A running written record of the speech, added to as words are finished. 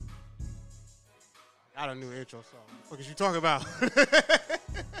got a new intro song. What is you talking about?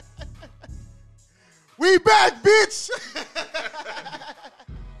 We back, bitch!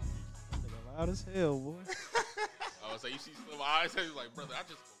 Loud as hell, boy. I was like, you see Slim eyes? He was like, brother, I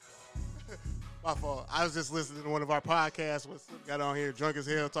just woke up. My fault. I was just listening to one of our podcasts when Slim got on here drunk as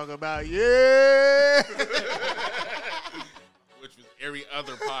hell talking about, yeah! Which was every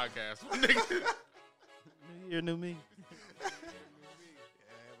other podcast. New year, new me.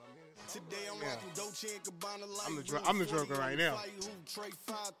 Today I'm rocking Dolce & Gabbana. I'm the joker right now. Trey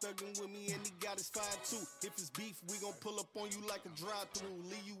 5 thugging with me and he got his 5 too. If it's beef, we gon' pull up on you like a drive-through.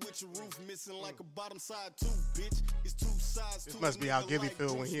 Leave you with your roof missing like a bottom side too, bitch. It's two sides. This must be how Gilly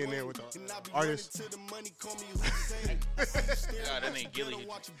feel when he in there with the artist. Yeah, that ain't Gilly.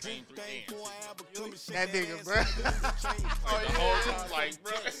 That nigga, bro. Like the whole time, like,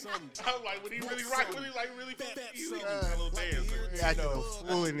 bro. I was like, when he really rock, when he like really he was a little dance. Yeah, I know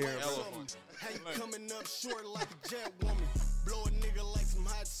fool in there, bro. How you coming up short like a jet woman? Blow a nigga like some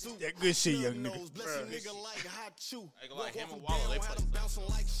hot soup. That good shit, young nigga. Bless a nigga like hot chew. I ain't gonna lie, him and Waller, they play bouncing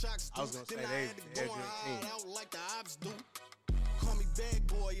like shocks. I was gonna say they're a good team. Out like the ops do. Call me bad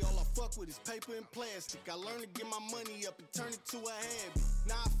boy, all I fuck with is paper and plastic. I learned to get my money up and turn it to a habit.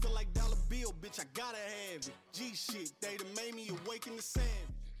 Now I feel like dollar bill, bitch, I gotta have it. G shit, they done made me awake in the savage.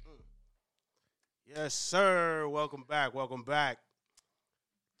 Yes, sir. Welcome back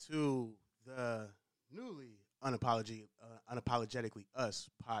to the newly unapologetically us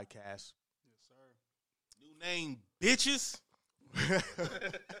podcast. Yes, sir. New name, bitches.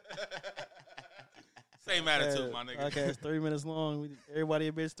 Same attitude, my nigga. Podcast 3 minutes long. Everybody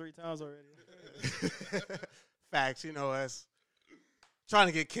a bitch 3 times already. Facts, you know us. Trying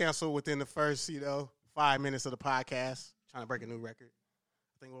to get canceled within the first, 5 minutes of the podcast. Trying to break a new record.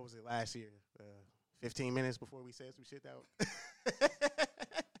 I think, what was it, last year? 15 minutes before we said some shit that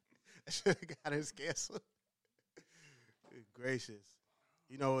should have got us canceled. Good gracious.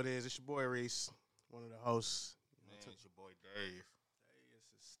 You know what it is. It's your boy Reece, one of the hosts. Man, it's your boy Dave. Hey, this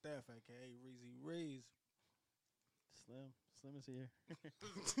is Steph, a.k.a. Reece. Slim is here.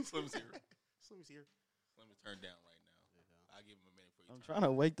 Slim's here. Slim's here. Slim is turned down right now. Yeah. I'll give him a minute for you. I'm trying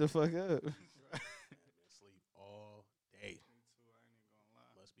to wake the fuck up. I've been asleep all day. Me too, I ain't even gonna lie.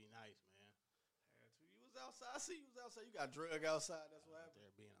 Must be nice, man. You was outside. I see you was outside. You got drug outside. That's what happened.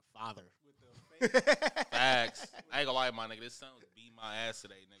 There being a father. With the fake. Facts. I ain't gonna lie, my nigga. This son was beating my ass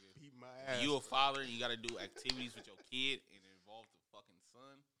today, nigga. Beat my ass. You a father, and you gotta do activities with your kid, and it involves the fucking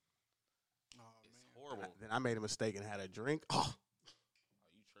son. Oh, It's man. horrible. Then I made a mistake and had a drink. Oh, Oh,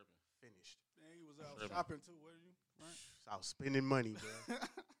 you tripping? finished. Man, you was out Tripping. shopping too. What are you? Right? So I was spending money, bro.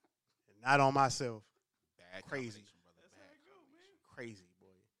 And not on myself. Bad Crazy. combination, brother. That's Bad how it go, man. Crazy,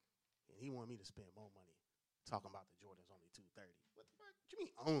 boy. And he wanted me to spend more money. Talking about the Jordans only $230. What the fuck? What you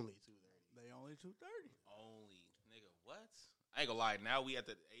mean only $230? They only $230. Only, nigga, what? I ain't gonna lie. Now we at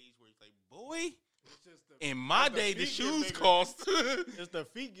the age where it's like, boy, It's just the, in my the day, the feet get shoes bigger. cost. It's the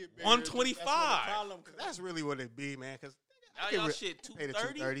feet get bigger. 125. That's what the problem comes. That's really what it be, man. Because Now y'all shit pay the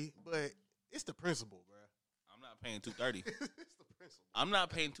 $230. $230, but it's the principle, bro. I'm not paying $230. It's the principle. I'm not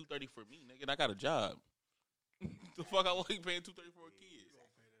paying $230 for me, nigga. And I got a job. The fuck I like paying $230 for a kid?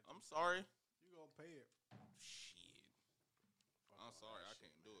 I'm sorry. You gonna pay it. Shit. I'm sorry. I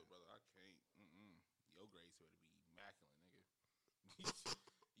can't do it, brother. I can't. Your grades better be immaculate, nigga.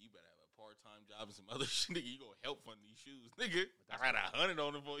 You better have a part-time job and some other shit, nigga. You gonna help fund these shoes, nigga. I had $100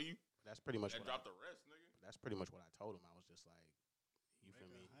 on them for you. That's pretty much And what drop the rest, nigga. that's pretty much what I told him. I was just like, you feel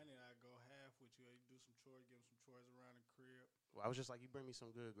me? Honey, I go half with you. You do some chores, give him some chores around the crib. Well, I was just like, you bring me some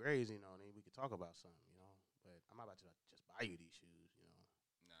good grades, and then we could talk about something, But I'm not about to just buy you these shoes,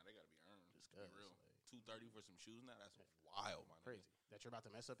 Nah, they gotta be earned. Just Be 'cause, real. like, $230 for some shoes now? That's wild, my crazy. nigga. That you're about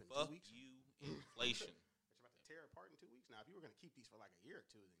to mess up in Fuck 2 weeks? you, inflation. That you're about to tear apart in 2 weeks? Now, if you were going to keep these for like a year or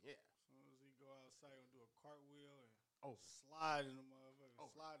two, then yeah. As soon as he go outside and do a cartwheel and Slide. slide in the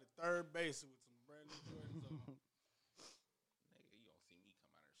motherfucker. Slide to third base with some brand new Jordans on. Nigga, you gonna see me come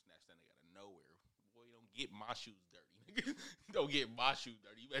out here and snatch that nigga out of nowhere. Boy, you don't get my shoes dirty, nigga. Don't get my shoes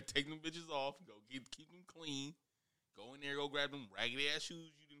dirty. You better take them bitches off. Keep them clean. Go in there, go grab them raggedy ass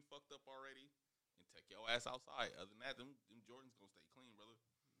shoes you done fucked up already, and take your ass outside. Other than that, them Jordans gonna stay clean, brother.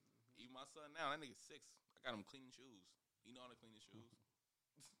 Even my son now, that nigga's 6. I got him cleaning shoes. He know how to clean his shoes.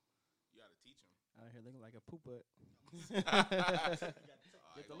 You gotta teach him. Out here looking like a poop butt. Get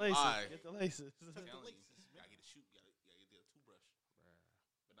Get the laces. Get the laces. You gotta get a shoe. You gotta get a toothbrush.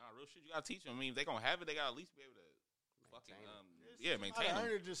 But nah, real shit, you gotta teach them. I mean, if they gonna have it, they gotta at least be able to fucking maintain How to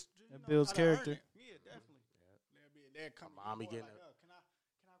them. earn it, just That builds how to earn character. it. Yeah, definitely. They'll come. Mommy Boy, getting like, a-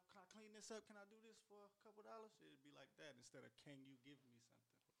 can I clean this up? Can I do this for a couple dollars? It'd be like that instead of can you give me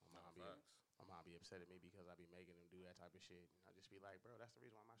something? My mom be be upset at me because I be making them do that type of shit. And I just be like, bro, that's the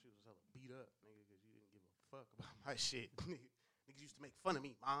reason why my shoes was hella beat up, nigga, because you didn't give a fuck about my shit. Niggas used to make fun of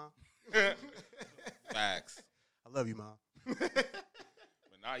me, Mom. Facts. I love you, Mom.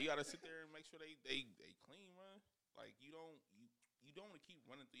 But nah, you gotta sit there and make sure they clean, man. Like you don't want to keep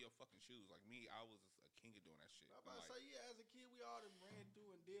running through your fucking shoes. Like me, I was a king of doing that shit. I'm about to say, yeah, as a kid, we all done ran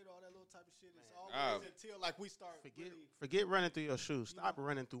through and did all that little type of shit. It's Man. always until like we start Forget running through your shoes. Stop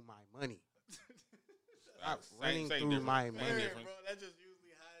running through my money. Stop running same through my difference. money. Bro, that's just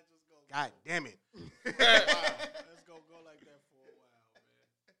usually how it just goes. God damn it. Let's go like that for a while, man.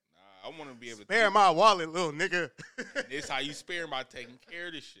 Nah, I want to be able to Spare my wallet, little nigga. This how you spare by taking care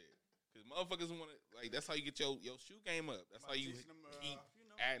of this shit. Because motherfuckers want to, like, that's how you get your shoe game up. That's how you keep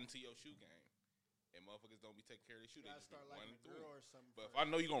adding to your shoe game. And motherfuckers don't be taking care of their shoe. They just start running like through them. or something. But if I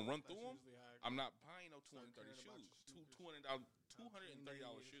know you're going to run through them, I'm not buying no $230 shoes. $230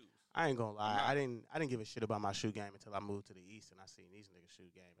 shoes. I ain't gonna lie. I didn't give a shit about my shoe game until I moved to the East and I seen these niggas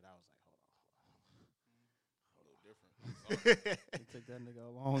shoe game, and I was like, A little different. It took that nigga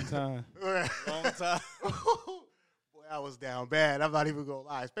a long time. long time. Boy, I was down bad. I'm not even gonna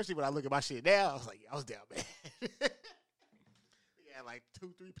lie. Especially when I look at my shit now, I was like, yeah, I was down bad. He had like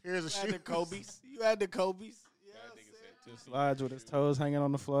 2-3 pairs of shoes. You had the Kobe's. That nigga said two Slides with his toes hanging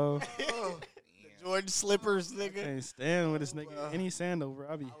on the floor. Jordan slippers, nigga. Can't stand with this nigga any sandal, bro.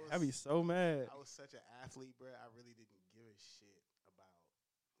 I be so mad. I was such an athlete, bro. I really didn't give a shit about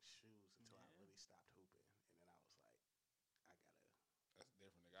shoes until I really stopped hooping. And then I was like, That's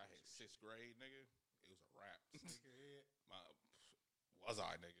different, nigga. I had 6th grade, nigga. It was a wrap.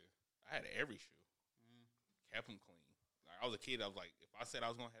 Nigga? I had every shoe. Kept them clean. Like, I was a kid. I was like, if I said I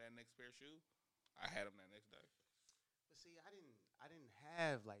was gonna have that next pair of shoes, I had them that next day. But see, I didn't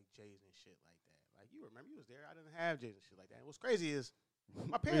have like J's and shit like that. Like you remember, you was there. I didn't have J's and shit like that. And what's crazy is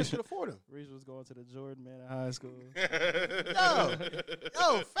my parents could afford them. Reece was going to the Jordan man in high school.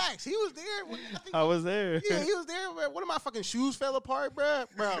 Yo, facts. He was there. I was there. Yeah, he was there. Bro. One of my fucking shoes fell apart, bro.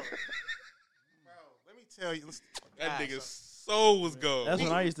 Let me tell you. That nigga's soul was gone. That's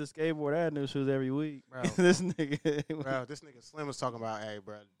when I used to skateboard. I had new shoes every week. Bro. This nigga. This nigga Slim was talking about, hey,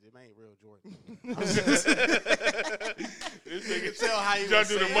 bro, it ain't real Jordan. This nigga Tell how you trying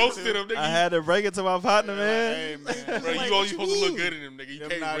to do the most in them, nigga. I had to break it to my partner, man. Hey, man. Bro, Like, you what only you supposed to look mean? good in them, nigga. You Them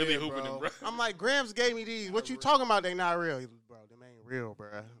can't not really it, hoop in them, bro. I'm like, Grams gave me these. What you talking about? They not real. Bro, them ain't real, bro.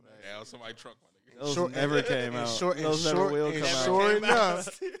 Yeah, somebody truck my nigga. Those Short- never came out. Those never will come out. Sure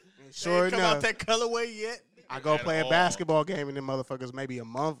enough, sure Ain't come out enough, that colorway yet. I go At play a all. basketball game and them motherfuckers maybe a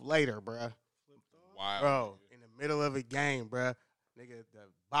month later, bro. Wow. Bro, in the middle of a game, bro. Nigga, the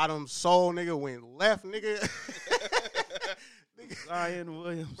bottom sole nigga went left, nigga. Zion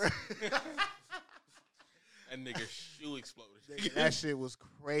Williams. That nigga shoe exploded. Nigga, that shit was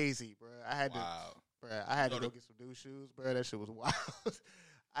crazy, bro. I had to Wow. go get some new shoes, bro. That shit was wild.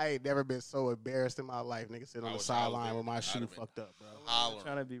 I ain't never been so embarrassed in my life, nigga, sitting on the sideline with my shoe fucked up, bro. I'm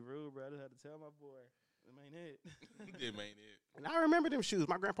trying to be rude, bro. I just had to tell my boy. Them ain't it. Them ain't it. And I remember them shoes.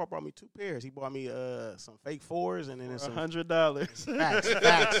 My grandpa brought me 2 pairs. He bought me some fake 4s and then some $100.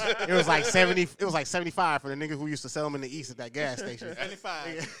 facts. It was like 70. It was like 75 for the nigga who used to sell them in the East at that gas station.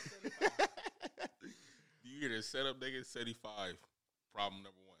 75. You hear the setup, nigga? 75. Problem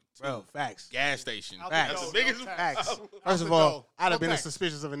number 1. 2, Bro, facts. gas station. Facts. That's the biggest Facts. First of all, I'd have been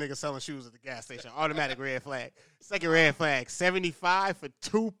suspicious of a nigga selling shoes at the gas station. Automatic red flag. Second red flag. 75 for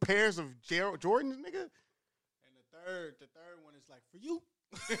 2 pairs of Jordans, nigga. And the third one is like, for you.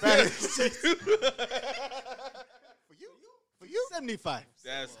 For you? 75.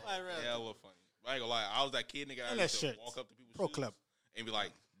 That's hella funny. I ain't gonna lie. I was that kid nigga. I And used that to shit. walk up to people's Pro shoes Club. and be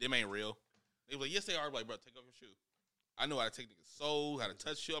like, them ain't real. They was like, yes, they are. I'm like, bro, take off your shoe. I knew how to take niggas' soul, how to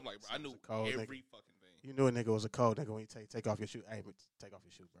touch shoe. I'm like, bro, I knew every fucking thing. You knew a nigga was a cold nigga when you take off your shoe. Hey, take off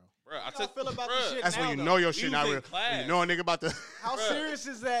your shoe, bro. Bro, I How I feel about this shit That's now, when you though? know your We shit was not in real. class. When you know a nigga about the. How Bruh. serious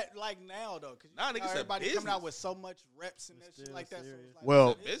is that like now though? Cause Nah, nigga, it's a everybody coming business. out with so much reps and that shit Still like that. So serious. it's like,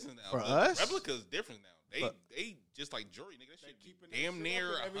 Well, It's a business now. for But us? Replica's different now. But- They just like jewelry, nigga. That They shit keeping that damn shit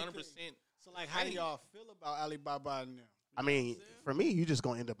near up and 100%. everything. So like, how do y'all feel about Alibaba and them? I mean, for me, you just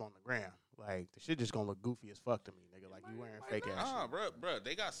gonna end up on the ground. Like the shit just gonna look goofy as fuck to me, nigga. Like you wearing fake ass Nah, shit. bro,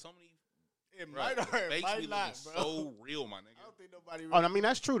 they got so many. It Bro, might or the it fakes might be not, looking bro. so real, my I nigga. don't think nobody. Oh, I mean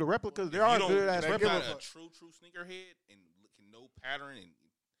that's true. The replicas, there are You don't- good ass if you're replicas. not a true sneakerhead and can know pattern, and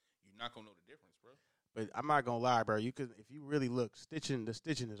you're not gonna know the difference, bro. But I'm not gonna lie, bro. You could, if you really look, the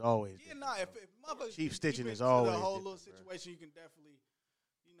stitching is always. Yeah, different, nah. bro. If motherfuckers Cheap keep stitching it is to always the whole different, little bro. situation. You can definitely,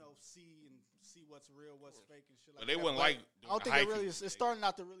 see what's real, what's fake, and shit like But they that. wouldn't But like. I don't think it really is. It's starting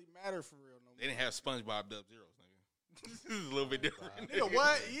not to really matter for real no more. They didn't have SpongeBob Dub Zeros, nigga. This is a little bit different. Nigga,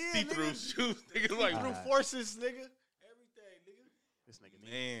 what? Yeah, See-through nigga. shoes. Nigga like, Through forces, nigga. Everything,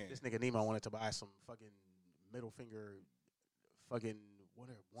 nigga. This nigga Nemo wanted to buy some fucking middle finger, fucking what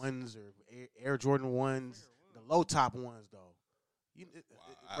are ones or Air Jordan ones, the low top ones though.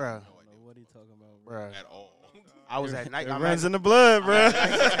 I Bruh, have no idea What are you talking about, bro? bruh. at all. I was at night. It I'm runs at- in the blood, bro. I'm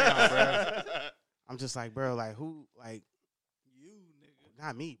at- I'm just like, bro, like who, like You, nigga.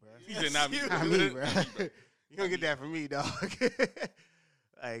 not me, bro. He said not me. Not me, bro. You don't get that from me, dog.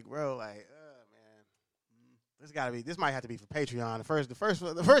 Like, bro, like, man, this might have to be for Patreon.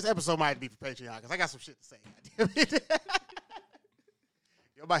 The first episode might have to be for Patreon because I got some shit to say. Goddamn it.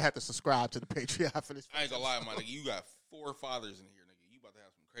 You might have to subscribe to the Patreon for this. I ain't gonna lie, my nigga. You got 4 fathers in here, nigga. You about to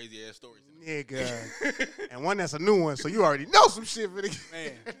have some crazy ass stories in here. Nigga, and one that's a new one, so you already know some shit for the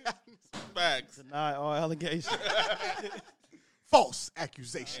Man. Facts. Deny all allegations. false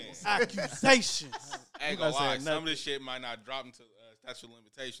accusations. Accusations. I ain't You gonna not saying lie. Some nothing. of this shit might not drop until statute of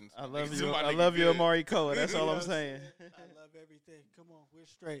limitations. I love Niggas, you. my I nigga love you, good. Amari Coa. That's all You know I'm what saying. I love everything. Come on, we're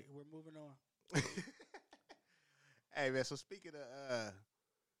straight. We're moving on. Hey man, so speaking of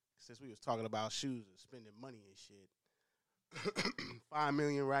since we was talking about shoes and spending money and shit, $5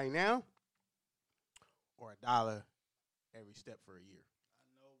 million right now, or $1 every step for a year.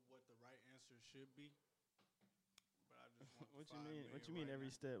 I know what the right answer should be, but I just want What the you 5 mean? million What you mean right every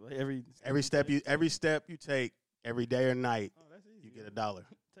now. step? Like every Every step you take, every day or night, Oh, that's easy. you get $1.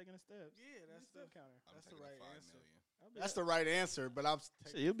 Taking a step. Yeah, that's the counter. I'm That's the taking right 5 answer. million. That's the right answer, but I'm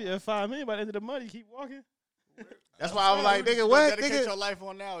Shit, you'll be at $5 million by the end of the month. You keep walking. That's why I was like, nigga, what, Dedicate nigga? your life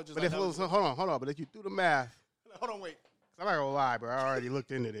on now. Just But like if that was hold on. But if you do the math, hold on, wait. I'm not gonna lie, bro. I already looked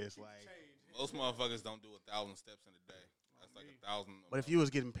into this. Like, Most motherfuckers don't do 1,000 steps in a day. That's like 1,000. but if you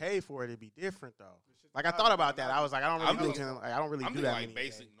was getting paid for it, it'd be different though. Like I thought about that. I was like, I I'm don't really I'm do thinking that like many.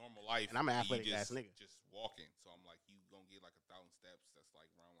 basic normal life, And I'm an you athletic just, ass nigga. Just walking, so I'm like, you gonna get like 1,000 steps. That's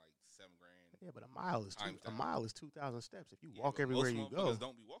like around like $7 grand. Yeah, but a mile is Times a down. mile is 2,000 steps. If you Yeah, walk but everywhere most you go, motherfuckers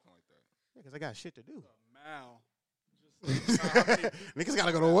don't be walking like that. yeah, because I got shit to do. Mal. Niggas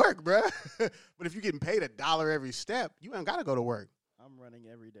gotta go to work, bruh. But if you getting paid $1 every step, you ain't gotta go to work. I'm running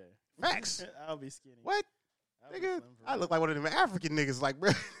every day. Facts. I'll be skinny. What, I'll be nigga? slim for I real. look like one of them African niggas, like,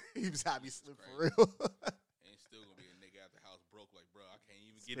 bruh. He was happy slim for real. Ain't still gonna be a nigga at the house broke like, bro, I can't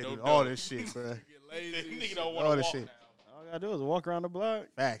even get Spending no all dough. this shit, bruh. Get lazy. Nigga don't All want to this walk shit. now. All I gotta do is walk around the block.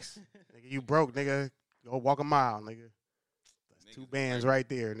 Facts. Nigga, you broke, nigga. Go walk a mile, nigga. That's 2 Niggas bands like- right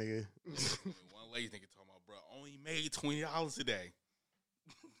there, nigga. One lazy nigga talking about, bro, only made $20 a day.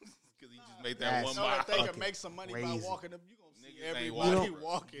 Because he just made That's that 1 know mile. that they can fucking make some money crazy. by walking up. You gonna see Niggas ain't everybody walking.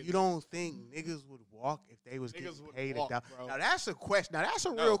 walking. You don't think niggas would walk if they was Niggas getting would paid walk, $1? bro. Now that's a question. Now that's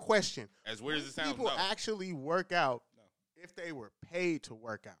a No. real question. As weird as it sounds, People no. actually work out No. if they were paid to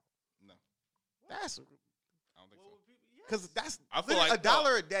work out. No. That's I don't think so. because that's I feel literally like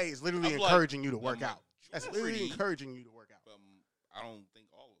 $1 a day is I literally feel like encouraging you to the work out. That's literally majority- encouraging you to work out. But I don't think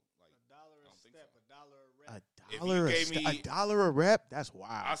all of like $1 I a don't think step, so. $1 a A rep. If dollar you a gave step, me- $1 a rep. That's I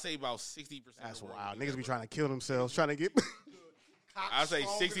wild. say about 60%. That's of the world wild. do Niggas that, be bro. trying to kill themselves, trying to get. I say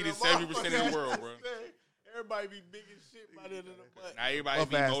Cock 60 to stronger than 70% of the motherfuckers. world, bro. Everybody be big as shit by the end of the butt. Now everybody Up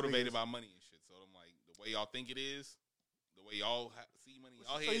be ass motivated niggas. by money and shit. So I'm like, the way y'all think it is, the way y'all see money in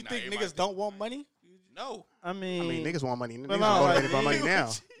y'all So head. you now think everybody niggas don't want money? No, I mean, I mean, niggas want money. Niggas But are no, motivated by like- money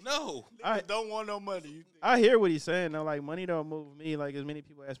now. no. Niggas don't want no money. You think? I hear what he's saying though. Like money don't move me. Like as many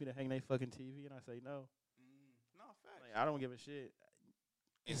people ask me to hang their fucking TV, and I say no. No, facts. Like I don't give a shit.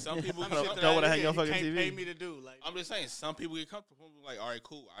 And some people Some get shit comfortable. don't wanna you hang your can't fucking pay TV. me to do. Like, I'm just saying, some people get comfortable. Like, all right,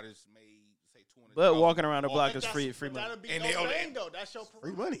 cool. I just made say $200. But walking around the Walk- block But is that's- free but money. that'll be And no they on thing, that. though. That's your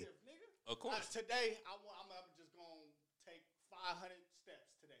Free money. prerogative, nigga. Of course. Today, I'm just gonna take 500 steps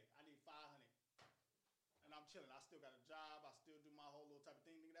today. I need 500, and I'm chilling. I still got a job. I still do my whole little type of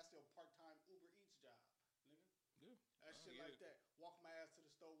thing, nigga. That's still part-time Uber Eats job, nigga. Yeah. That shit get like it. that. Walk my ass to the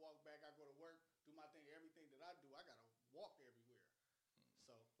store, walk back. I go to work, do my thing. Everything that I do, I gotta walk everywhere.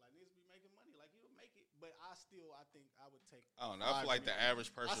 So, like, niggas be making money. Like, you'll make it, but I think I would take. I don't know. I feel like the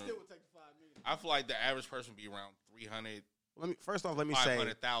average I person. still would take the 5 million. I feel like the average person be around 300, First off, let me say,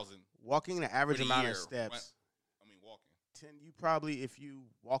 500,000 walking the average for the amount year. of steps. I mean, walking. You probably, if you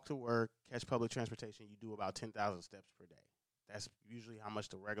walk to work, catch public transportation, you do about 10,000 steps per day. That's usually how much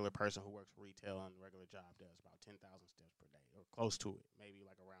the regular person who works retail on a regular job does, about 10,000 steps per day, or close to it, maybe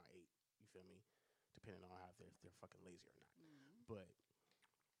like around 8. You feel me? Depending on if they're fucking lazy or not. But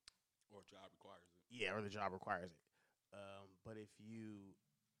Or job requires it. yeah, or the job requires it. But if you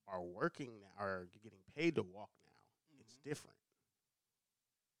are working now, or you're getting paid to walk now, it's different.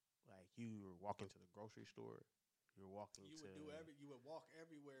 Like you are walking to the grocery store, You're walking You to would walk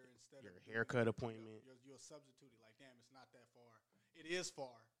everywhere instead your of haircut appointment. You're substituting. Like, damn, it's not that far. It is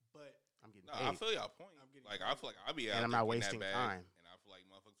far, but I'm getting No, paid. I feel y'all point. I'm getting Like, I feel like I'll be out And I'm there not getting wasting that bag, time. and I feel like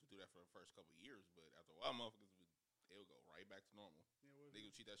motherfuckers would do that for the first couple of years, but after a while, motherfuckers they'll go right back to normal. They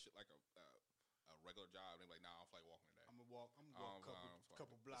would treat that shit like a regular job. They be like, nah, I don't feel like walking today. I'm gonna walk a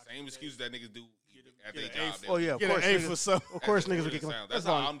couple blocks. Same excuse that niggas do at get their an A job. for- Oh yeah, of Get course. an A Niggas, for some. of course, niggas That's will what get. it sounds. First That's of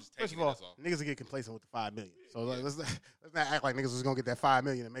all. all, I'm just first taking of it. all, That's all. niggas will get complacent with the $5 million. So like, let's not act like niggas was gonna get that $5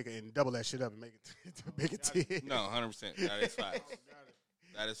 million and make it and double that shit up and make it 10. No, 100%. That is facts.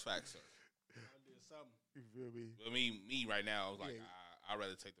 That is facts, sir. I did something. You feel me? But me right now, I was like, Yeah. I'd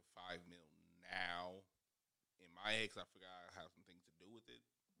rather take the $5 million now in my head because I forgot I have some things to do with it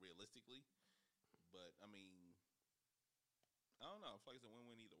realistically. But I mean, I don't know. I feel like it's a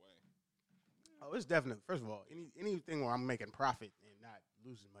win-win either way. Oh, it's definitely. First of all, anything where I'm making profit and not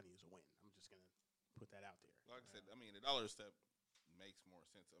losing money is a win. I'm just gonna put that out there. Like I said, I mean, the dollar step makes more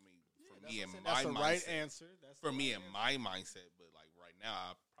sense. I mean, for me and That's my the right mindset. answer. That's For the me right and answer. my mindset, but like right now,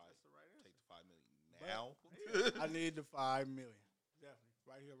 I probably take the $5 million now. I need the $5 million. Definitely.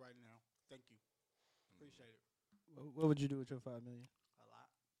 Right here, right now. Thank you. Appreciate it. What would you do with your $5 million? A lot.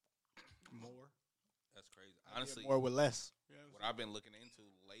 More. That's crazy. Honestly, More with less. what I've been looking into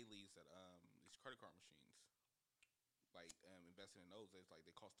lately is that these credit card machines, like investing in those, it's like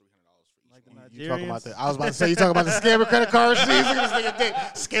they cost $300 for each Like the one. You talking about Nigerians? I was about to say you talking about the scammer credit card machines. Look at this nigga Dave,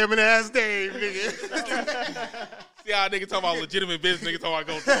 scamming ass Dave, nigga. See how nigga talking about legitimate business, nigga talking about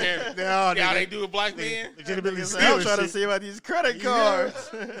going to camera. No, See how nigga. they do with black men? Legitimately I'm stealing trying to shit. see about these credit Yeah. cards.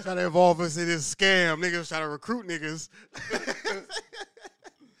 Trying to involve us in this scam. Niggas trying to recruit niggas.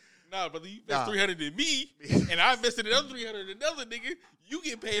 Nah, brother, you invest $300 in me, and I invested another $300 in another nigga. You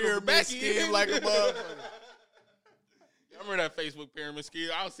get paid on the back end like a motherfucker. I remember that Facebook pyramid scheme.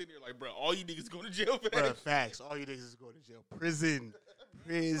 I was sitting there like, bro, all you niggas going to jail for Bruh, that. facts. All you niggas is going to jail. Prison.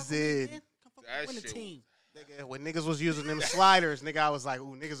 Prison. That Win the shit. team. Nigga, when niggas was using them sliders, nigga, I was like,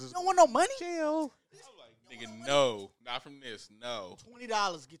 ooh, niggas is You don't want no money? jail. I'm like, nigga, no, not from this, no. $20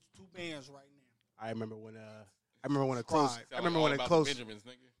 get you 2 bands right now. I remember when a close Pride. I remember when a About close the Benjamins,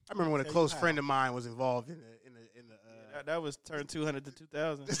 nigga. I remember when a Tell you close how. friend of mine was involved in the That was turned 200 to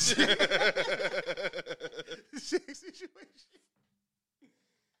 2,000. situation.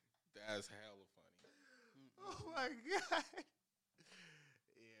 That's hella funny. Oh my god.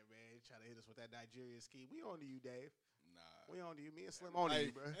 Yeah, man, trying to hit us with that Nigerian scheme. We on to you, Dave. Nah. We on to you. Me and Slim on to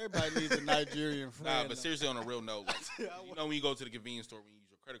you, bro. Everybody needs a Nigerian friend. Nah, but seriously, on a real note, like, you know when you go to the convenience store when you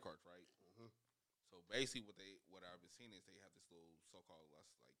use your credit cards, right? Mhm. So basically, what I've been seeing is they have this little so-called like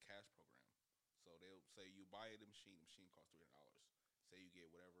cash program. So they'll say you buy the machine costs $300. Say you get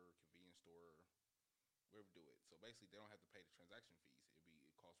whatever convenience store, wherever do it. So basically, they don't have to pay the transaction fees.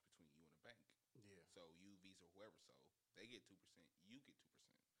 It costs between you and the bank. Yeah. So you, Visa, whoever. So they get 2%, you get 2%.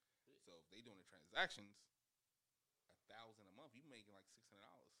 So if they doing the transactions, $1,000 a month, you making like $600.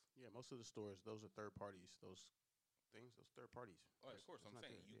 Yeah, most of the stores, those are third parties. Those things, those third parties. Oh, of course, That's I'm not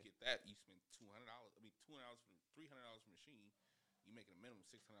saying good, you yeah. get that, you spend $200. I mean, $200 for $300 for machine. You making a minimum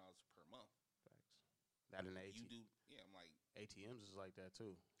 $600 per month. Facts. That in the You do, yeah. I'm like ATMs is like that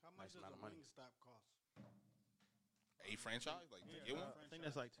too. How much Nice does amount a of money. Wingstop cost? a franchise, like to get one. I think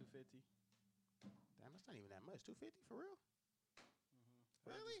that's like 250. Damn, that's not even that much. $250 for real?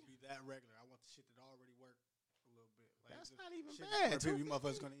 I'll Really? just be that regular. I want the shit that already work a little bit. Like, That's just not even shit bad. that you $250?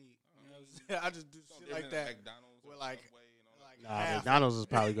 motherfuckers gonna eat. You know what I'm saying? I just do So shit different like than that. McDonald's With or like- Subway and all that. Like Nah, half. McDonald's is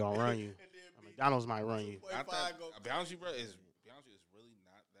probably gonna run you. And then be McDonald's might run you. 2.5 go I'll be honest with you, bro. Is really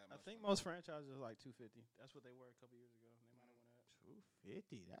not that I much. think most franchises are like 250. That's what they were a couple years ago. They might have went up.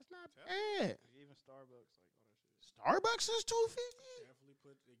 $250. That's not bad. Like even Starbucks, like all that shit. Starbucks is $250.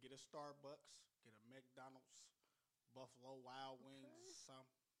 definitely get a Starbucks, get a McDonald's, Buffalo Wild Wings, some.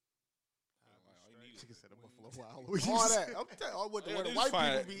 All you need is Chicken said a Wings. Buffalo Wild Wings. All that. I'm telling you, what the Yeah, white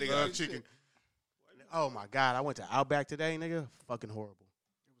fine. people be They eating got and chicken. shit. Oh my God! I went to Outback today, nigga. Fucking horrible.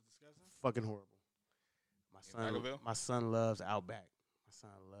 It was disgusting. Fucking horrible. Vacaville? My son loves Outback. My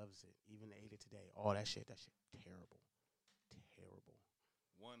son loves it. Even ate it today. All that shit. That shit terrible. Terrible.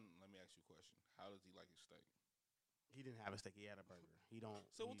 One, let me ask you a question. How does he like his steak? He didn't have a steak. He had a burger. He don't.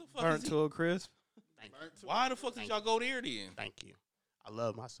 So what he- the fuck Burnt is he? to a crisp. Thank you. Burnt to Why the fuck did Thank y'all go there then? Thank you. I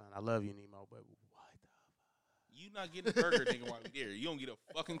love my son. I love you, Nemo. But what the? You not getting a burger, nigga, while we there. You don't get a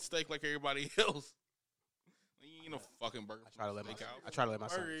fucking steak like everybody else. You ain't no fucking burger. I try to let my. Steakhouse. I try to let my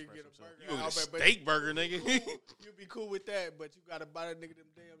son burger, you express get a himself. burger. You gonna get a Outback, but steak burger, nigga. You'll be cool with that, but you gotta buy that nigga them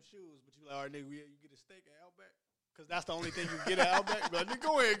damn shoes. But you like, all right, nigga, you get a steak at Outback? Because that's the only thing you get at Outback. But nigga,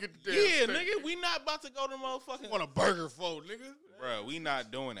 go ahead and get the damn Yeah, steak. nigga, we not about to go to motherfucking. Want a burger for, nigga? Bro, we not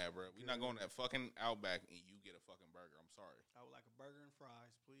doing that, bro. We not going to that fucking Outback and you get a fucking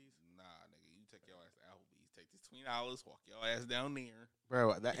 $20. Walk your ass down there.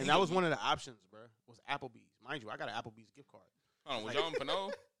 Bro, that was one of the options, bro. Was Applebee's. Mind you, I got an Applebee's gift card. Hold on, was y'all in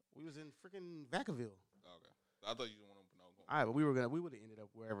Pinot? We was in freaking Vacaville. Okay. I thought you didn't want to Pinot. All right, but we would have ended up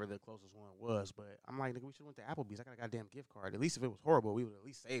wherever the closest one was. But I'm like, nigga, we should have went to Applebee's. I got a goddamn gift card. At least if it was horrible, we would at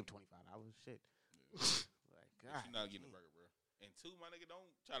least save $25. Shit. Yeah. Like, God. You're not getting a burger, bro. And two, my nigga, don't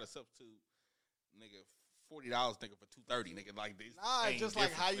try to substitute, nigga, $40 nigga for $230, nigga. Like this. Nah, it's just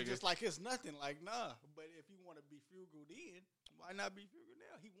like how you nigga. just like it's nothing. Like nah, but if you want to be frugal, then why not be frugal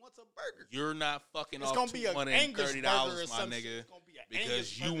now? He wants a burger. You're not fucking It's off gonna be a Angus $230, burger or my some nigga, shit. It's gonna be a because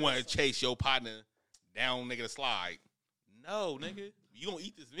Angus you burger want or to chase your partner down, nigga, the slide. No, nigga, you gonna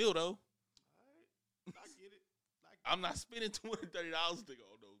eat this meal though. Alright, I get it. I'm not spending $230, nigga,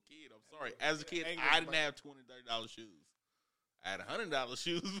 on no kid. I'm sorry. As a kid, Angus I didn't burger. have $230 shoes. I had $100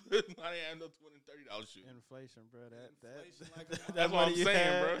 shoes, but I didn't have no $230 shoes. Inflation, bro. Inflation like That's what I'm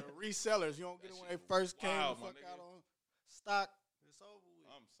saying, bro. The resellers, you don't get it when they first came. wild, The my fuck nigga. out on stock. It's over with.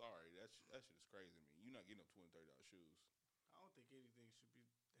 I'm sorry. That shit is crazy to me. You're not getting no $230 shoes. I don't think anything should be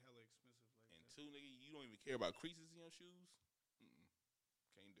hella expensive like And that. two, nigga, you don't even care about creases in your shoes? Mm-mm.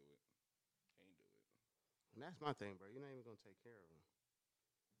 Can't do it. Can't do it. And that's my thing, bro. You're not even gonna take care of them.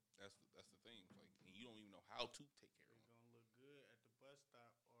 That's the thing. Like, and you don't even know how to take care of It's them. gonna look good at the bus stop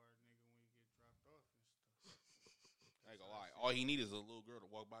or nigga when you get dropped off and stuff. I ain't gonna lie. All he needs is a little girl to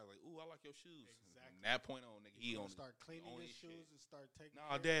walk by like, ooh, I like your shoes. Exactly. From that point on, nigga, he Gonna on start cleaning on his his shoes shit. and start taking.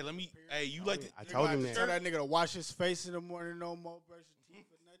 Nah, care Dad, of let me. his Hey, you like to? I told him that. Tell that nigga to wash his face in the morning, no more brush his teeth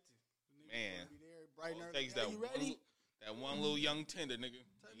or nothing. The nigga Man. gonna be there bright and All it early. takes Hey, that you ready? that one little young tender, nigga.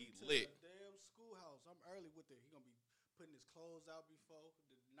 Take He me to lit. the damn schoolhouse. I'm early with it. He gonna be putting his clothes out before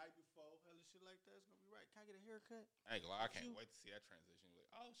the night before, hella shit like that. It's gonna be right. Can I get a haircut? I ain't gonna lie. I can't wait to see that transition. Like,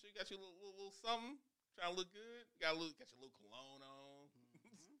 oh shit, got your little something. Trying to look good. Got your little cologne on.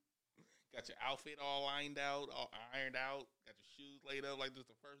 Got your outfit all lined out, all ironed out. Got your shoes laid up like this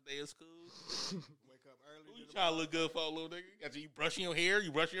the first day of school. Wake up early. Who do you the trying to look good for, little nigga? Got you brushing your hair?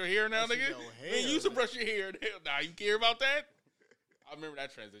 You brushing your hair now, Brushing nigga? your Man, hair, you used to man. brush your hair. Hell, nah, you care about that? I remember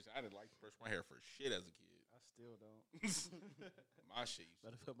that transition. I didn't like to brush my hair for shit as a kid. I still don't. My shit used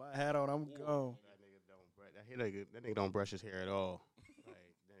to Better put my hat on. I'm gone. That nigga don't. That nigga don't brush his hair at all. Like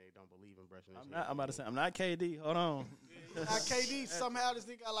that nigga don't believe in brushing his I'm hair. not. I'm about to say. I'm not KD. Hold on. Now KD somehow this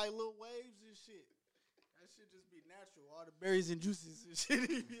nigga got like little waves and shit. That shit just be natural. All the berries and juices and shit.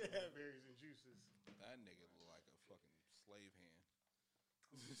 Yeah, berries and juices. That nigga look like a fucking slave hand.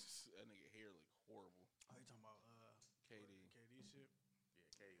 That nigga hair look horrible. Oh, you talking about KD. KD shit?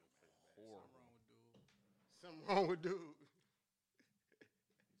 Yeah, KD was pretty bad. Horrible. Something wrong with dude. Something wrong with dude.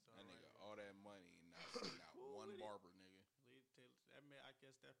 That nigga, all that money and not one barber, nigga. That man, I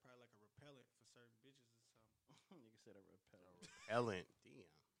guess that's probably like a repellent for certain bitches or something. Nigga said a repellent. Ellen, damn.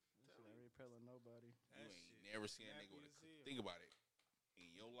 Not repelling nobody. You ain't never seen that nigga with a. Think about it. In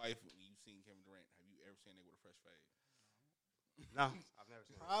your life, when you seen Kevin Durant, have you ever seen a nigga with a fresh fade? No, I've never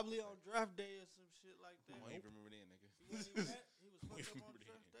seen. Probably on draft day or some shit like that. I don't even remember then, nigga. He wasn't even that. He was fucked up on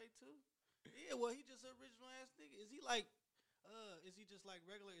draft day too. Yeah, well, he just an original ass nigga. Is he like? Is he just like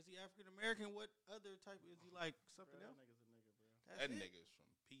regular? Is he African American? What other type? Is he like something That else? nigga's a nigga, bro. That That's it? nigga's from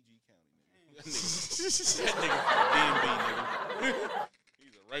PG County, nigga. That nigga from DMV, nigga.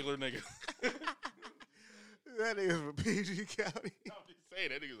 He's a regular nigga. That nigga's from PG County. I'm just saying,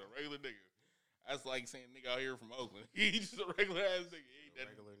 that nigga's a regular nigga. That's like saying nigga out here from Oakland. He's just a regular ass nigga. He ain't that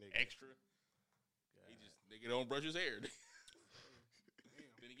Regular nigga. extra. He just nigga don't brush his hair.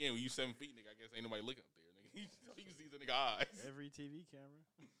 Then again, when you 7 feet, nigga, I guess ain't nobody looking up there, nigga. You can see the nigga eyes. Every TV camera.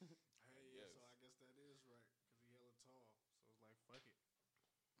 Hey, yeah, so I guess that is right because he hella tall. So it's like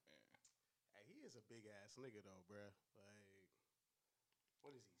fuck it. Hey, he is a big ass nigga though, bruh. Like,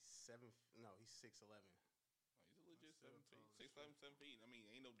 what is he? 7? No, he's 6'11". He's a legit 7 feet. 6'11", 7 feet. I mean,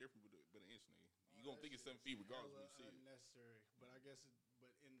 ain't no different but an inch, nigga. You gonna think it's 7 feet regardless when you see it. Unnecessary, but I guess but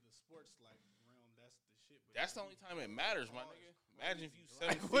in the sports like realm, that's the shit. But That's the only time it matters, my nigga. Imagine if you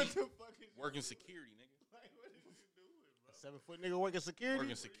 7 what feet the fuck is working security, nigga. like? What is you doing, bro? 7-foot nigga working security.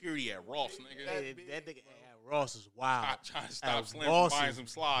 Working security at Ross, nigga. Hey, big, that nigga bro. at Ross is wild. Trying to stop Slim Ross from buying is some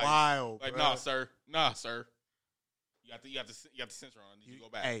slides. Wild, Like, bruh. nah, sir. You got the sensor on. You go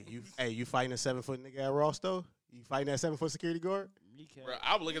back. You fighting a 7-foot nigga at Ross though? You fighting that 7-foot security guard? Bro,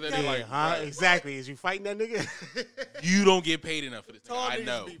 I would look at that Yeah, nigga like, huh? bruh, Exactly. Is you fighting that nigga? you don't get paid enough for this. Nigga. Tall I niggas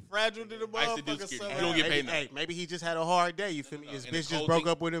know. be fragile to the I used to do motherfucker. security. so You don't get maybe, paid enough. hey, maybe he just had a hard day. You feel me? No, His and the bitch just cold broke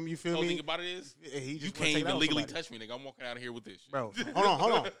thing- up with him. You feel The me? thing about it is, Yeah, he just you wanna can't take it even out legally somebody. touch me, nigga. I'm walking out of here with this shit. Bro,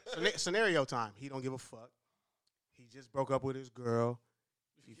 hold on. Scenario time. He don't give a fuck. He just broke up with his girl.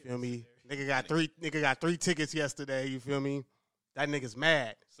 You feel me? Nigga got three tickets yesterday. You feel me? That nigga's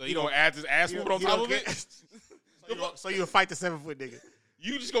mad. So you gonna add this ass whooping on top of it? So you would fight the 7 foot nigga?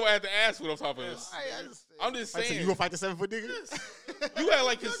 You just gonna have to ask what I'm talking about. I'm just So saying. you gonna fight the 7 foot nigga? You act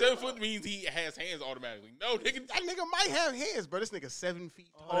like his 7 foot means he has hands automatically. No, nigga. That nigga might have hands, bro. This nigga 7 feet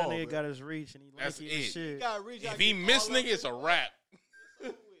tall. All that nigga bro. got his reach and he That's lanky as it. shit. gotta reach out, If he get miss all up nigga, it's a in- wrap.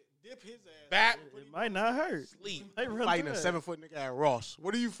 Dip his ass. Back. It might not hurt. Sleep. They real Fighting a good. 7 foot nigga at Ross.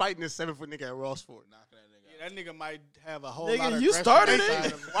 What are you fighting this 7 foot nigga at Ross for? Knocking that nigga Yeah, out. that nigga might have a whole Nigga, lot of you aggression started inside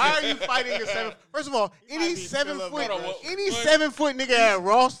it? of him. Why are you fighting a 7? First of all, might any be 7 still foot, up there. any What? 7 foot nigga at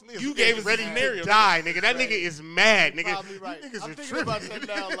Ross, You gave us a ready scenario. to die, nigga. That nigga is mad, nigga. Probably right. You niggas I'm are thinking about tripping.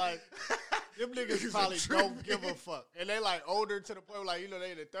 that now. Like, them niggas probably don't give a fuck, and they like older to the point where, like, you know, they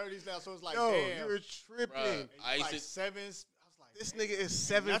in their 30s now. So it's like, Yo, damn, you're tripping. Bruh, I used like to, sevens. I was like, This damn. nigga is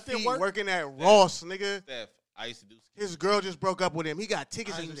 7 Nothing feet work? working at Ross, nigga. Steph, I used to do. His girl just broke up with him. He got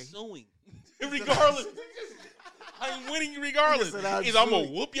tickets. I'm and suing. Regardless. I'm winning regardless. He said, I'm Either I'm going to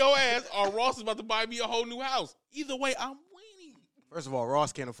suing. whoop your ass or Ross is about to buy me a whole new house. Either way, I'm winning. First of all,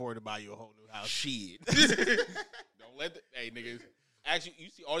 Ross can't afford to buy you a whole new house. Shit. Don't let the, hey, niggas. Actually, you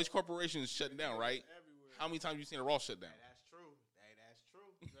see all these corporations shutting down, right? Everywhere. How many times you seen a Ross shut down? That's true. Hey, that's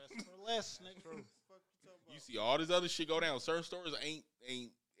true. That's for less, nigga. Fuck you talking about? You see all this other shit go down. Certain stores ain't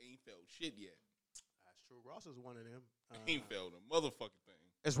felt shit yet. That's true. Ross is one of them. Ain't felt a motherfucking thing.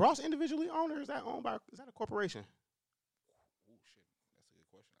 Is Ross individually owned or is that owned by? Is that a corporation? Oh shit, that's a good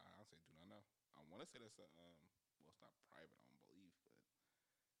question. I honestly do not know. I want to say that's a well, it's not private, I don't believe, but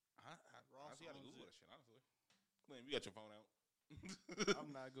I honestly gotta Google that shit. Honestly, Clem, you got your phone out. I'm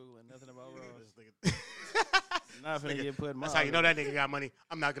not Googling nothing about Ross. This nigga- Not finna get put in my That's how you know that nigga got money.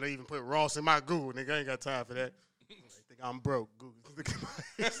 I'm not gonna even put Ross in my Google, nigga. I ain't got time for that. I think I'm broke. Google.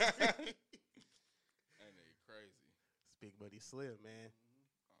 That nigga crazy. Big buddy Slim, man.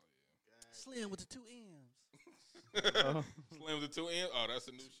 Slim with the 2 M's. Slim with the 2 M's. Oh, that's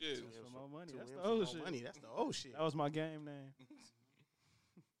the new shit. For more money. Two That's M's the for old more shit. money. That's the old shit. That was my game name.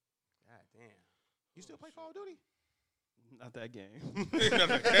 God damn. You still play Call of Duty? Not that game.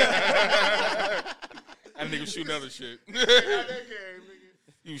 That nigga shooting other shit.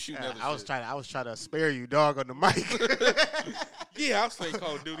 You shooting other I was shit. trying to spare you, dog, on the mic. Yeah, I was playing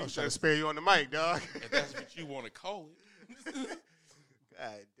Call of Duty. I was trying to spare you on the mic, dog. If that's what you want to call it.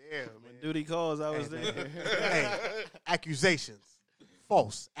 God damn, When man. duty calls, I was Hey, there. man. Hey, accusations.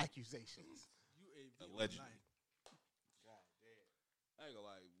 False accusations. Allegedly. I ain't gonna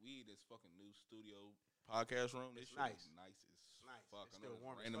lie, we in this fucking new studio podcast room. This shit nice. is nice as Nice. fuck. It's I know still there's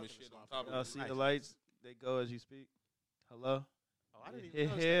warm as random fuck as in shit this on top Y'all of see it. the lights? They go as you speak. Hello? Oh, I didn't Yeah. even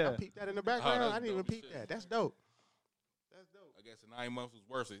notice that. I peeped that in the background. that's I didn't even dope as peep shit. that. That's dope. That's dope. I guess the 9 months was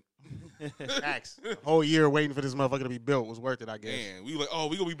worth it. Facts. The whole year waiting for this motherfucker to be built was worth it, I guess. Man, we like, oh,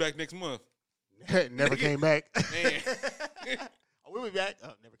 we gonna be back next month. Never came back. Man. Oh, we'll be back.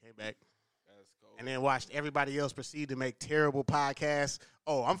 Oh, never came back. That's cold. And then watched everybody else proceed to make terrible podcasts.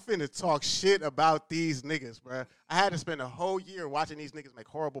 Oh, I'm finna talk shit about these niggas, bruh. I had to spend a whole year watching these niggas make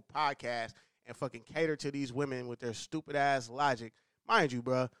horrible podcasts and fucking cater to these women with their stupid ass logic. Mind you,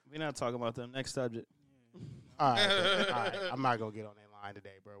 bruh. We're not talking about them. Next subject. All right, bro. All right. I'm not gonna get on that line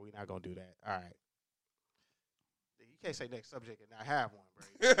today, bro. We're not gonna do that. All right. You can't say next subject and not have one,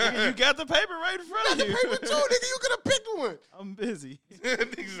 bro. Nigga, you got the paper right in front of you. Paper too, nigga. You could have picked one. I'm busy.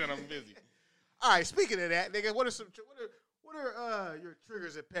 Nigga said I'm busy. All right. Speaking of that, nigga, what are your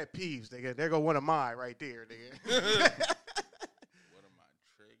triggers and pet peeves, nigga? There go one of mine right there, nigga. What are my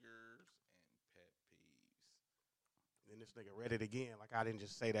triggers and pet peeves? And this nigga read it again, like I didn't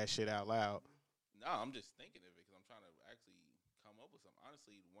just say that shit out loud. No, I'm just thinking of it because I'm trying to actually come up with something.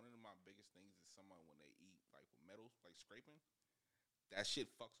 Honestly, one of my biggest things is someone when they eat like with metal, like scraping. That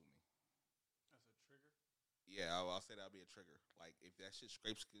shit fucks with me. That's a trigger. Yeah, I'll say that'll be a trigger. Like if that shit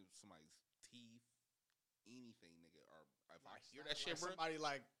scrapes somebody's teeth, anything, nigga, or if I hear that shit, bro, Somebody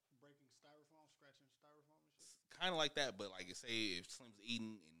like breaking styrofoam, scratching styrofoam and shit. kind of like that. But like, say if Slim's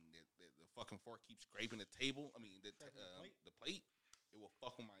eating and the fucking fork keeps scraping the table, I mean the plate, it will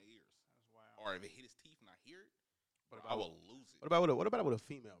fuck with my ears. That's wild. Or if it hit his teeth and I hear it, I will lose it. What about with a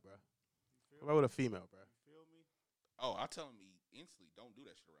female, bro? What about with a female, bro? You feel me? Oh, I tell him instantly, don't do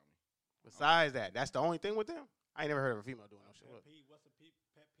that shit around me. Besides that, that's the only thing with them. I ain't never heard of a female doing no shit. Pet peeve. What's a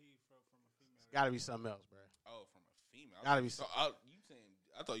pet peeve from a female? Got to be something else, bro. Oh, from a female. Gotta be so. You saying?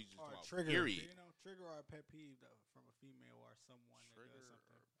 I thought you just Or a talking about trigger. period. You know, trigger or a pet peeve though, from a female or someone Trigger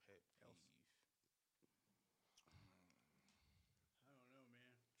that does or something. pet peeve? I don't know,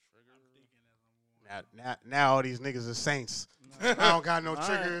 man. Trigger. I'm thinking as I'm going. Now all these niggas are saints. I don't got no Mine-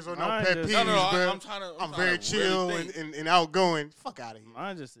 triggers or no mine pet just- peeves, No, bro. I'm trying to. I'm trying very to chill really think. and outgoing. Fuck out of here.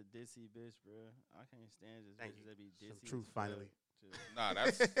 Mine's just a ditzy bitch, bro. I can't stand just Thank bitches you. that be Some ditzy. truth, as fuck. finally. Nah,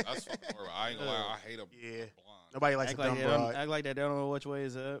 that's fucking horrible. I ain't gonna lie. I hate a Yeah. blonde. Nobody likes Act a like, dumb they broad. act like they don't know which way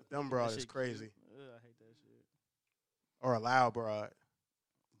is up. Dumb broad That is shit crazy. cute. Ugh, I hate that shit. Or a loud broad.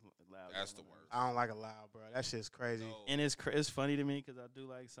 Loud That's the girl. worst. I don't like a loud broad. That shit's crazy. No. And it's funny to me because I do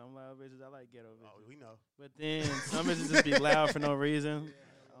like some loud bitches. I like ghetto bitches. Oh, we know. But then some bitches just be loud for no reason.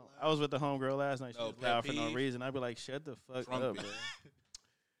 I was with the homegirl last night. She No, was pet loud for no peeve. reason. I'd be like, shut the fuck Drunk up, bitch. bro.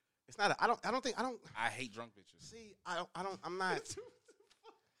 It's not. I don't. I hate drunk bitches. See, I'm not.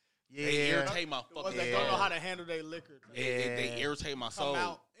 Yeah. They irritate my The ones fucking that Yeah. don't know how to handle their liquor. They irritate my Come soul.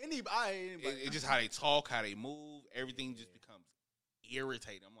 out. I ain't anybody. It's just how they talk, how they move. Everything just becomes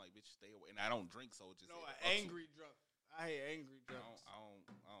irritating. I'm like, bitch, stay away. And I don't drink, so it just No, it an fucks me. angry drunk. I hate angry I drunks.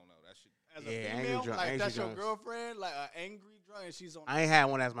 don't know. That shit. As Yeah, a angry female, drunk- like angry that's your drunks. girlfriend, like an angry drunk, and she's on. I ain't had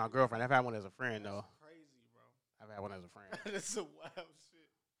one as my girlfriend. I've had one as a friend though. Crazy, bro. I've had one as a friend. That's a wild shit.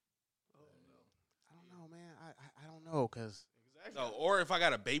 Oh no. I don't know, man. I don't know because Exactly. No, or if I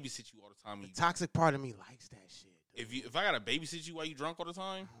gotta babysit you all the time, the you, toxic part of me likes that shit. dude. if I gotta babysit you while you drunk all the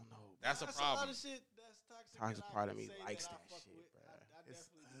time, I don't know. that's a A lot problem. of shit that's toxic. Toxic and I part of can me say likes I that fuck shit, with. bro. I It's,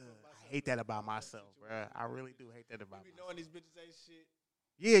 definitely put myself I hate that in about that myself, bro. situation. I really do hate that about You be myself. knowing these bitches ain't shit.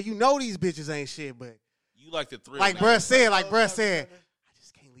 Yeah, you know these bitches ain't shit, but You like the thrill. like now. bruh said, I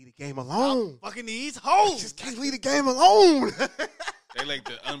just can't leave the game alone. Fucking these I hoes. just can't leave the game alone. They like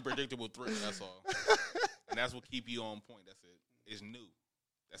the unpredictable thrill. That's all, and that's what keep you on point. That's it. It's new.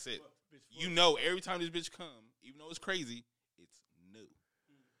 That's it. You know, every time this bitch come, even though it's crazy, it's new,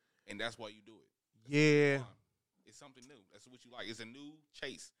 and that's why you do it. Yeah, It's something new. That's what you like. It's a new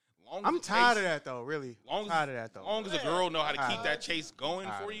chase. Long as I'm the tired of chase- that though. Really, Long I'm as, tired of that though. long as a girl know how to keep Tired. that chase going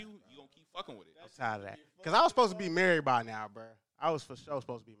Tired. for you, you gonna keep fucking with it. I'm tired of that. Cause I was supposed to be married by now, bro. I was for sure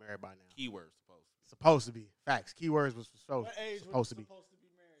supposed to be married by now. Keywords supposed. Supposed to be. Facts. Keywords was for sure What age supposed to be. supposed to be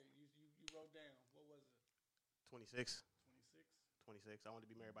married? You wrote down. What was it? 26. 26. 26. I wanted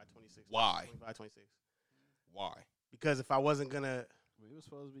to be married by 26. Why? 25, 26. Why? Because if I wasn't gonna, We were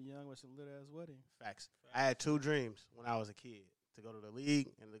supposed to be young with some little ass wedding. facts. I had two dreams when I was a kid: to go to the league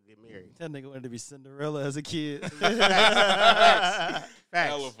and to get married. That nigga wanted to be Cinderella as a kid. Facts.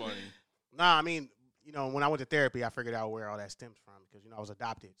 Hella funny. Nah, I mean, you know, when I went to therapy, I figured out where all that stems from because I was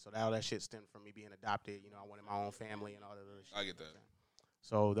adopted, so all that shit stemmed from me being adopted. I wanted my own family and all that other shit. I get that.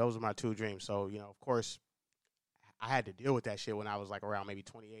 So those were my two dreams. So of course, I had to deal with that shit when I was like around maybe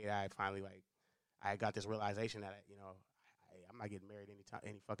 28. I finally I got this realization that I'm not getting married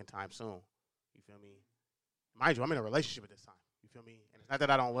any fucking time soon. You feel me? Mind you, I'm in a relationship at this time. You feel me? And it's not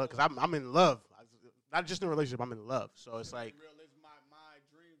that I don't love, because I'm in love. Not just in a relationship, I'm in love. So it's like Real, it's my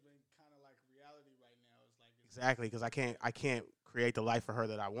dreams and kind of like reality right now. It's like exactly because I can't create the life for her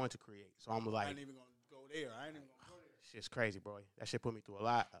that I want to create. So I'm I like, ain't even gonna go there. I ain't even gonna go there. shit's crazy, boy. That shit put me through a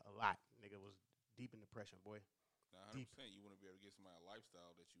lot. Nigga was deep in depression, boy. 100%. You want to be able to get somebody a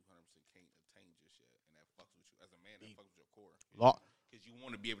lifestyle that you 100% can't attain just yet, and that fucks with you as a man. That fucks with your core. Because you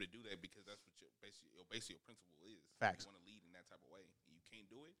want to be able to do that because that's what your basically your principle is. Facts. You want to lead in that type of way, and you can't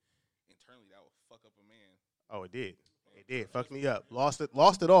do it internally. That will fuck up a man. Oh, it did. It did. Fucked me up. Lost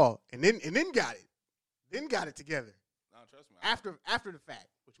it all, and then got it. Then got it together Nah, trust me. after the fact,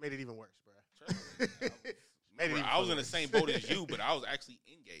 which made it even worse, bro. Trust me. Made it even I was in the worse. same boat as you, but I was actually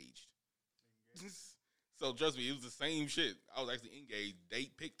engaged. So trust me, it was the same shit. I was actually engaged,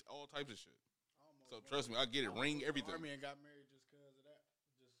 date picked, all types of shit. So trust me, I get it, ring, everything. Army and got married just because of that.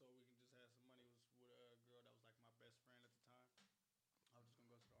 Just so we can just have some money. Was with a girl that was like my best friend at the time. I was just gonna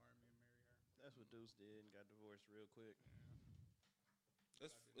go to the Army and marry her. That's what Deuce did and got divorced real quick.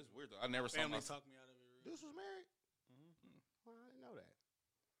 It's weird though. I never saw Family myself. talked me out of it. Deuce was married. Mm-hmm. Well, I didn't know that.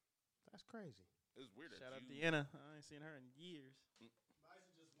 That's crazy. It's weird that Shout out you. Deanna. I ain't seen her in years. I used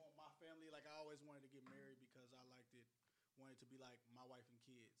to just want my family. Like I always wanted to get married because I liked it. Wanted to be like my wife and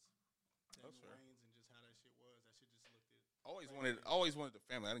kids. That's fair. Reigns and just how that shit was. That shit just looked it. Always wanted the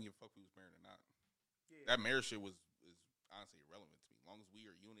family. I didn't give a fuck who was married or not. Yeah. That marriage shit is honestly irrelevant to me. As long as we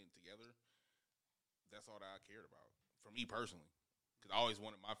are united together, that's all that I cared about. For me personally, because I always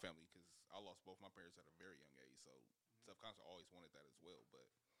wanted my family. Because I lost both my parents at a very young age, so subconsciously I always wanted that as well. But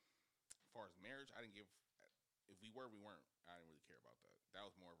as far as marriage, I didn't give. If we were, we weren't. I didn't really care about that. That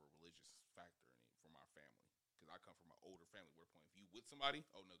was more of a religious factor in it for my family. Because I come from an older family. Where point, if you with somebody,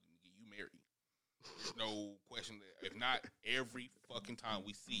 oh no, nigga, you married. There's no question that if not every fucking time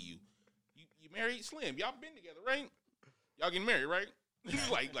we see you, you married Slim. Y'all been together, right? Y'all getting married, right?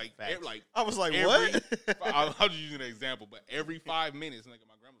 like I was like, every, what? I'll just use an example, but every 5 minutes, like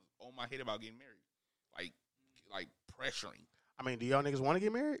my grandma's on my head about getting married, like pressuring. I mean, do y'all niggas want to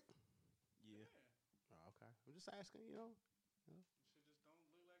get married? Yeah. Oh, okay. I'm just asking, Shit just don't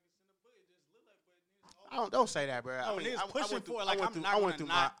look like it's in the book. It just look like, but Don't say that, bro. No, I mean, niggas I pushing went through, for it, like, I went I'm through, not I went gonna through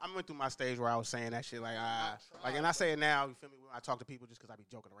not- my, I went through my stage where I was saying that shit, like, trying. and I say it now. You feel me? When I talk to people, just because I be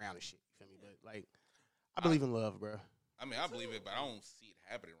joking around and shit. You feel me? But like, I believe in love, bro. I mean, I believe it, but I don't see it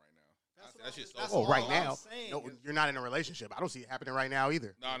happening right now. That shit's so that's Oh, all right I'm now, saying no, is- you're not in a relationship. I don't see it happening right now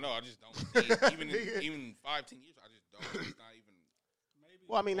either. No, I just don't see it. Even 5-10 years, I just don't. It's not even. Maybe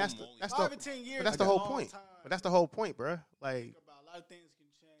Well, I mean, that's 5 to 10 years. but that's is the a whole long point. time. But that's the whole point, bro. Like, Think about a lot of things can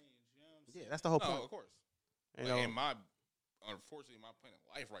change. You know what I'm saying? yeah, that's the whole No, point. of course. You Like, know, unfortunately, my point in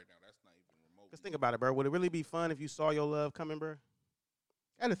life right now, that's not even remote. just think about it, bro. Would it really be fun if you saw your love coming, bro?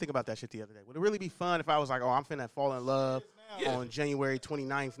 I had to think about that shit the other day. Would it really be fun if I was like, oh, I'm finna fall in love Yeah. on January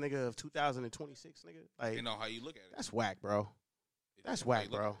 29th, nigga, of 2026, nigga? Like, You know how you look at it. that's whack, bro. It that's depends how whack,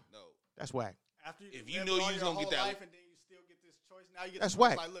 you look bro. at it. No. That's whack. After If you lived know all you was your gonna get whole that- life and then you still get this choice. Now you get That's the choice,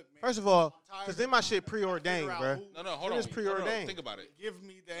 whack. Like, look, man, First of all, I'm tired because of then my trying shit to figure preordained, out bro. who- No, hold It on. is preordained. Think about it. Give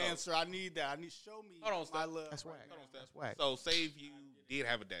me the No. answer. I need that. Show me Hold on, my Steph. love. That's right whack. now. Hold on, Steph. That's whack. So, say if you did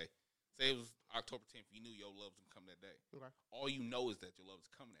have a day. Say it was October 10th. You knew your love was going to come that day. Okay. All you know is that your love is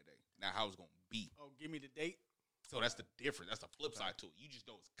coming that day. Now, how it's going to be. Oh, give me the date. So, that's the difference. That's the flip side to it. You just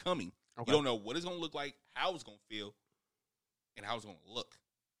know it's coming. Okay. You don't know what it's going to look like, how it's going to feel, and how it's going to look.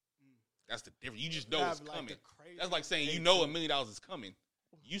 That's the difference. You just know it's Have, like, coming. the crazy That's like saying you date, know too. $1 million is coming.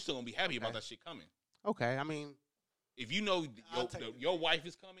 You still going to be happy about Okay. that shit coming. Okay, I mean, If you know I'll take the your wife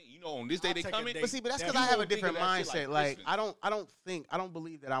is coming, you know on this day I'll they take a coming. date. but see, but that's because You I have a won't think of different that shit mindset. like Like, Christmas. I don't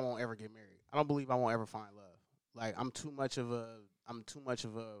believe that I won't ever get married. I don't believe I won't ever find love. Like, I'm too much of a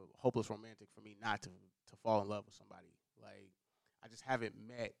hopeless romantic for me not to fall in love with somebody. Like, I just haven't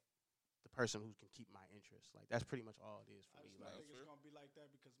met the person who can keep my interest. Like, that's pretty much all it is for I me. just Like, don't think it's gonna be like that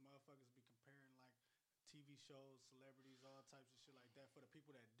because motherfuckers be comparing like TV shows, celebrities, all types of shit like that for the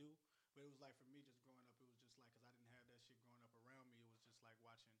people that do. But it was like for me, just growing up, it was just like because I didn't have that shit growing up around me. It was just like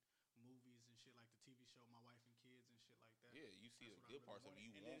watching movies and shit like the TV show My Wife and Kids and shit like that. Yeah, you see That's the what I good parts really of it.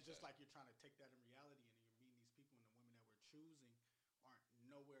 wanted. You And want it's just that. like you're trying to take that in reality, and then you're meeting these people, and the women that we're choosing aren't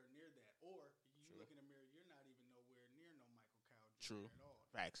nowhere near that. Or you True. look in the mirror, you're not even nowhere near no Michael Kyle True. Jordan at all.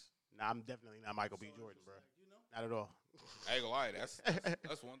 facts. Nah, I'm definitely not Michael B. So it's Jordan, just bro. like, you know, Not at all. I ain't gonna lie,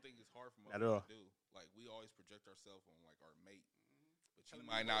 that's one thing that's hard for Not at all. motherfuckers to do. Like we always project ourselves on like our mate, but you telling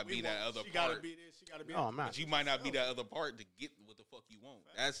might me not what be we that want. other She gotta part. be this. She gotta be No, that. I'm not. But you might not be that other part to get what the fuck you want.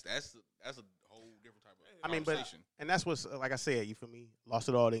 That's a whole different type of I mean, but conversation. and that's what's like I said. You feel me? Lost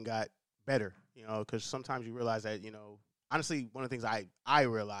it all, then got better. You know, because sometimes you realize that honestly, one of the things I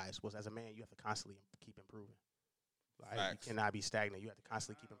realized was as a man, you have to constantly keep improving. Like, Facts. you cannot be stagnant. You have to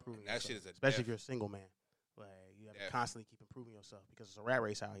constantly keep improving. And that yourself, shit is a especially if def. you're a single man. Like you have to Def. constantly keep improving yourself because it's a rat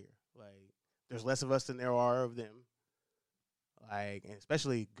race out here. Like there's less of us than there are of them. Like, and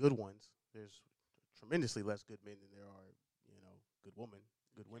especially good ones. There's tremendously less good men than there are, good women,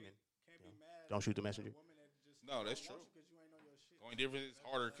 good women. Can't be mad. Don't shoot the at a messenger. woman that just No, that's don't true. want you 'cause you ain't know your shit. The only difference is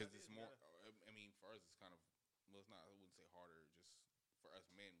harder because That's it's what more. it is. I mean, for us, it's kind of. Well, it's not. I wouldn't say harder. Just for us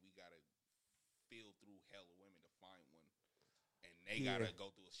men, we gotta feel through hell of women to find one, and they Yeah. gotta go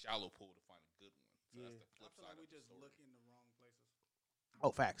through a shallow pool to find a good one. So Yeah. that's the I flip feel side like we of the just story. look in the wrong places.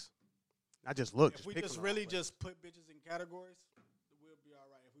 Oh, facts. Not just look. If we pick just from the really wrong place. just put bitches in categories, we'll be all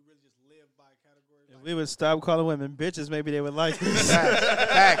right. If we really just live by categories, If like, we would stop calling women bitches, maybe they would like us.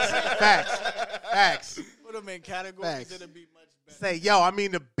 Facts. put them in categories, Facts. it'll be much better. Say, yo, I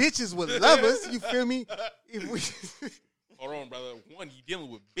mean, the bitches would love us. You feel me? If we, Hold on, brother. One, you dealing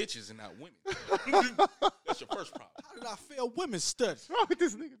with bitches and not women. That's your first problem. How did I fail women's studies? what's wrong with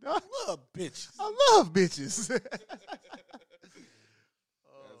this nigga, dog? I love bitches. I love bitches. That's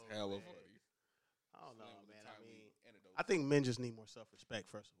hella funny. I don't know, Slim with the man. I timely mean, antidote. I think men just need more self-respect,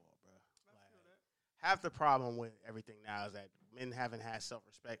 first of all, bro. Like, half the problem with everything now is that men haven't had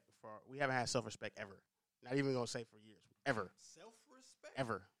self-respect we haven't had self-respect ever. Not even gonna say for years. Ever. Self-respect?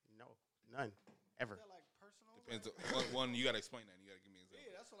 Ever. No. None. Ever. Is that like personal? Depends. Like, One, you gotta explain that. You gotta give me an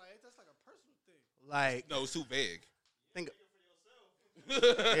example. yeah, that's like a personal thing. Like, No, it's too vague. think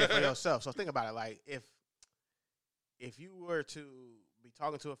yeah, for yourself. So think about it. Like, if you were to be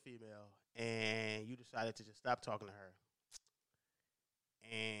talking to a female and you decided to just stop talking to her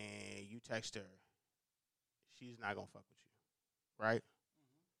and you text her, she's not gonna fuck with you, right?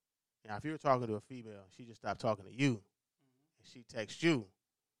 Now, if you were talking to a female, she just stopped talking to you, and she texts you,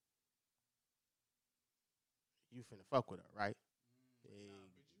 you finna fuck with her, right? Yeah.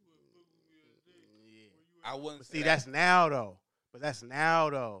 I wouldn't But say see, that. that's now though. But that's now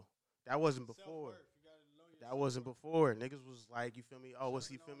though. That wasn't before. Self-worth. You gotta know your That wasn't before. Niggas was like, you feel me? Oh, what's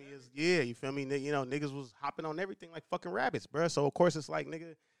you feel me? Is yeah, you feel me? Niggas was hopping on everything like fucking rabbits, bro. So of course it's like,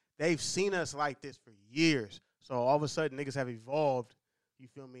 nigga, they've seen us like this for years. So all of a sudden niggas have evolved, You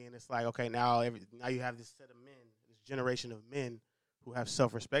feel me? And it's like, okay, now you have this set of men, this generation of men who have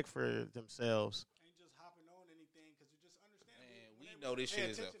self-respect for themselves. Ain't just hopping on anything because you just understand. Man, we know this shit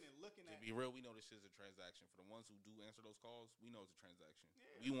is to to be real, we know this shit is a transaction. For the ones who do answer those calls, we know it's a transaction.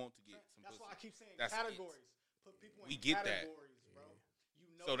 Yeah. We want to get some That's pussy. why I keep saying That's categories. Put people we in get categories, that. bro. You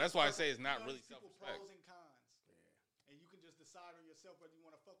know So that's why I say it's not really self-respect. Pros and cons. Yeah. And you can just decide on yourself whether you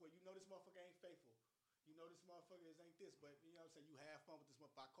want to fuck with. You know this motherfucker ain't faithful. You know this motherfucker ain't this, but you know what I'm saying? You have fun with this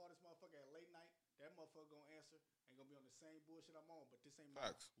motherfucker. If I call this motherfucker at late night, that motherfucker gonna answer. Ain't gonna be on the same bullshit I'm on. But this ain't my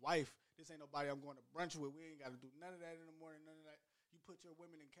wife. This ain't nobody I'm going to brunch with. We ain't got to do none of that in the morning, none of that. You put your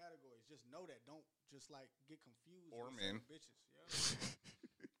women in categories. Just know that. Don't just like get confused. Or with men. Bitches.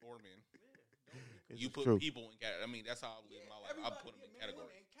 Yeah. Or men. Yeah. You put true. people in categories. I mean, that's how I live my life. I put them in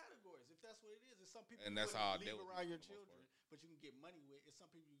categories. In categories. If that's what it is. It's some people And that's how I leave deal with around people your for the most children, but you can get money with. It's some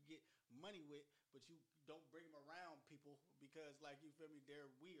people you get money with, but you don't bring them around people because, like, you feel me, they're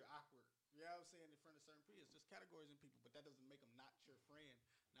weird, awkward. You know what I'm saying? In front of certain people, it's just categories in people, but that doesn't make them not your friend,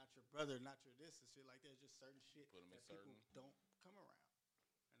 not your brother, not your this and shit like that. It's just certain shit Put 'em in that certain- people don't come around,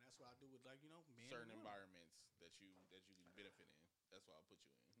 and that's what I do with, like, you know, men Certain and women. environments that you can benefit in. That's why I put you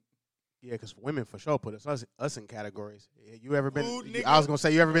in. Yeah, because women for sure put us in categories. You ever been? Food nigga. I was gonna say,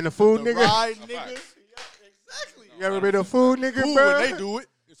 you ever been a food The nigga? ride A nigga. fact. Yeah, exactly. No, You ever been a food nigga, Cool bro? when they do it.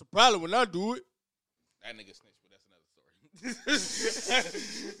 It's a problem when I do it. That nigga snitched, but that's another story.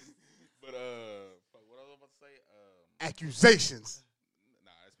 But fuck, what I was about to say? Accusations.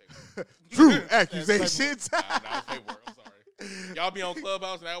 Nah, that's paperwork. True accusations. Nah, that's paperwork. I'm sorry. Y'all be on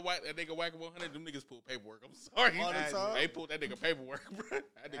Clubhouse and that nigga whack 100. Them niggas pull paperwork. I'm sorry. All the time. They pulled that nigga paperwork, bro. That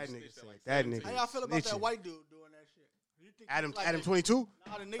That nigga nigga snitched said like that 17. nigga. How y'all feel about that Snitching. white dude doing that shit? You think Adam he's like Adam a- 22.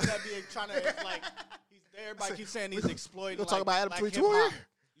 Nah, the nigga that be trying to like, everybody keeps saying he's exploiting. You gonna talk about Adam black 22 hip-hop. here?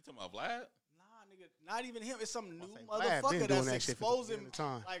 You talking about Vlad? Nah, nigga, not even him. It's some new say Vlad been motherfucker doing that's that shit for the exposing beginning of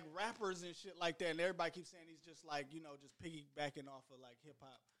time. like rappers and shit like that. And everybody keeps saying he's just like, you know, just piggybacking off of like hip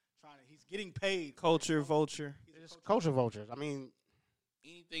hop. He's getting paid. Culture vulture. He's a It's culture- culture vultures. I mean,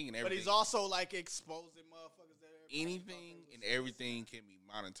 Anything and But everything. he's also like exposing motherfuckers that everybody Anything thought and they was- everything can be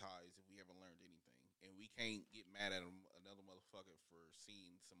monetized if we haven't learned anything. And we can't get mad at another motherfucker for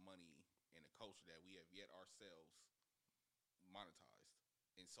seeing some money in a culture that we have yet ourselves monetized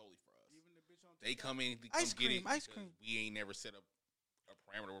and solely for us. Even the bitch on They TikTok. come in, Ice get cream, it ice because cream. we ain't never set up a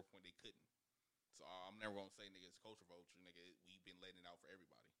parameter when they couldn't. So I'm never gonna say nigga it's culture vulture, nigga. We've been letting it out for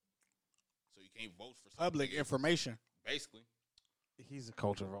everybody. So you can't vote for something, Public nigga, information. basically. he's a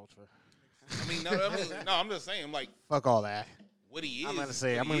culture vulture. I mean, no, I'm just saying, I'm like, Fuck all that. what he is. I'm gonna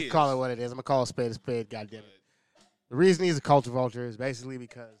say. what I'm he gonna is. call it what it is. I'm gonna call a spade a spade. Goddamn it. But The reason he's a culture vulture is basically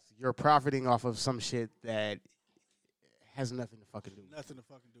because you're profiting off of some shit that has nothing to fucking do with it. Nothing to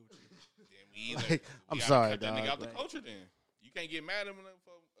fucking do with you. then we either, Like, we I'm gotta sorry, cut that nigga dog, out the like- culture. Then you can't get mad at him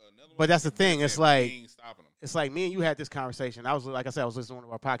for another. But that's the motherfucker thing, that it's we like- ain't stopping him. It's like me and you had this conversation. I was like I said, I was listening to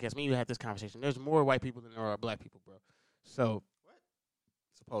one of our podcasts. Me and you had this conversation. There's more white people than there are black people, bro. So,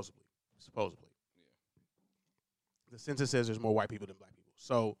 supposedly, the census says there's more white people than black people.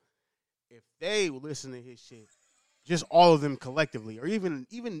 So, if they listen to his shit, just all of them collectively, or even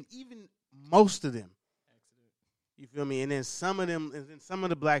most of them, you feel me? And then some of them, and then some of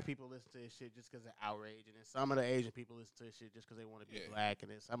the black people listen to his shit just because of outrage, and then some of the Asian people listen to his shit just because they want to be Yeah. black,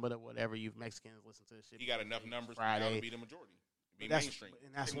 and then some of the whatever you Mexicans listen to his shit. He got because enough it's numbers Friday. now to be the majority. Be But mainstream.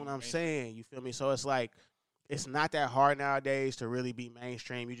 And that's Be what I'm mainstream. saying. You feel me? So it's like, it's not that hard nowadays to really be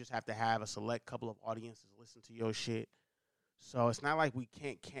mainstream. You just have to have a select couple of audiences listen to your shit. So it's not like we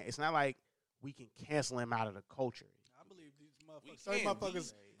can't it's not like we can cancel him out of the culture. I believe these We motherfuckers. Certain can.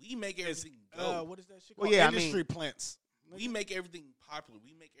 motherfuckers. We make everything go. What is that shit Well, called? yeah, I Industry mean- plants. We make everything popular.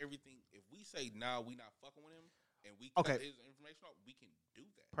 We make everything. If we say nah, we not fucking with him, and we cut Okay. his information off, we can do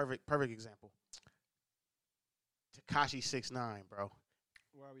that. Perfect example. Tekashi 6ix9ine, bro.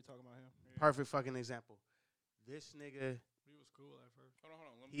 Why are we talking about him? Perfect fucking example. This nigga, He was cool at first. Hold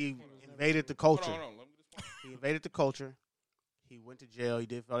on. Let me he get this point out. invaded the Hold culture. on. Let me get this point. He invaded the culture. He went to jail. He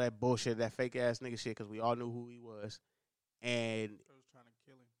did all that bullshit, that fake ass nigga shit, because we all knew who he was. And They was trying to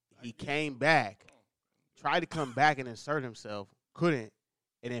kill him. he came back, Hold on. tried to come back and insert himself, couldn't,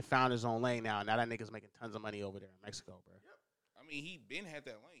 and then found his own lane now. Now that nigga's making tons of money over there in Mexico, bro. I mean, he been had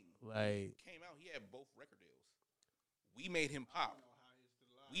that lane. Like, Came out. He had both record deals. We made him pop.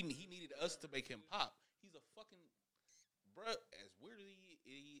 He needed us to make him pop. He's a fucking bruh. As weird as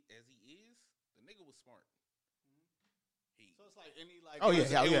he is, the nigga was smart. So it's like any like. oh yeah.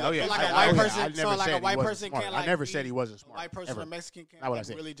 So like a I white never person. So said like a he white wasn't person smart. can't I like. never be- said he wasn't A smart. white person ever. or Mexican can't Not what I like,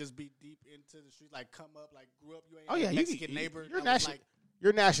 said. really just be deep into the streets, like come up, like grew up. You ain't Oh had yeah, a you, Mexican you, neighbor. your that was, nation, like,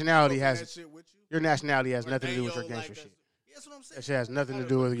 your nationality smoking that has shit with you. your nationality has Or nothing to do they with your yo, gangster like, shit. That's what I'm saying. That shit has nothing to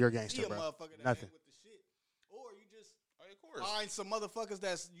do with your gangster, bro. Nothing. With the shit. Or you just Of course. find some motherfuckers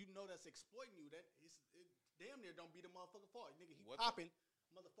that's exploiting you. Damn near don't be the motherfucking fault. Nigga, he popping.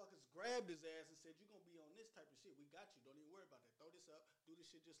 Motherfuckers grabbed his ass and said, "You gonna be on this type of shit. We got you. Don't even worry about that. Throw this up. Do this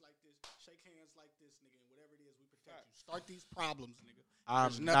shit just like this. Shake hands like this, nigga. And whatever it is, we protect you. Start these problems, nigga. I'm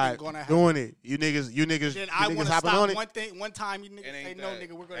There's not nothing gonna doing it. You niggas Then I want to hopping on stop it. one time. You niggas say no,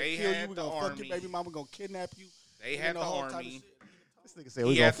 nigga. We're gonna They kill you. had We're the gonna fuck your army. baby mama. We're gonna kidnap you. They And had the the whole type of army. shit. This nigga said we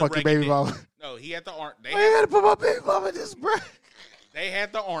He gonna had the fuck your baby regular- mama. No, he had the army. I had to put my baby mama in this, bro. They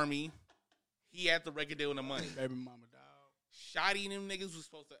had the army. He had the record deal and the money. Baby mama, dog. Shotty and them niggas was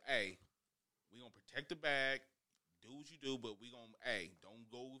supposed to, hey, we gonna protect the bag, do what you do, but we gonna, hey, don't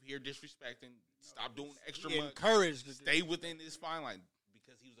go here disrespecting. Stop doing extra He money. encouraged. Stay within this fine line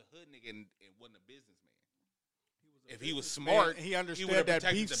because he was a hood nigga and wasn't a businessman. If he was smart, he understood would've that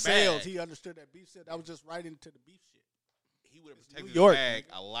protected beef the sales. bag. He understood that beef sales. That was just right into the beef shit. He would have It's protected New the York, bag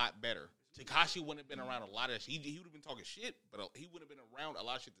nigga. a lot better. Tekashi wouldn't have been around a lot of shit. He would have been talking shit, but he would have been around a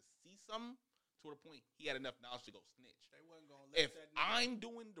lot of shit to see something to the point he had enough knowledge to go snitch. They wasn't gonna let If that nigga. I'm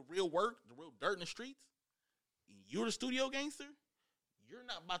doing the real work, the real dirt in the streets, and you're the studio gangster, you're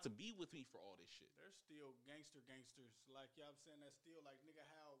not about to be with me for all this shit. They're still gangsters. Like, you know what I'm saying? That's still like, nigga,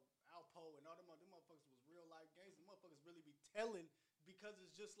 how Alpo and all them motherfuckers was real life gangsters. Motherfuckers really be telling because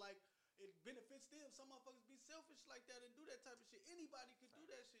it's just like, it benefits them. Some motherfuckers be selfish like that and do that type of shit. Anybody could do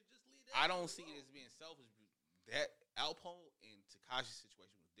that shit. Just leave that I don't shit see it alone. as being selfish. That Alpo and Tekashi's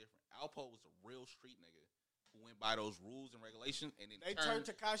situation was different. Alpo was a real street nigga who went by those rules and regulations, and then They turned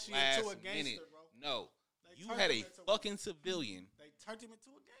Tekashi last into a gangster, minute. bro. No, They you turned had him a into fucking civilian. They turned him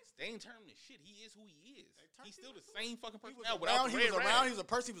into a gangster. They ain't turned him to shit. He is who he is. They turned He's him still the into same fucking He person was now without around. the red rag. He was a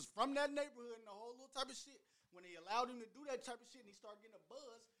person. He was from that neighborhood and the whole little type of shit. When they allowed him to do that type of shit, and he started getting a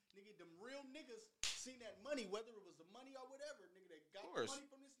buzz, nigga, them real niggas seen that money, whether it was the money or whatever, nigga, they got the money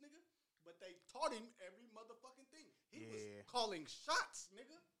from this nigga, but they taught him every motherfucking thing. He was calling shots,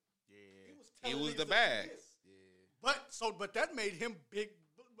 nigga. Yeah. He was It telling was niggas the to do bag. this. But that made him big.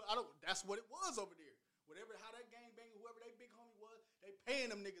 That's what it was over there. Whatever, how that gangbang, whoever they big homie was, they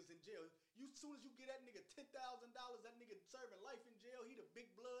paying them niggas in jail. As soon as you get that nigga $10,000, that nigga serving life in jail. He the big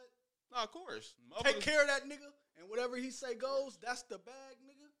blood. No, of course. Take care of that nigga, and whatever he say goes. That's the bag,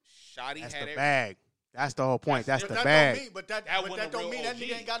 nigga. Shotty That's had the it. bag. That's the whole point. That's the that bag. Don't mean, but that wasn't a don't real mean that OG.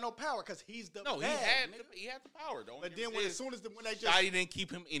 nigga ain't got no power because he's the No, bag, he had the power. Don't But get then me as twisted. soon as when they just Shotty didn't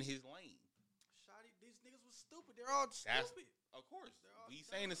keep him in his lane. Shotty, these niggas was stupid. They're all stupid. Of course. We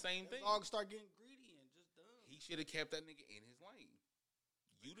saying the same thing. Dogs start getting greedy and just dumb. He should have kept that nigga in his lane.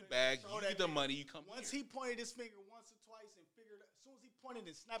 You the bag, Show you that get the nigga. money, you come Once here. he pointed his finger once or twice and figured, as soon as he pointed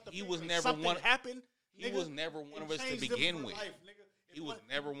and snapped the He finger, was and never something one- happened. He nigga, was never one it of us to changed him begin for with. life, nigga. He was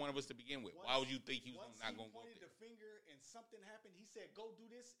never one of us to begin with. Why would you think he was not going to go Once he pointed there? the finger and something happened, he said, "Go do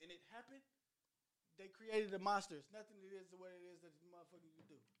this," and it happened. They created a monster. It's nothing it is the way it is that the motherfucker you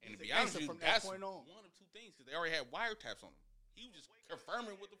do. And He's to a be honest gangster with you, from that that's point on. one of two things because they already had wiretaps on him. He was just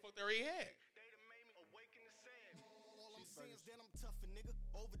confirming what the fuck they already had. All I'm saying is that I'm tougher, nigga.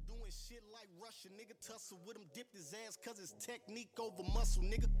 Overdoing shit like Russia, nigga. Tussle with him, dipped his ass, cause it's technique over muscle,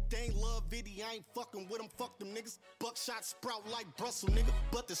 nigga. They ain't love video, I ain't fucking with them, fuck them niggas. Buckshot sprout like Brussels, nigga.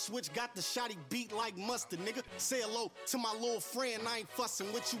 But the switch got the shotty beat like mustard, nigga. Say hello to my little friend, I ain't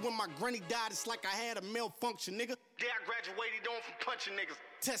fussing with you. When my granny died, it's like I had a malfunction, nigga. Yeah, I graduated on from punching niggas.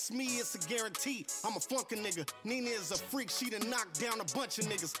 Test me, it's a guarantee. I'm a flunker nigga. Nina is a freak, she done knocked down a bunch of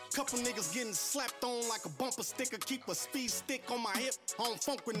niggas. Couple niggas getting slapped on like a bumper sticker. Keep a speed stick on my hip, I don't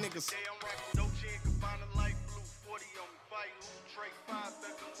funk with niggas. Yeah, I'm rockin' Dolce and Gabbana light blue 40 on me. Fight who? Trey 5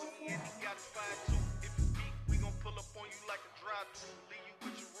 thuggin' with me and he got his 5 too. If it's beef, we gon' pull up on you like a drive-thru. Leave you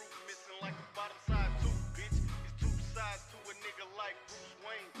with your roof missing like a bottom side too, bitch. It's two sides to a nigga like Bruce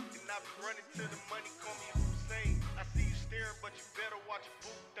Wayne. And I be running to the money, call me Hussein. I see you staring, but you better watch your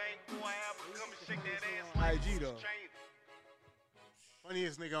boot thing. Boy, I have a come and shake that ass like IG though. chain.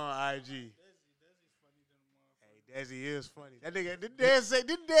 Funniest nigga on IG. Desi's funny than a motherfucker. Hey, Desi is funny. That nigga didn't Dad say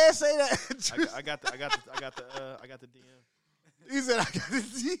that? I got the DM. He said I got the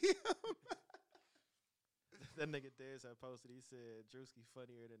DM. That nigga Dez I posted. He said Drewski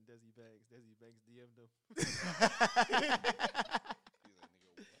funnier than Desi Banks. Desi Banks DM'd him.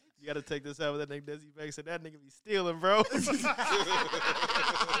 You got to take this out with that nigga Desi Banks, and that nigga be stealing, bro.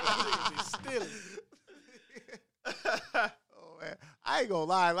 Stealing. Oh man, I ain't gonna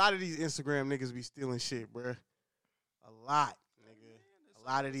lie. A lot of these Instagram niggas be stealing shit, bruh. A lot, nigga. A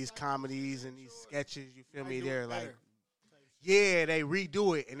lot of these comedies and these sketches. You feel me? They're like, yeah, they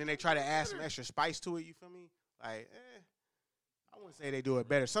redo it and then they try to add some extra spice to it. You feel me? Like, I wouldn't say they do it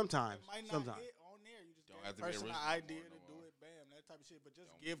better. Sometimes, It might not sometimes. hit on there. You just Don't got have a to be personal original idea no to more. do it. bam, that type of shit. But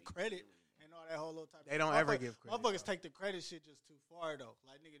just give credit and all that whole little type. They don't ever give credit. Motherfuckers take the credit shit just too far though.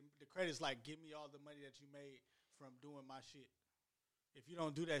 Like nigga, the credit's like give me all the money that you made from doing my shit. If you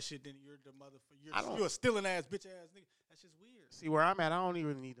don't do that shit, then you're the motherfucker. You're a stealing ass bitch ass nigga. That's just weird. See where I'm at. I don't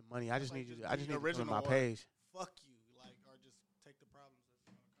even need the money. I just need you. I just need to put on my page. Fuck you, like, or just take the problems that's gonna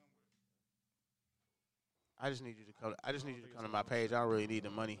come with it. I just need you to come. I just need you to come to my page. I don't really need the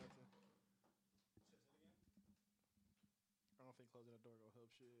money. I don't think closing the door gonna help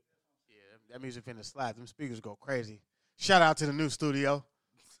shit. Yeah, that music finna slap. Them speakers go crazy. Shout out to the new studio.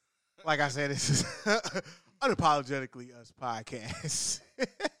 Like I said, this is Unapologetically Us podcast.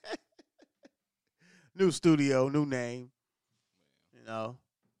 New studio, new name. You know,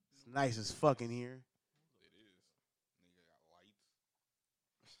 it's nice as fuck in here.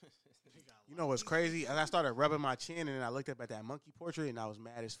 You know what's crazy? As I started rubbing my chin and then I looked up at that monkey portrait and I was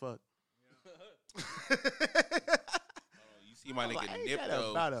mad as fuck. You see my nigga like, Nip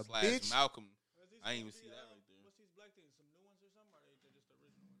though / bitch. Malcolm. I ain't even see that right there. What's these black things? Some new ones or something? Or are they just the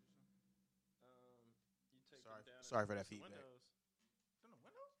original ones or something? You take them down. Sorry for that feedback. Windows. The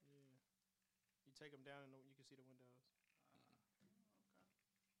windows? Yeah. You take them down and you can see the windows.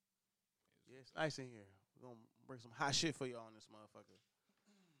 Yeah, it's nice in here. We're gonna bring some hot shit for y'all on this motherfucker.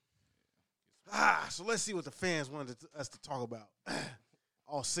 So let's see what the fans wanted us to talk about.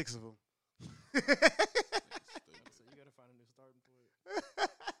 All 6 of them. So you gotta find a new starting point.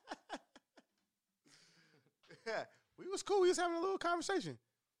 We was cool. We was having a little conversation.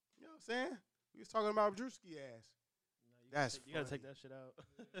 You know what I'm saying? We was talking about Drewski ass. No, you gotta take that shit out.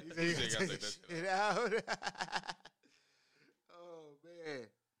 You gotta take that shit out. Oh man.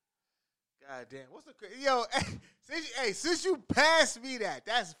 God damn. What's the yo? Since you passed me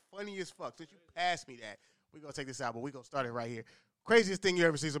that's funny as fuck. Since you passed me that, we gonna take this out, but we gonna start it right here. Craziest thing you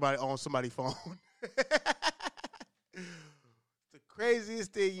ever see somebody on somebody's phone. The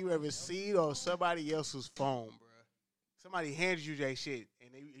craziest thing you ever seen on somebody else's phone, bro. Somebody hands you that shit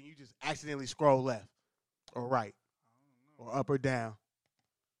and you just accidentally scroll left or right or up or down.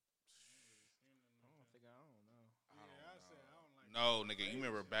 No, nigga, you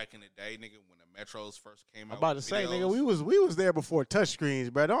remember back in the day, nigga, when the Metros first came out? I'm about to say, videos? nigga, we was there before touchscreens,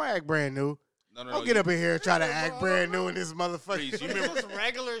 bro. Don't act brand new. No, Don't get up in here and try to act brand new in this motherfucker. Reece, you remember? Some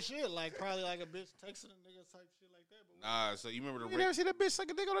regular shit, like probably like a bitch texting a nigga type shit like that. But Nah, so you remember the You never seen a bitch suck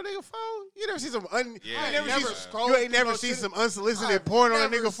a dick on a nigga phone? You never see some Yeah, you ain't never seen some unsolicited porn on a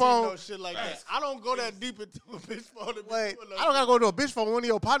nigga phone? No shit like that. I don't go that deep into a bitch phone. Wait, I don't gotta go to a bitch phone. One of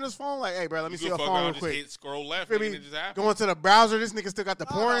your partner's phone. Like, hey, bro, let me see your phone real quick. Hit scroll left, Feel nigga, me? and it just happened. Going to the browser. This nigga still got the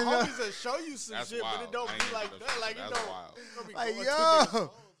porn in there. Homies will show you some That's shit, wild. but it don't I be ain't like never that. Like That's it don't. wild. It don't be Like, going to niggas' phones.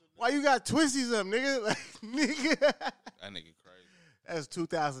 why you got twisties up, nigga? Like, nigga. That nigga crazy. That's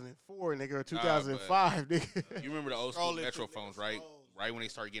 2004, nigga, or 2005, nigga. You remember the old school Scrolling Metro through phones, niggas' right? phones. Right when they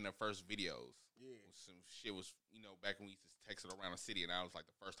started getting their first videos. Yeah. Some shit was, back when we used to text it around the city, and that was like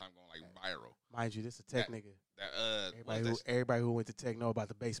the first time going like viral. Mind you, this a tech nigga. That Everybody who went to tech know about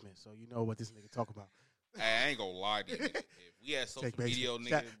the basement, so you know what this nigga talk about. I ain't gonna lie to you. Nigga. If we had social Tech basement. video,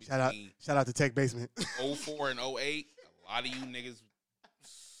 nigga, Shout out to Tech Basement. 04 and 08, a lot of you niggas.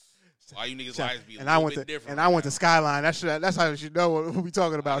 A lot of you niggas' lives be and I went bit to different. and I went to Skyline. That's how you should know what we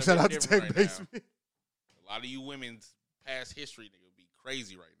talking about. Shout out to Tech right Basement. A lot of you women's past history, nigga, be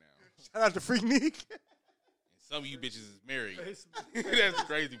crazy right now. Shout out to Freak Neek. And some of you bitches is married. That's the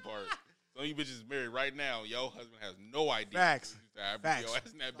crazy part. Some of you bitches is married right now. Your husband has no idea. Facts. Facts. Yo,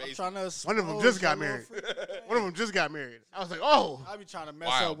 that's in that basement. One of them just got married. One of them just got married. I was like, oh, I be trying to mess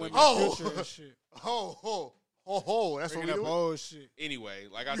Wild, up women's oh. future and shit. That's what Bringing we up doing. old shit. Anyway,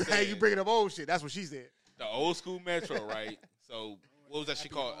 like I Hey, said, you bringing up old shit. That's what she said. the old school Metro, right? So what was that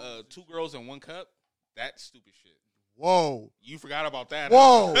shit called? 2 Girls in 1 Cup? That stupid shit. Whoa. You forgot about that.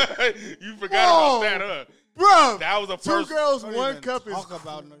 Whoa. Huh? You forgot about that, huh? Bro. That was the 2 first. girls, Don't 1 even cup is talk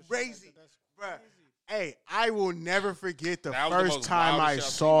about no shit crazy. like that. That's Bruh. crazy. Hey, I will never forget the That was the first most time I wildest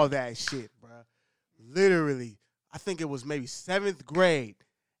shit I've saw that shit, bro. Literally, I think it was maybe 7th grade.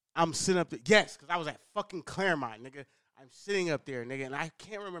 I'm sitting up there. Yes, because I was at fucking Claremont, nigga. I'm sitting up there, nigga, and I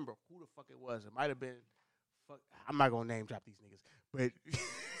can't remember who the fuck it was. It might have been, I'm not going to name drop these niggas, but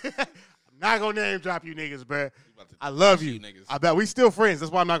I'm not going to name drop you niggas, bro. I love you. niggas. I bet we still friends. That's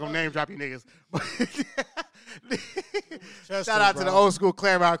why I'm not going to name drop you niggas. Shout out to the old school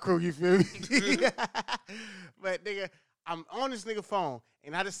Claremont crew, you feel me? But, nigga, I'm on this nigga phone,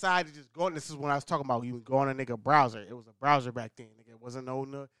 and I decided to just go, and this is when I was talking about you would go on a nigga browser. It was a browser back then, nigga. It wasn't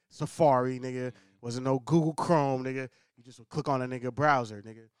no Safari, nigga. Wasn't no Google Chrome, nigga. You just would click on a nigga browser,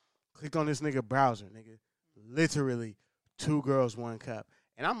 nigga. Click on this nigga browser, nigga. Literally 2 girls, 1 cup.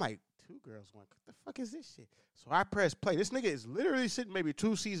 And I'm like, 2 girls. What the fuck is this shit? So I press play. This nigga is literally sitting maybe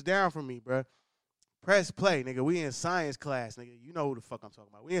 2 seats down from me, bro. Press play, nigga. We in science class, nigga. You know who the fuck I'm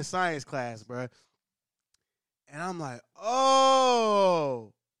talking about. We in science class, bro. And I'm like,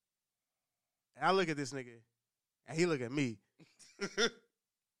 oh. And I look at this nigga, and he look at me.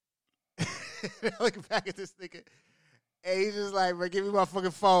 I look back at this nigga, and he's just like, bro, give me my fucking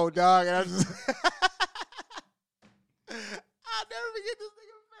phone, dog. And I'm just, I'll never forget this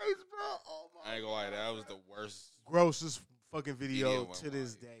nigga's face, bro. Oh my I ain't gonna lie, that was the worst. grossest fucking video Video to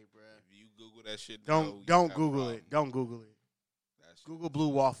this day, bro. If you Google that shit, Don't Google it. Don't Google it. That shit- Google blue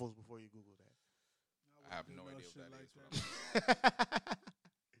waffles before you Google that. I have no idea what that is. Can't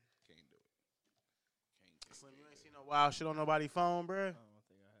do it. Can't. Slim, you ain't seen no wild shit on nobody's phone, bro. I don't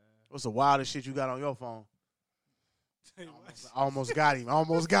think I have. What's the wildest shit you got on your phone? Tell you what. Almost got him.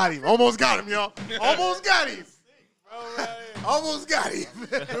 Almost got him. Almost got him, y'all. Almost got him. Almost got him.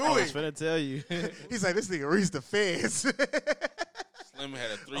 I was finna tell you. He's like, this nigga Reece the feds. Slim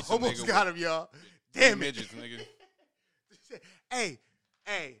had a threesome. Almost nigga got with him, y'all. three Damn it. midgets, nigga. Hey.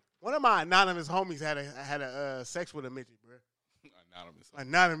 One of my anonymous homies had a sex with a midget, bro. Anonymous.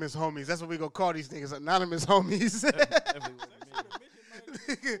 Anonymous homies. That's what we gonna call these niggas. Anonymous homies.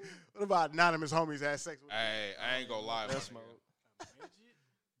 What about anonymous homies had sex with? Hey, I ain't gonna lie. That's my smoke.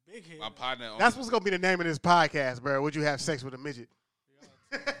 nigga. Big head. My partner. That's what's gonna be the name of this podcast, bro. Would you have sex with a midget?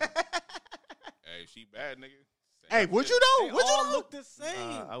 Hey, she bad, nigga. Hey, would you They though? Would you all though? look the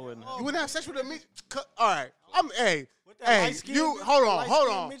same. I wouldn't. You wouldn't have sex with a midget? All right. With that light-skinned You midget- hold on.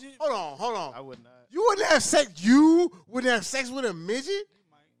 light-skinned midget? Hold on. I would not. You wouldn't have sex. You wouldn't have sex with a midget? He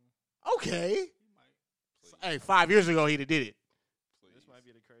might. Okay. He might. Hey, 5 years ago he'd have did it. This might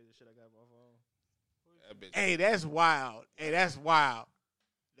be the craziest shit I got on my phone. That bitch. Hey, that's wild. Hey, that's wild.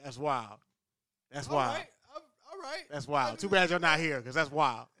 That's wild. That's All wild. right. All right. That's wild. Too bad you're not here because that's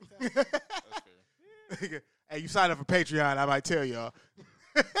wild. That's fair. Hey, you signed up for Patreon, I might tell y'all.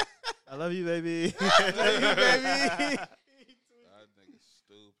 I love you, baby. Love you, baby. That nigga's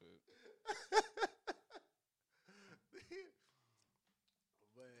stupid.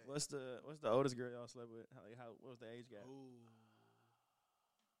 What's the oldest girl y'all slept with? What was the age gap? Ooh.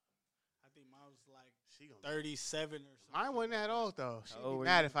 I think mine was like She gonna 37 or something. Mine wasn't that old though. She'd How old be were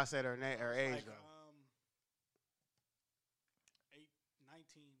mad you? if I said her name, her age Like, though.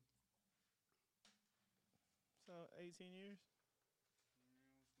 19. So 18 years.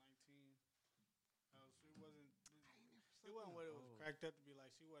 Yeah, it was 19. She wasn't what it was cracked up to be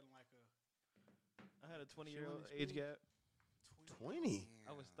like. She wasn't like a I had a 20-year-old age gap. 20.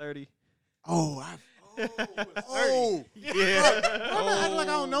 I was 30. Oh, oh, Yeah. Why am I acting like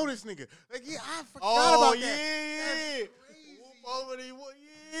I don't know this nigga? Like, yeah, I forgot about that. yeah. That's crazy. Whoop over the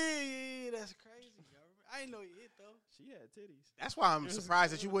yeah, that's crazy. I didn't know you hit though. She had titties. That's why I'm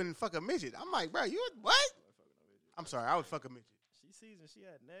surprised that you wouldn't fuck a midget. I'm like, bro, you would, what? I'm sorry, I would fuck a midget. She seasoned. She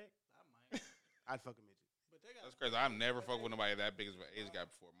had neck. I might. I'd fuck a midget. But they got That's crazy. I've never fucked with nobody that big as an age gap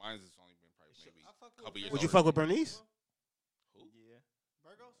before. Mine's has only been probably maybe I fucked a couple years. Would you older. fuck with Bernice? Who? Yeah.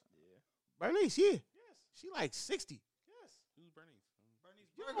 Virgos? Yeah. Bernice, yeah. Yes. She like 60. Yes. Who's Bernice?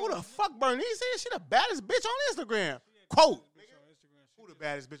 Bernice You Virgos. know who the fuck Bernice is? She the baddest bitch on Instagram. She ain't Quote. the baddest bitch on Instagram. She Who the just-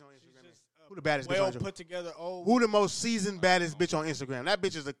 baddest bitch on she's Instagram? just a Who the baddest bitch well on Instagram? put together old. Who the most seasoned baddest bitch on Instagram? That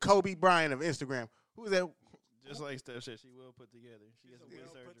bitch is the Kobe Bryant of Instagram. Who is that? Just like Steph said, she will put together. She She's gets a some good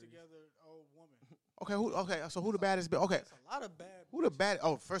well put surgery. together old woman. Okay, so who the baddest bitch? Okay, That's a lot of bad. who the bad?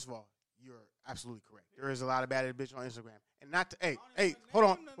 Oh, first of all, you're absolutely correct. There is a lot of baddest bitch on Instagram, and not to. Hey, hold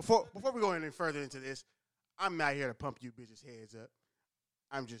on. Before we go any further into this, I'm not here to pump you bitches' heads up.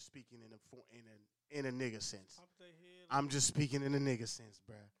 I'm just speaking in a nigga sense. Pump their head. I'm just speaking in a nigga sense,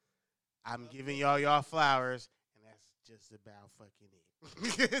 bruh. I'm giving y'all flowers, and that's just about fucking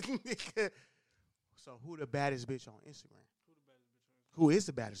it. So who the baddest bitch on Instagram? Who the baddest bitch on Instagram? Who is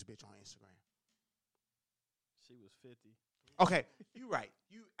the baddest bitch on Instagram? She was 50. Okay, you right.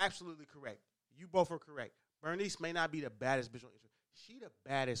 You absolutely correct. You both are correct. Bernice may not be the baddest bitch on Instagram. She the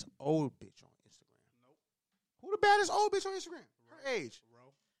baddest old bitch on Instagram. Nope. Who the baddest old bitch on Instagram? Her age.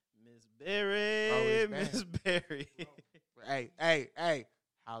 Bro. Miss Berry. Oh, it's Miss Berry. Hey.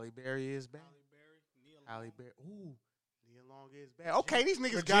 Holly Berry is bad. Halle Berry. Neil. Holly Berry. Ooh. Nia Long is bad. Okay, these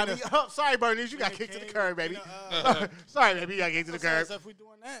niggas Regina- got me. Oh, sorry, Bernice. You got kicked to the curb, baby. Sorry, baby. You got kicked to the curb. If we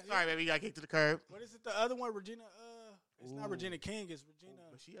doing that. Sorry, baby. You got kicked to the curb. What is it? The other one, Regina. It's not Ooh. Regina King. It's Regina.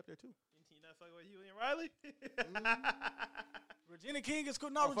 But she up there, too. You not fucking with Hughley and Riley? Regina King is cool.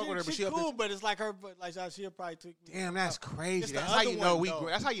 I No, fuck with Regina, her, but she's she up there cool, too. but it's like her. But like she'll probably take. Damn, that's It's crazy. the That's how other you know one, we though.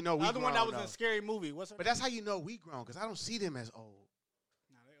 grown. That's how you know we The other grown. one that was in though. a scary movie. What's her? But that's how you know we grown, because I don't see them as old.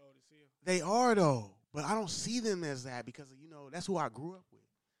 Nah, they old as hell. They are, though. But I don't see them as that because, that's who I grew up with.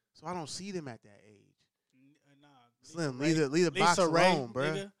 So I don't see them at that age. Nah, Slim, Lisa leave the box Lisa Ray, alone, bro.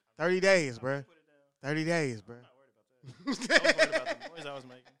 nigga. 30 days, bro. 30 days, bro. I'm not worried about that. I was worried about the noise I was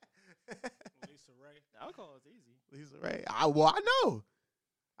making. Lisa Ray. The alcohol is easy. Lisa Ray. I know.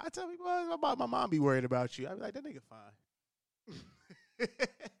 I tell people about my mom be worried about you. I be like, that nigga fine.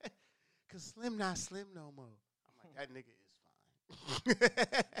 Cause Slim not Slim no more. I'm like, that nigga is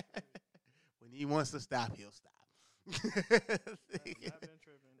fine. When he wants to stop, he'll stop. I've been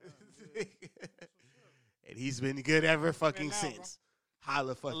tripping. And he's been good ever fucking now, since.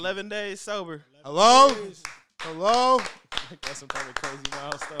 Holla fucking. 11 days sober. Hello? days. Hello? That's some type of crazy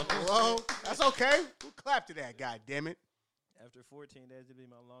milestone. Hello? That's okay. We'll clap to that, goddammit. After 14 days, it'll be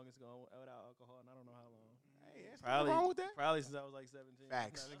my longest going without alcohol, and I don't know how long. Hey, there's nothing wrong with that. Probably since I was like 17.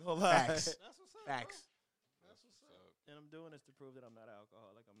 Facts. Not even gonna lie. Facts. That's what's up. Facts. That's what's up. And I'm doing this to prove that I'm not an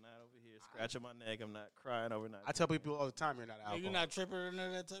alcoholic. I'm not over here scratching my neck. I'm not crying overnight. I tell people all the time you're not Hey, alcohol. you not tripping or none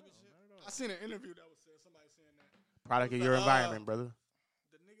of that type of shit? I seen an interview that was somebody saying that. Product of your environment, brother.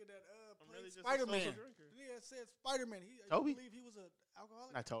 The nigga that I'm played really just a Spider-Man. social drinker. The nigga that said Spider-Man. He Toby? You believe he was an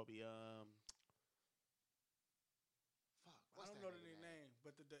alcoholic? Not Toby. I don't know the name,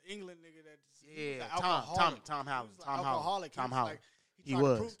 but the England nigga that Yeah, Tom Holland. He was an alcoholic. Tom he was Holland. Like, He tried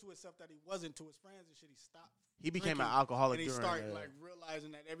was. to prove to himself that he wasn't to his friends and shit. He stopped. He became drinking, an alcoholic and he during. started like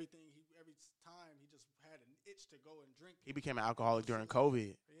realizing that every time he just had an itch to go and drink. He became an alcoholic during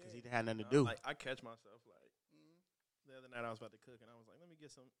COVID because he had nothing to do. Like, I catch myself like the other night I was about to cook and I was like, let me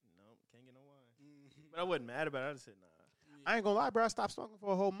get some. No, can't get no wine. But I wasn't mad about it. I just said nah. I ain't gonna lie, bro. I stopped smoking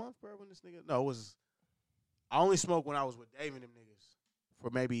for a whole month, bro. When this nigga, no, it was. I only smoked when I was with Dave and them niggas for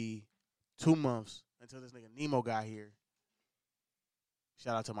maybe 2 months until this nigga Nemo got here.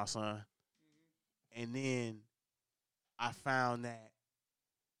 Shout out to my son. And then I found that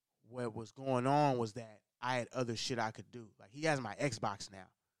what was going on was that I had other shit I could do. Like, he has my Xbox now.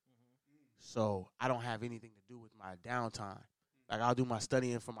 So I don't have anything to do with my downtime. Like, I'll do my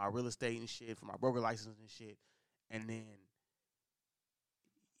studying for my real estate and shit, for my broker license and shit. And then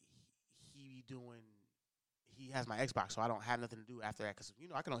he has my Xbox, so I don't have nothing to do after that. Because,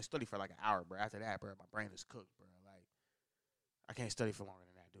 I can only study for like an hour, bro. After that, bro, my brain is cooked, bro. Like, I can't study for longer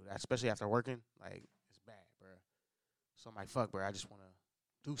than that, dude. Especially after working, like, it's bad, bro. So I'm like, fuck, bro, I just want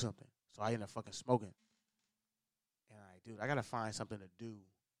to do something. So I end up fucking smoking. And I'm like, dude, I got to find something to do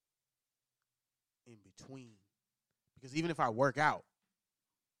in between. Because even if I work out,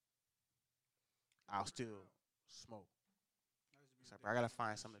 I'll still smoke. So I gotta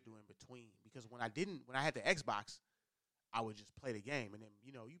find something to do in between. Because when I had the Xbox, I would just play the game, and then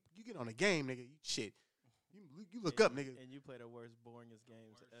you get on the game, nigga. You look up, nigga. And you play the worst, boringest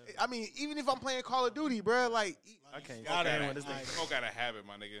games ever. I mean, even if I'm playing Call of Duty, bro, like I can't Smoke stand when this thing. Smoke out of habit,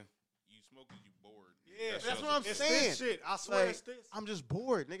 my nigga. You smoke because you bored. Yeah, that's what I'm it's saying. this shit. I swear Like, it's this. I'm just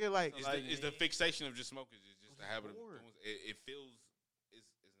bored, nigga. Like, It's the fixation of just smoking. It's just the habit of bored. doing it feels it's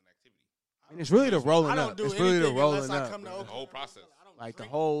an activity. and it's really the rolling I don't up. do It's really the anything rolling unless I up. come to bro. Oakland. The whole process. I don't Like the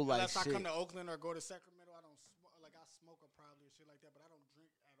drink whole like unless I shit. come to Oakland or go to Sacramento. I don't smoke. Like I smoke or probably shit like that, but I don't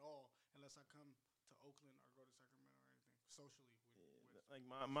drink at all unless I come to Oakland or go to Sacramento or anything socially. Like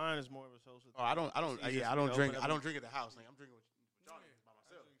mine is more of a social. Oh, I don't drink. I don't drink at the house. Like, I'm drinking with Johnny by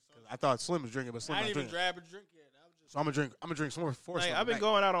myself. 'Cause I thought Slim was drinking, but Slim I not didn't even drinking. grab a drink yet. I was just So I'm gonna drink some more for Like, Slim I've been tonight.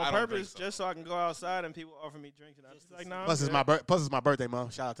 going out on I don't purpose drink just so I can go outside and people offer me drinks and I'm just like, nah. Plus I'm it's good. my birthday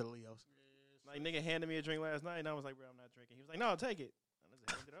month. Shout out to the Leos. Like, nigga handed me a drink last night and I was like, bro, I'm not drinking. He was like, no, take it. I just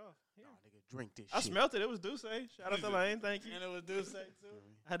handed it off. Here. Nah, nigga, drink this I shit. smelt it. It was Douce. Shout out to Lane. Thank you. and it was Deuce too.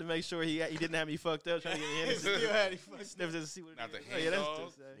 I had to make sure he didn't have me fucked up trying to get the He Hennessy. still had it. fucked Sniffed it to see what Not it the is. Oh, yeah, that's hand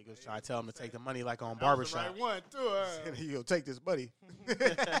Douce. Niggas trying to tell him to take the money like on That was the barbershop. right one too. He'll take this, buddy.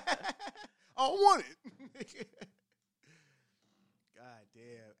 I don't want it. God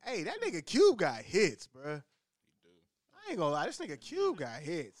damn. Hey, that nigga Cube got hits, bruh. I ain't gonna lie. This nigga Cube got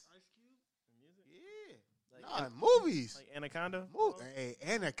hits. Yeah. Like, Nah, movies. like Anaconda. Hey,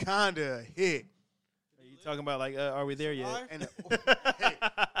 Anaconda hit. Are you talking about like, are we there yet? And hey,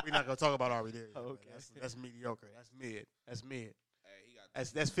 we're not gonna talk about Are We There? Yet, bro. Okay. That's mediocre. That's mid. That's mid. Hey, he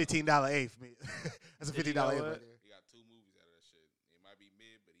got That's $15 eighth. That's a Did you $15 know eighth what? right there. he got 2 movies out of that shit. It might be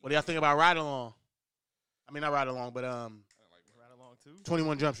mid, but What do y'all think about Ride Along? I mean, not Ride Along, but I didn't like it. Right along too.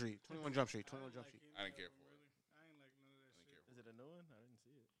 21 Jump Street. 21 Jump Street. 21 Jump Street. I didn't care for it. I ain't like none of that shit. Is it a new one? I didn't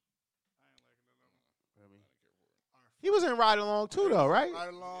see it. I ain't like none of them. I didn't care for it. He was in Ride Along too, though, right? Right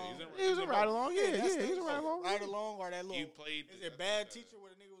along. He was in Ride Along. Yeah, that's he was in the- Ride Along. Right along or that little. You played. Is it Bad Teacher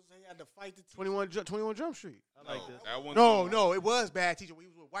where the nigga was he had to fight the teacher? 21 Jump Street. I like this. That one. No, it was Bad Teacher. We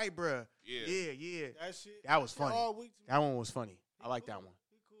was with White Bruh. Yeah. Yeah. That shit. That was funny. All week to me. That one was funny. I like that one.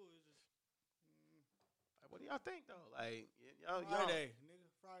 He cool. It's just What do y'all think though? Like, y'all Friday, nigga.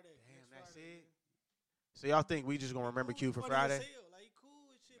 Friday. So y'all think we just gonna remember Q for Friday? Like, he cool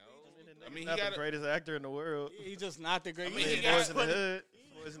and shit. I mean, he not got the greatest actor in the world. He's just not the greatest. I mean, he Boys got in the Hood.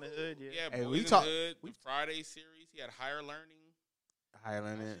 Boys in the Hood, yeah. Yeah, Hey, Boys we in talk- the Hood, the Friday series. He had Higher Learning.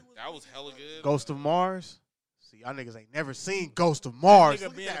 That was hella good. Ghost of Mars. See, y'all niggas ain't never seen Ghost of Mars. Nigga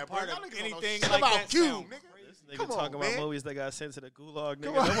Look being at a that, part bro. of Y'all niggas don't know anything shit like about that Q, sound nigga. This nigga Come on, talking man. about movies that got sent to the gulag, nigga.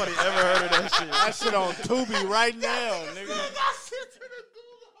 Come on. Nobody ever heard of that shit. That shit on Tubi right now, nigga.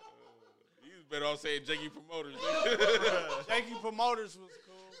 You better off saying Jakey Promoters. Nigga. Jakey Promoters was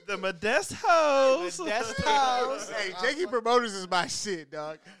cool. The Modest Hoes. That's house. Hey, Jakey Promoters is my shit,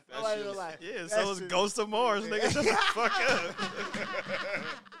 dog. Nobody shit gonna is- lie. Yeah, That so is shit- Ghost of Mars, nigga. Shut the fuck up.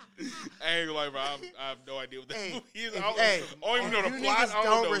 I ain't gonna lie, bro. I have no idea what that Hey, movie is. if- I don't, hey, I don't even know if the you plot. niggas I don't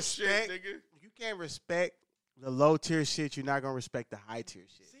don't know respect- shit, nigga. You can't respect the low tier shit. You're not gonna respect the high tier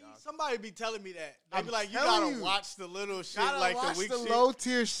shit. See, Dog. somebody be telling me that. They I'm be like, you telling gotta you. watch the little shit, Gotta like watch the weak the shit. low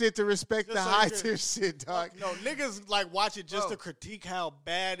tier shit to respect Just the so high you can- tier shit, dog. No, niggas like watch it just Bro. to critique how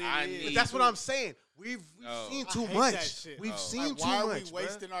bad it I is. need- But that's what I'm saying. We've No. seen I too hate much. that shit. We've Oh. seen Like, too why much. are we bruh.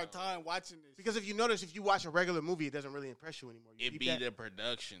 wasting our time watching this? Because if you notice, if you watch a regular movie, it doesn't really impress you anymore. You It peep be that? the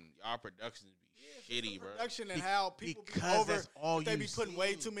production. Our productions be shitty, bro. production and how people be because over. that's all they you be putting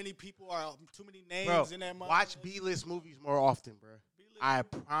way seen. too many people or too many names Bro, in that. watch motherfucker. B-list movies more often, bro. I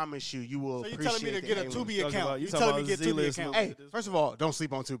promise you will So you appreciate telling me to the get a A-list. Tubi Talking account? about- You talking telling me about to get Tubi Z-list account? movies. Hey, first of all, don't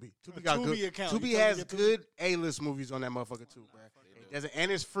sleep on Tubi. Tubi got Tubi good. account. You Tubi telling me has to get Tubi? good A-list movies on that motherfucker too, bro. It doesn't,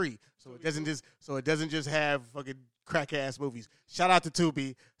 and it's free, so it doesn't just have fucking crack ass movies. Shout out to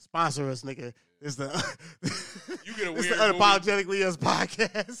Tubi, sponsor us, nigga. It's the You get a it's weird the movie. unapologetically us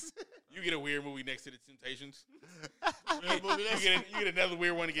podcast. You get a weird movie next to the Temptations. you get another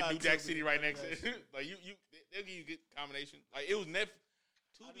weird one to get New Jack City right next to it. Like they'll give you a good combination. Like it was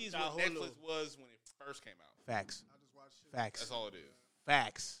Tubi is what Netflix was when it first came out. Facts. That's Facts. all it is.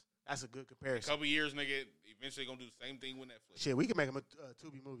 Facts. That's a good A comparison. couple years, nigga, eventually gonna do the same thing with Netflix. Shit, we can make him a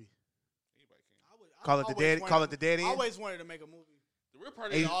Tubi movie. Anybody can. Call it the dead. Call it the dead I end. always wanted to make a movie. The real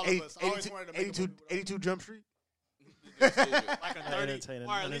part Eighty- is all of eighty- us. I always wanted to make a 82, movie with 82 Jump Street. Like a 30, Entertaining.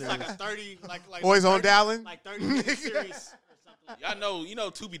 or at least like a 30, like Boys on 30, Dowling. like 30 minute series or something. y'all know,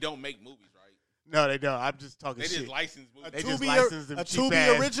 Tubi don't make movies, right? No, they don't. I'm just talking They shit. just license A movies. They just Tubi, licensed them a cheap Tubi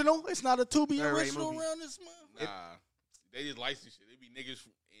ass original. It's not a Tubi third-rate original movie. around this month. Nah, they just license shit. They be niggas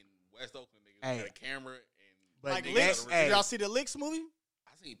in West Oakland, niggas Hey. got a camera and But Like niggas Licks. got a hey. Did y'all see the Licks movie?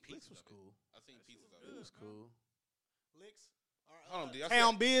 I seen pieces was of cool. it. I seen pieces of It it. was cool. Licks. Hold on, did y'all see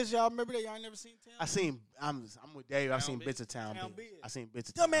Town that? Biz. Y'all remember that? Y'all ain't never seen Town? I seen. I'm with Dave. I've Town seen Biz? bits of Town Town Biz. Biz. I seen bits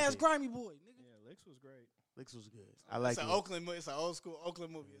of Town Dumbass Biz. grimy boy, nigga. Yeah, Licks was great. Licks was good. I like It's it. an Oakland. It's an old school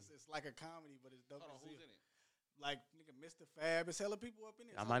Oakland movie. It's like a comedy, but it's dope. Hold on, as who's hell. in it? Like nigga, Mr. Fab. It's hella people up in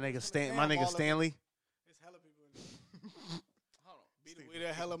it. My nigga It's Stan. hella My fam, nigga all of it. Stanley. It's hella people in it. Hold on. We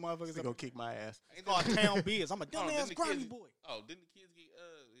the hella motherfuckers. They up gonna in kick my ass. It's called Town Biz. I'm a Hold on, dumbass didn't the grimy kids- boy. Oh, didn't the kids get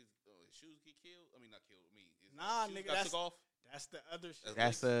his shoes get killed? I mean, not killed. I mean, his Nah, shoes nigga, got that's- took off. That's the other shit.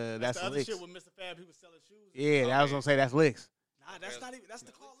 That's the the other Licks. shit with Mr. Fab. He was selling shoes. Yeah, that was gonna say that's Licks. Nah, that's not even. That's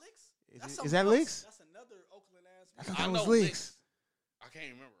the called Licks. Is That's it- something is that else. Licks? That's another Oakland ass. I movie. thought I that know was Licks. I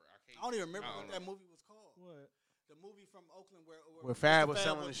can't remember. I don't even remember I what don't that know. movie was called. What? The movie from Oakland where Where Fab Mr. was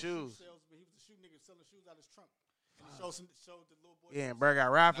selling the the shoes. He was the shoe nigga selling shoes out his trunk. And he showed the little boy. Yeah, and Bro got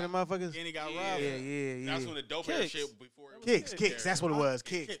robbed for them motherfuckers. And he got Yeah. robbed. Yeah. That's when the dope ass Kicks. shit before it was Kicks. there. That's what it was.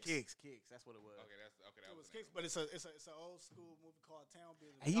 Kicks. Kicks. That's what it was. Okay, that It was was the name. Kicks, but it's an old school movie called Town Biz.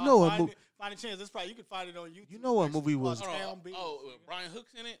 Hey, you Y'all know what find movie- it- Find a chance. It's probably you can find it on YouTube. You know what Actually, movie it's was- called Hold Town on. Biz. Oh, Brian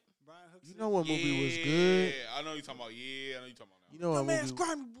Hook's in it. Brian Hooks. You know what movie was good? Yeah, I know you talking about. Yeah, I know you talking about now. You know what Dumbass movie?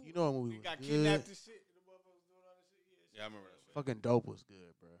 grimy boy. You know what movie He was got good? kidnapped and shit. And the motherfuckers doing all that shit. Yeah, I remember that shit. Fucking Dope was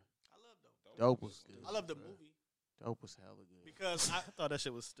good, bro. I love Dope. Dope was good. I love the bro. movie Dope was hella good. because I thought that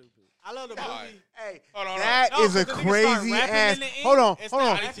shit was stupid. I love the Why? movie. Hey, Hold on, that No, is a 'cause the niggas start crazy rapping ass. in the end. Hold on. It's Hold not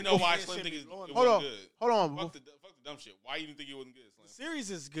on. I need to know why That Slim shit think be it blowing Hold wasn't on. good. Hold on. Fuck the dumb shit. Why you didn't think it wasn't good, Slim? The series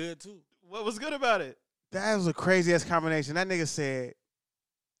is good too. What was good about it? That was a crazy ass combination. That nigga said,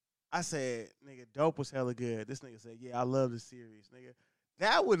 I said, nigga, Dope was hella good. This nigga said, yeah, I love the series, nigga.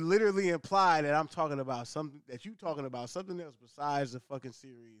 That would literally imply that I'm talking about something, that you talking about something else besides the fucking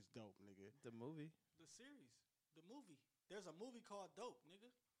series Dope, nigga. The movie. The series, the movie. There's a movie called Dope, nigga.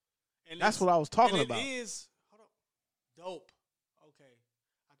 And That's it's- what I was talking and about. It is. Hold up. Dope. Okay.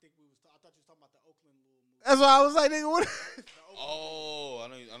 I think we was. I thought you was talking about the Oakland little movie. That's why I was like, nigga, what? The Oakland Oh, I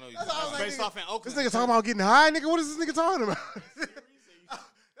know. You That's what I was movie. like, based nigga, off in Oakland. This nigga talking about getting high, nigga. What is this nigga talking about?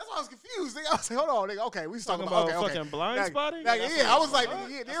 That's why I was confused. Nigga. I was like, hold on, nigga. Okay, we was talking Talking about about okay. fucking blind Like, spotting? like, That's yeah, what I was like, thought.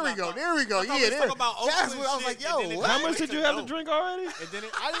 yeah, That's there what we go, I thought. there we go. I thought we Yeah, was there. talking about That's Oakland what I was like, shit, yo, and then it what? How went much did to you have to Dope. drink already? And then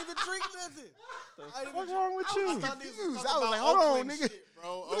I didn't even drink nothing. What's wrong with I you? was I thought these confused. talking I was about like, hold on, Oakland nigga. shit,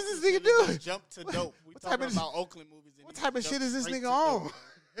 bro. What is this this nigga said he just doing? Jump to dope. We What type talking of- about Oakland movies. And What he type of just shit is this jumped nigga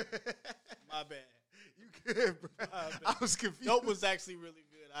straight to on? dope. My bad. You good, bro? My bad. I was confused. Dope was actually really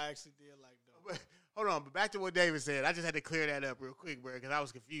good. I actually did like dope. But, hold on, but back to what David said. I just had to clear that up real quick, bro, because I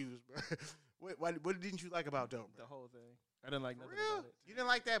was confused, bro. What didn't you like about Dope, The bro? whole thing. I didn't like For nothing real? about it. You didn't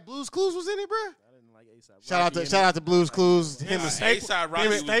like that Blues Clues was in it, bro? I didn't like ASAP. Shout out to Blues Clues. Him and A$AP Rocky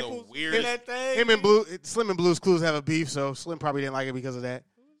was the Staples weirdest. in that thing. Him and Slim and Blues Clues have a beef, so Slim probably didn't like it because of that.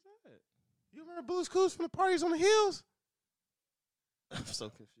 Who was that? You remember Blues Clues from the parties on the hills? I'm so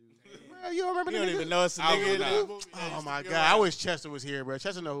confused. Bro, you don't remember You the don't nigga? even know it's a I nigga would in not. that movie. that Oh used my to be god! I around. wish Chester was here, bro.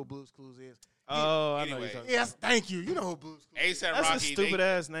 Chester know who Blues Clues is. Oh, I know Anyway. you're talking Yes, thank you. You know who Blues Clues is. A$AP That's Rocky. a stupid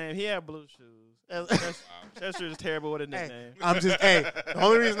ass name. He had blue shoes. Chester is terrible with a Hey, nickname. I'm just the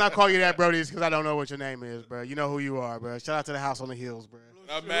only reason I call you that, Brody, is because I don't know what your name is, bro. You know who you are, bro. Shout out to the house on the hills, bro.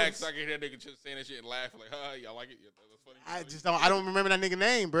 I'm mad 'cause I can hear that nigga just saying that shit and laughing like, huh, y'all like it? Yeah, that's funny. I don't remember that nigga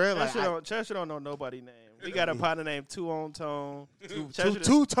name, bro. Like Chester don't know nobody's name. We got a partner named Two On Tone. two tone. Chester just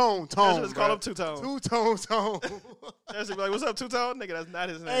bro. call him Two Tone. Tone. Chester be like, "What's up, Two Tone?" Nigga, that's not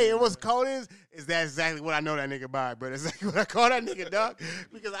his name. Hey, and what's cold is that exactly what I know that nigga by, bro. That's exactly what I call that nigga, dog.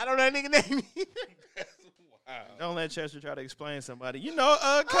 Because I don't know that nigga name either. Wow. Don't let Chester try to explain somebody. You know,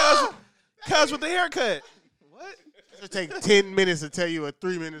 cuz with the haircut. What? It'll take 10 minutes to tell you a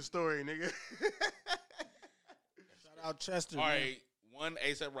 3-minute story, nigga. Shout out Chester. All man. right, one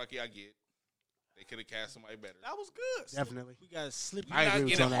A$AP Rocky I get. They could have cast somebody better. That was good. Definitely. We got Slippy. I You agree not with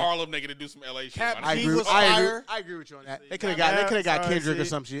get you a on that. Harlem nigga to do some LA shit. Cap my G nigga. was fire. I agree with you on that. They could have got Kendrick or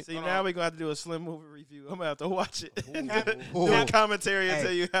some shit. See, now we're going to have to do a Slim movie review. I'm going to have to watch it and Ooh. do a commentary and Hey,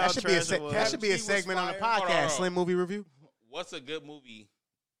 tell you how that should be a trash it was. that should be a Cap G was segment on the fire. Hold podcast. on. Slim movie review. What's a good movie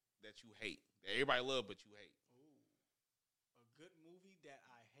that you hate? That everybody love but you hate? A good movie that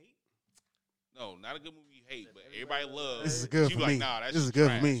I hate. No, not a good movie you hate, but everybody loves. This is good You for like, me. nah, that This is shit good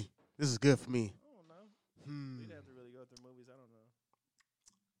trash. for me. This is good for me. I don't know. We'd have to really go through movies. I don't know.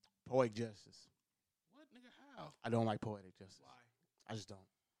 Poetic justice. What, nigga, how? I don't like poetic justice. Why? I just don't.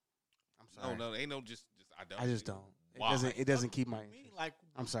 I'm sorry. No, ain't no just I don't. I just don't. Why? It doesn't keep my Me, interest. like,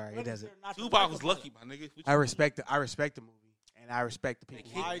 I'm sorry, what it is doesn't. there not to Tupac like was about lucky, it? my nigga. What you I mean? respect the movie, and I respect the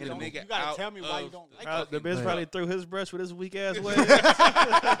people. Why in the don't movie. nigga You gotta out tell me why you of don't like the it. The bitch But- probably threw his brush with his weak ass way.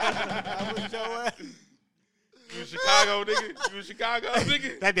 That was your ass. You in Chicago, nigga? You in Chicago,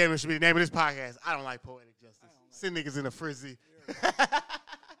 nigga? That damn it should be the name of this podcast. I don't like poetic justice. Send niggas in a frizzy. I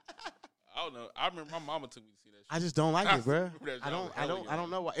don't know. I remember my mama took me to see that shit. I just don't like I it, bro. remember that job was I don't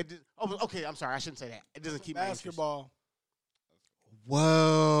know why. It just, okay. I'm sorry. I shouldn't say that. It doesn't keep my interest. Basketball.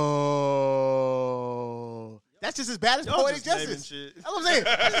 Whoa. That's just as bad as Y'all poetic just naming justice. shit. That's what I'm saying.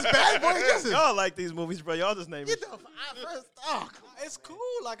 That's as bad as poetic justice. Y'all like these movies, bro. Y'all just naming Get shit. the first. Oh, come on. It's cool.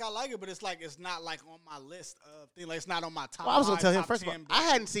 Like I like it, but it's like it's not like on my list of things. Like it's not on my top. Well, I was gonna 5, tell him top first of all, 10 I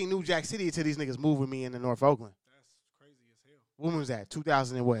hadn't seen New Jack City until these niggas moved with me into North Oakland. That's crazy as hell. When was that?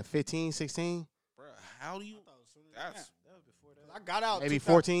 2015, 16, Bruh, how do you? I thought it was sooner than That's that. That was before that. I got out maybe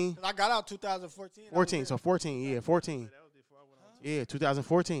 2000 14, 'cause I got out 2014. 14. So 14, yeah, 14, yeah,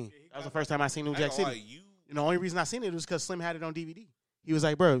 2014. That was the first time I seen New I Jack ain't gonna City. lie, you. And the only reason I seen it was because Slim had it on DVD. He was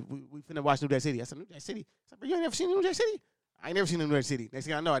like, bro, we finna watch New Jack City. I said, New Jack City? I said, bro, you ain't never seen New Jack City? I ain't never seen New Jack City. Next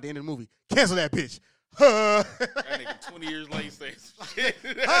thing I know, at the end of the movie, cancel that bitch. That nigga 20 years late saying some shit.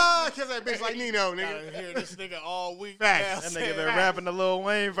 Cancel that bitch like Nino, Gotta nigga. hear this nigga all week. Facts. That nigga been rapping the Lil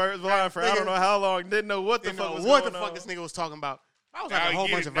Wayne line for I don't know how long. Didn't know what the Didn't fuck know was what going the on. fuck this nigga was talking about. I was Now like a I whole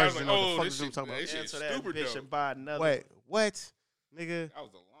get bunch it. of Now it's versions like, of what the oh, fuck this this dude shit- talking about. that shit Cancel that stupid, bitch though. and buy another. What, nigga? That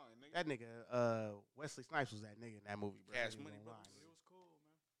was a line, nigga. That nigga, Wesley Snipes was that nigga in that movie, bro. Cash I ain't Money gonna lie, Brothers. nigga. It was cool, man.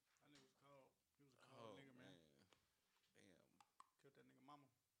 That nigga was cold. He was a cold Oh, nigga, man. man. Killed that nigga mama.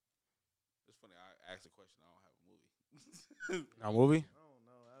 Damn. It's funny. I asked a question. I don't have a movie. No movie? I don't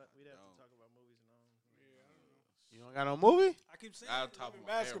know. We'd have to talk about movies and all. Yeah, I don't know. You don't got no movie? I keep saying Out I top love of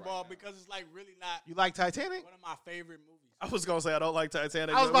my head basketball right now. because it's like really not You like Titanic? one of my favorite movies. I was gonna say I don't like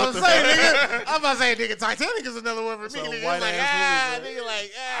Titanic. I was but about to what say, the fuck? nigga. I was about to say, nigga, Titanic is another one for That's me. a Nigga. It's white like, ass movie, nigga,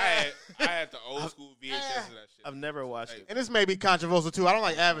 like, I had the old school VHS of that shit. I've never watched it. And this may be controversial too. I don't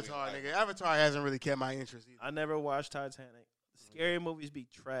like Avatar, nigga. Avatar hasn't really kept my interest either. I never watched Titanic. Scary movies be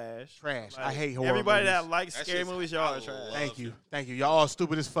trash. Trash. I Like, hate horror Everybody movies. that likes That scary shit's- movies, y'all I are trash. love Thank you. it. Thank you. Y'all all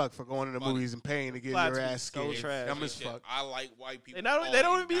stupid as fuck for going to the Funny. movies and paying to get Plots your be ass so scared. trash. Dumb as Shit, fuck. I like white people. They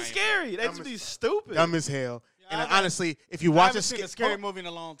don't even be I ain't- scary. They Dumb just as be fuck. stupid. Dumb as hell. And I haven't- honestly, if you I watch haven't seen a scary movie, movie in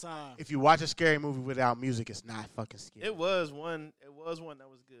a long time. if you watch a scary movie without music, it's not fucking scary. It was one that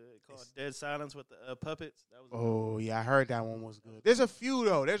was good called Dead Silence with the puppets. That was Oh yeah, I heard that one was good. There's a few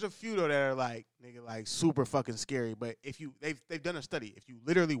though. That are like nigga like super fucking scary. But if you they've done a study. If you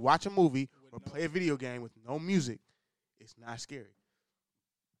literally watch a movie or play a video game with no music, it's not scary.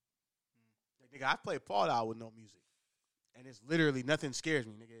 Nigga, I play Fallout with no music, and it's literally nothing scares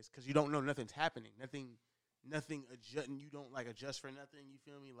me, nigga. It's because you don't know nothing's happening, nothing adjusting. You don't like adjust for nothing. You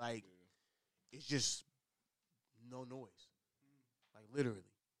feel me? Like it's just no noise, like literally.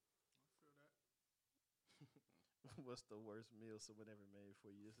 What's the worst meal someone ever made for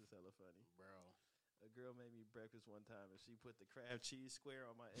you? This is hella funny, bro. A girl made me breakfast one time, and she put the crab cheese square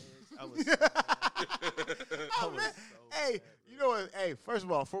on my eggs. I was so mad. Hey, you know what? Hey, first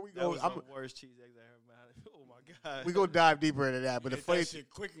of all, before we That go, was the worst cheese eggs I ever had. Oh my god. we gonna dive deeper into that. But the funny shit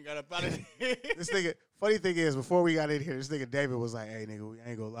quick and got up out of there. this nigga, funny thing is, before we got in here, this nigga David was like, "Hey, nigga, I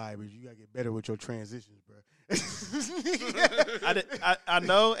ain't gonna lie, but you gotta get better with your transitions, bro." I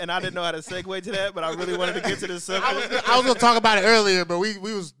know, and I didn't know how to segue to that, but I really wanted to get to this subject. I was gonna talk about it earlier, but we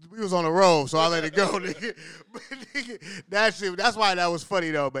was on the road, so I let it go, nigga. But nigga, that shit, that's why that was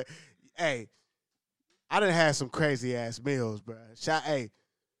funny though. But hey, I done had some crazy ass meals, bro. Hey,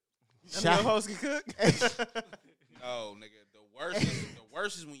 Your host can cook. No, nigga. The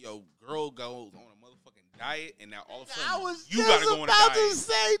worst is when your girl goes on a motherfucking diet, and now all of a sudden you gotta go on a diet,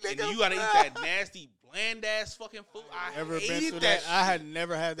 and you gotta eat that nasty, bland ass fucking food. I Ever been hated through that. I had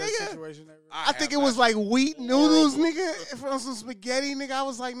never had that Nigga. situation ever. I think it was like wheat noodles, nigga, from some spaghetti, nigga. I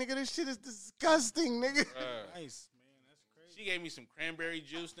was like, nigga, this shit is disgusting, nigga. Nice, man. That's crazy. She gave me some cranberry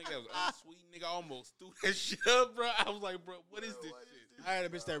juice, nigga. That was unsweet, nigga. I almost threw that shit up, bro. I was like, bro, what is this shit? I had a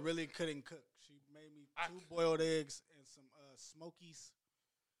bitch that really couldn't cook. She made me 2 boiled eggs and some smokies.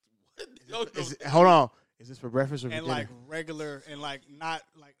 Hold on. Is this for breakfast or for And dinner? like regular and like not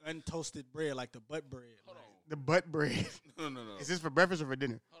like untoasted bread, like the butt bread. Hold on. The butt bread. No. Is this for breakfast or for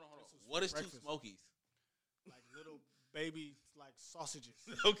dinner? Hold on. What is breakfast. two smokies? Like little baby like sausages.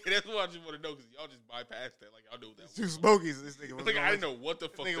 Okay, that's what I just want to know because y'all just bypassed that. Like, y'all knew what that Two was. smokies. This nigga was Like, I didn't know what the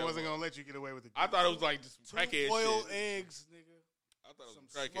fuck Nigga that wasn't was. gonna let you get away with it. I thought it was like just some 2 crackhead boiled shit. eggs, nigga. I thought it was Some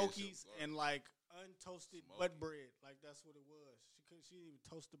some crackhead smokies shit. and like untoasted butt bread. Like that's what it was. She didn't even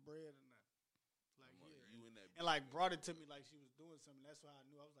toast the bread and that. Like yeah. You in that And like brought it to me like she was doing something. That's why I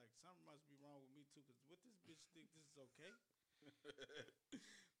knew. I was like, something must be wrong with me too. Cause what this bitch think this is okay?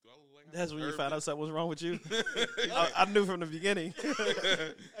 Do I look like I'm That's when you disturbed? found out something was wrong with you. I knew from the beginning,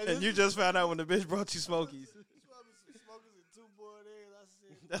 and you just found out when the bitch brought you smokies. Some smokers and 2 boiled eggs. I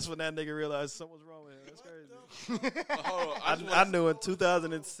said, That's when that nigga realized something was wrong with him. That's crazy. Hold on. I knew in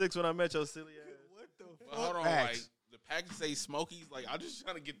 2006 when I met your silly ass. what the But fuck? hold on, Facts. like the package say Smokies. Like I'm just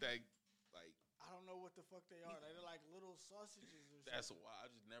trying to get that. Like I don't know what the fuck they are. They're like little sausages or that's something. why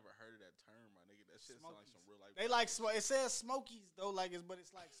I just never heard of that term, my nigga. That shit sound like some real life. They like it says smokies though, like but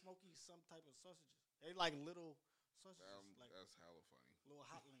it's like smoky some type of sausages. They like little sausages, like That's hella funny. little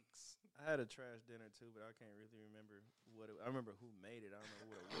hot links. I had a trash dinner too, but I can't really remember what it. I remember who made it. I don't know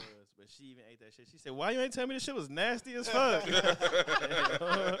what it was, but she even ate that shit. She said, "Why you ain't tell me this shit was nasty as fuck?"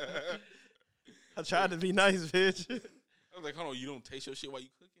 I tried to be nice, bitch. I was like, hold on, you don't taste your shit while you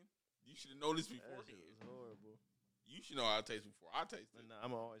cooking? You should have known this before. That shit was horrible. You should know how it tastes before I taste it. But nah,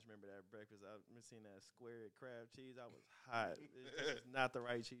 I'm gonna always remember that breakfast. I remember seeing that square crab cheese. I was hot. It's not the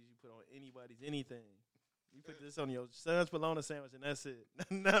right cheese you put on anybody's anything. You put this on your son's bologna sandwich and that's it.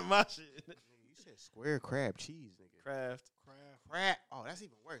 Not my shit. You said square crab cheese, nigga. Kraft. Crab. Oh, that's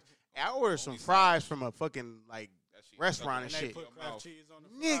even worse. I ordered some fries from a fucking like That shit restaurant and And they shit. put crab cheese on the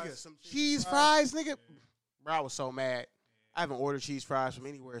Nigga, fries. some cheese fries, nigga. Bro, I was so mad. I haven't ordered cheese fries from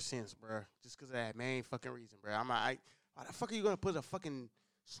anywhere since, bro. Just because of that main fucking reason, bro. Why the fuck are you gonna put a fucking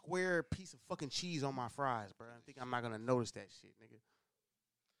square piece of fucking cheese on my fries, bro? I think I'm not gonna notice that shit, nigga.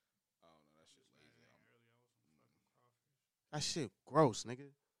 I don't know. That shit's lazy. That shit gross, nigga.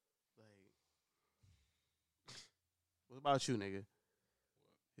 Like, what about you, nigga?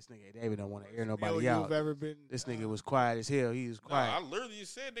 This nigga David don't want to air nobody out. You've ever been? This nigga was quiet as hell. He was No, quiet. I literally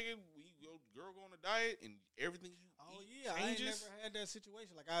just said, nigga, your girl go on a diet and everything you Oh eat yeah, I ain't changes. never had that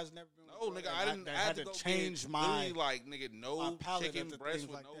situation. Like I was never been. No, with a nigga, girl I that didn't. that I had to go change get my literally like, nigga, no palate chicken up to breast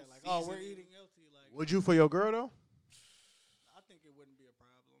things with like no that. Like, oh, we're seasoning. eating healthy. Like, Would you for your girl though? I think it wouldn't be a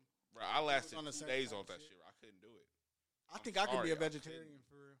problem. Bro, I lasted on the 2 same days type off that shit. shit. I couldn't do it. I think I could be a sorry, I vegetarian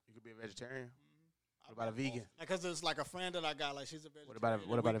for real. You could be a vegetarian. What about a vegan? Because there's like a friend that I got, like she's a vegetarian.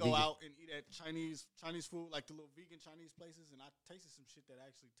 What about a we go vegan? out and eat at Chinese food, like the little vegan Chinese places, and I tasted some shit that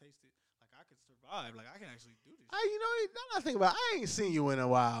actually tasted like I could survive. Like I can actually do this. You know, now I think about it, I ain't seen you in a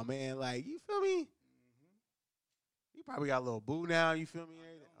while, man. Like, you feel me? You probably got a little boo now, you feel me?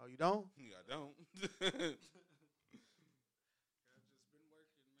 Oh, you don't? Yeah, I don't. I've just been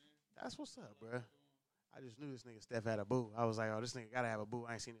working, man. That's what's up, bro. I just knew this nigga Steph had a boo. I was like, oh, this nigga gotta have a boo.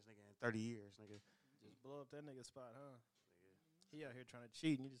 I ain't seen this nigga in 30 years, nigga. Just blow up that nigga spot, huh? He out here trying to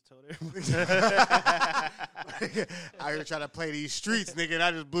cheat, and you just told everybody. I here trying to play these streets, nigga, and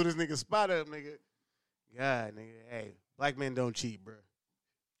I just blew this nigga spot up, nigga. God, nigga, hey, black men don't cheat, bro.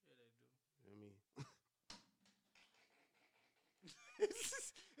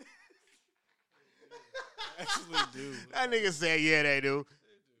 Actually, do. That nigga said, yeah, they do.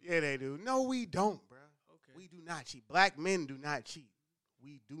 Yeah, they do. No, we don't, bro. Okay. We do not cheat. Black men do not cheat.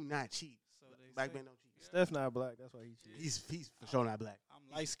 We do not cheat. So Black men don't cheat. Steph not black. That's why he cheats. He's for sure not black. I'm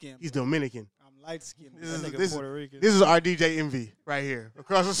light skinned. He's Dominican. I'm light skinned. This Puerto Rican. is our DJ Envy right here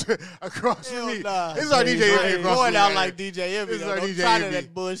across from me. Nah. This is our DJ Envy across Going from me. out right like here. DJ Envy. This is our Don't DJ try Envy.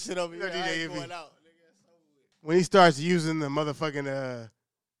 that bullshit over This here. is our I DJ ain't Envy. going out. Nigga, that's over with. When he starts using the motherfucking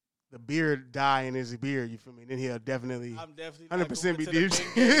the beard dye in his beard, you feel me? Then he'll definitely I'm definitely not 100% going be to the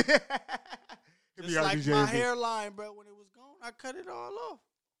DJ. big game. He'll Just be our like DJ my Envy. hairline, bro. When it was gone, I cut it all off.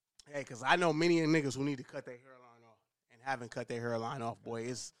 Hey, because I know many niggas who need to cut their hairline off and haven't cut their hairline off, boy.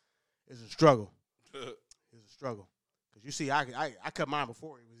 It's a struggle. It's a struggle. Because you see, I cut mine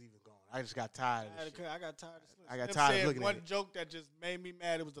before it was even gone. I just got tired of this shit. I got tired of Slim. I got Slim tired of said looking at one it. joke that just made me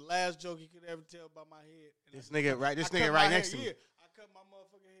mad. It was the last joke he could ever tell about my head. And This nigga right cut right my next hair, to me. yeah. I cut my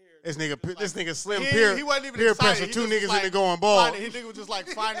motherfucking hair. This nigga Slim he, peer he wasn't even peer excited. pressure He two just niggas was like, in the going bald. He nigga was just like,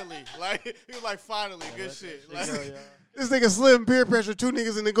 finally. Like, he was like, finally, good shit. Like, This nigga Slim peer pressure two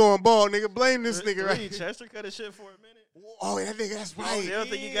niggas in the going bald. Nigga, blame this nigga right. Chester cut his shit for a minute. Oh, that nigga, that's right. I don't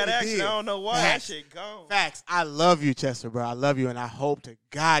think he got He action. did. I don't know why Facts. that shit gone. Facts. I love you, Chester, bro. I love you, and I hope to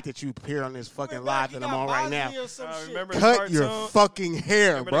God that you appear on this fucking live that I'm on right now. Remember the Cut your cartoon? fucking hair,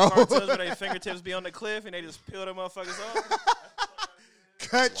 Remember bro. the cartoons where their fingertips be on the cliff and they just peel them motherfuckers off?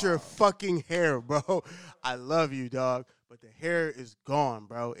 Cut your fucking hair, bro. I love you, dog. But the hair is gone,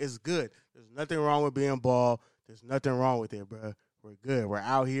 bro. It's good. There's nothing wrong with being bald. There's nothing wrong with it, bro. We're good. We're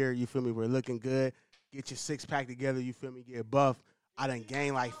out here. You feel me? We're looking good. Get your six pack together. You feel me? Get buff. I done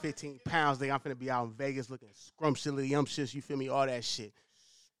gained like 15 pounds. Nigga, I'm finna be out in Vegas looking scrumptious. You feel me? All that shit.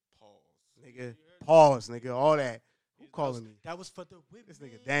 Pause. Nigga. Pause, nigga. All that. Who calling me? That was for the women. This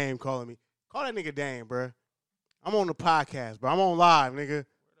nigga Dame calling me. Call that nigga Dame, bro. I'm on the podcast, bro. I'm on live, nigga.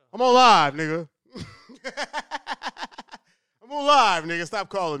 I'm on live, nigga. I'm on live, nigga. Stop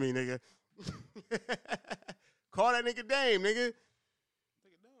calling me, nigga. Call that nigga Dame, nigga.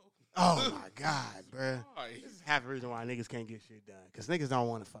 Oh, my God, bro. This is half the reason why niggas can't get shit done. Because niggas don't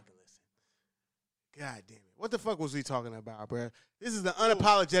want to fucking listen. God damn it. What the fuck was we talking about, bro? This is the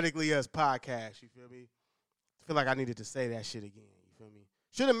Unapologetically Us podcast, you feel me? I feel like I needed to say that shit again, you feel me?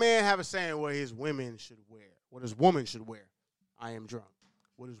 Should a man have a saying what his women should wear? What his woman should wear? I am drunk.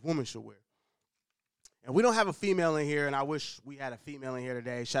 What his woman should wear? And we don't have a female in here, and I wish we had a female in here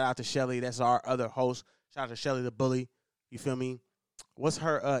today. Shout out to Shelly. That's our other host. Shout out to Shelly the Bully. You feel me? What's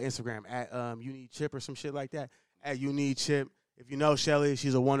her Instagram? At You Need Chip or some shit like that? At You Need Chip. If you know Shelly,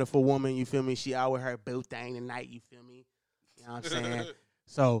 she's a wonderful woman. You feel me? She out with her boo thing tonight. You feel me? You know what I'm saying?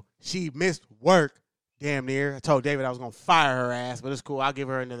 So she missed work damn near. I told David I was going to fire her ass, but it's cool. I'll give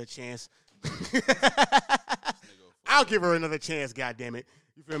her another chance. I'll give her another chance, goddammit.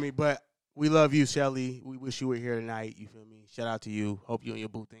 You feel me? But we love you, Shelly. We wish you were here tonight. You feel me? Shout out to you. Hope you and your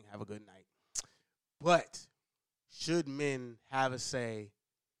boo thing have a good night. But should men have a say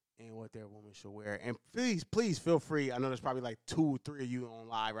in what their woman should wear? And please feel free. I know there's probably like 2 or 3 of you on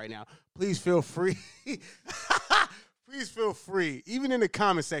live right now. Please feel free. Please feel free. Even in the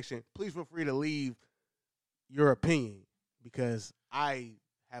comment section, please feel free to leave your opinion because I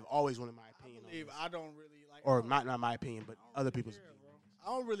have always wanted my opinion on this. I don't really like. Or not my opinion, but other people's opinion. I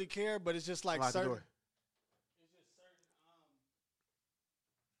don't really care, but it's just like Lock the certain. door. It's just certain.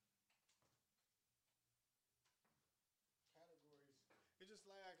 Categories. It's just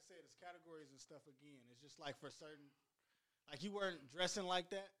like I said, it's categories and stuff again. It's just like for certain, like you weren't dressing like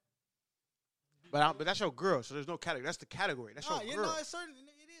that. But that's your girl, so there's no category. That's the category. That's your girl. No, it's certain.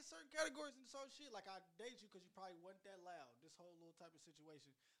 It is certain categories and so shit. Like I date you because you probably wasn't that loud. This whole little type of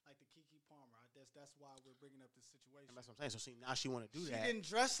situation, like the Keke Palmer. That's why we're bringing up this situation. And that's what I'm saying. So see, now she want to do She that. didn't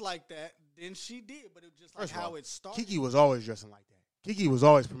dress like that. Then she did, but it was just like First of all, how it started. Keke was always dressing like that. Keke was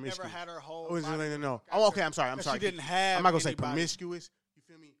always Never promiscuous. had her whole. Always body no. got Oh, her- okay. I'm sorry. She didn't have. I'm not gonna say anybody. promiscuous. You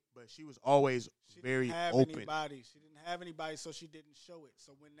feel me? But she was always She very didn't have open. Anybody. She didn't have anybody, so she didn't show it.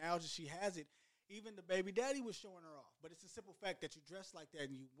 So when now that she has it, even the baby daddy was showing her off. But it's a simple fact that you dressed like that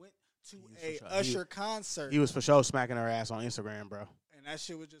and you went to He was a for sure- Usher concert, He was for sure smacking her ass on Instagram, bro. and that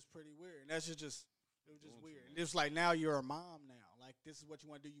shit was just pretty weird. And that's just it was just weird. And it was like now you're a mom now. Like this is what you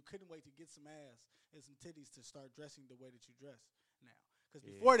want to do. You couldn't wait to get some ass and some titties to start dressing the way that you dress now. Because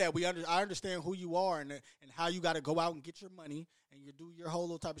before that, I understand who you are and how you got to go out and get your money and you do your whole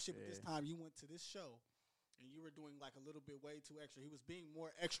little type of shit. But this time you went to this show and you were doing like a little bit way too extra. He was being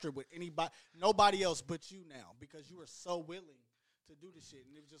more extra with nobody else but you now because you were so willing to do the shit.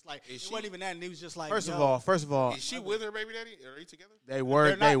 And it was just like, wasn't even that. And he was just like, First of all, is she with her baby daddy? Are they together? They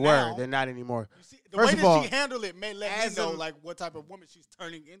were. They're not anymore. You see, the First way of all, that she handled it may let me know like what type of woman she's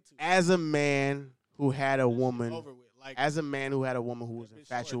turning into. As a man who had a woman, over with. Like, as a man who had a woman who was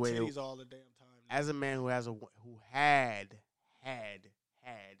infatuated, all the damn time. as a man who had a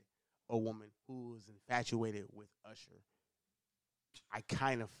woman who was infatuated with Usher, I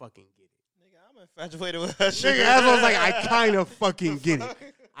kind of fucking get it. Nigga, I'm infatuated with Usher. Nigga, that's what I was like. I kind of fucking get it.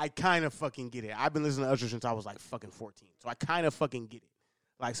 I kind of fucking get it. I've been listening to Usher since I was like fucking 14, so I kind of fucking get it.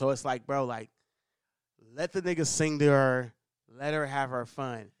 Like, so it's like, bro, like, let the nigga sing to her, let her have her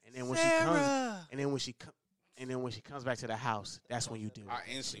fun, and then when she comes back to the house, that's when you do it. I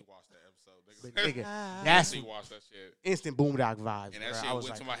instantly watched that episode. But nigga, I that's instantly watched that shit. instant boondock vibes. And that bro. shit I was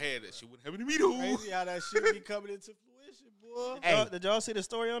went to like, my head. That shit wouldn't happen to me though. Crazy how that shit be coming into fruition, boy. Hey. Did y'all see the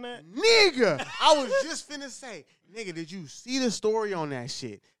story on that? Nigga, I was just finna say, nigga, did you see the story on that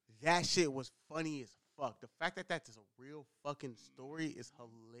shit? That shit was funny as fuck. The fact that that's a real fucking story is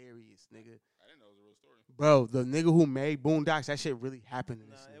hilarious, nigga. I didn't know it was a real story. Bro, the nigga who made Boondocks, that shit really happened in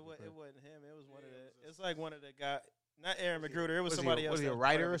this nigga, It bro. wasn't him. It was one of the. It's like one of the guys. Not Aaron McGruder. It was he somebody else. Was he that a was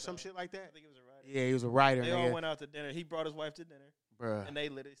writer part or of it, some though. shit like that? I think he was a writer. Yeah, he was a writer, They all nigga. went out to dinner. He brought his wife to dinner, Bruh. and they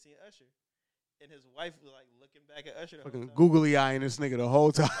literally seen Usher. And his wife was like looking back at Usher the Fucking whole time. googly eyeing this nigga the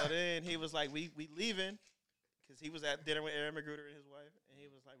whole time. So then he was like, "We leaving," because he was at dinner with Aaron McGruder and his wife, and he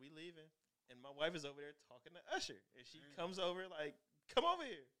was like, "We leaving," and my wife is over there talking to Usher, and she comes over like, "Come over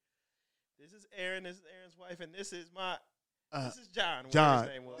here. This is Aaron. This is Aaron's wife, and this is this is John. John.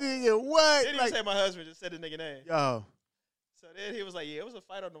 His name was. Nigga, what? Didn't even say my husband. Just said the nigga name. Yo, So then he was like, "Yeah, it was a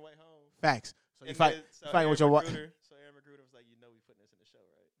fight on the way home." facts. So you And fight, then- so you fighting with your Aaron wife. Magruder- So Aaron McGruder was like, "You know, we putting this in the show,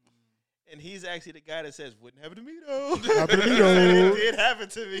 right?" And he's actually the guy that says, "Wouldn't happen to me though." Happen to me, though. It did happen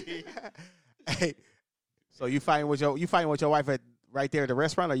to me. Hey, so you fighting with your wife at right there at the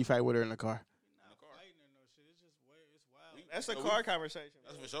restaurant, or you fighting with her in the car? That's a car conversation.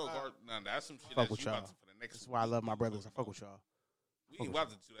 That's for sure. Nah, that's some shit Fuck that with you about y'all. to for the next. That's why I love my brothers. I fuck with y'all. We ain't about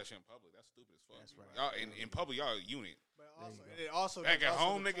to do that shit in public. That's stupid as fuck. That's right. Y'all in public, y'all a unit. But also, it also Back at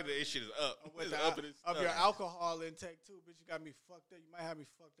also home, nigga, this shit is up. with It's the, up and it's of up. your alcohol intake too, bitch. You got me fucked up. You might have me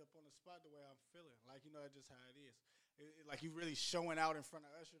fucked up on the spot the way I'm feeling. Like, you know, that's just how it is. Like, you really showing out in front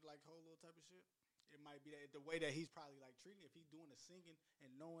of Usher, like whole little type of shit. It might be that the way that he's probably like treating. If he's doing the singing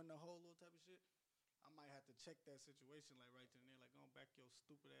and knowing the whole little type of shit, I might have to check that situation like right then and there, like go back your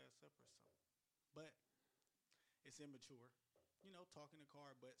stupid ass up or something. But it's immature. You know, talking in the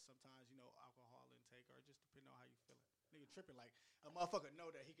car, but sometimes, you know, alcohol intake or just depending on how you feeling. Nigga tripping like a motherfucker know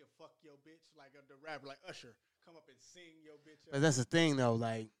that he can fuck your bitch like the rapper like Usher come up and sing your bitch. But that's the thing, though.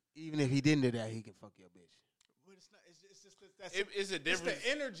 Like, even if he didn't do that, he can fuck your bitch. But it's not. It's just that's It's a it's difference.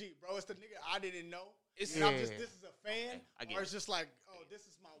 the energy, bro. It's the nigga I didn't know. It's And I'm Yeah. just this is a fan, I get or it. it's just like, oh, this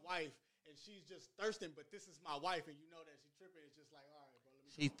is my wife, and she's just thirsting, but this is my wife, and you know that she tripping. It's just like, all right, bro.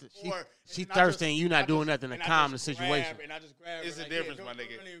 Let me She and I thirsting. You not I doing nothing to and I calm the just situation. grab, and I just grab. It's her, a like, difference, yeah, my don't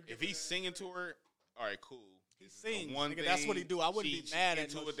nigga. even If give he's her singing to her, all right, cool. He sings, One nigga, that's what he thing, do. I wouldn't be she mad at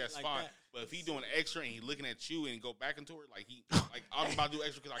into no it. That's shit like fine. that. But if he doing extra and he looking at you and go back into her, like I'm about to do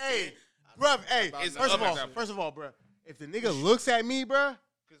extra because I Hey, can. bruh. Hey, It's first of all, bruh. If the nigga looks at me, bruh,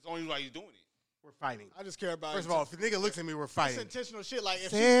 Because it's only like he's doing it. we're fighting. I just care about. First of all, if the nigga looks at me, we're it's fighting. intentional shit. Like if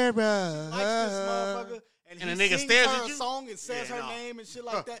Sarah, she likes this motherfucker and And he the nigga sings stares her at a you? song and says Yeah, her no. name and shit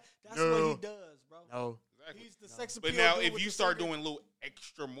like that, that's No. what he does, bro. No. Exactly. He's the sex appeal. But now, dude if with you the start singing. doing a little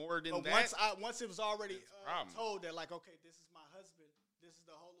extra more than But that, once it was already That's the problem. told that, like, okay, this is my husband, this is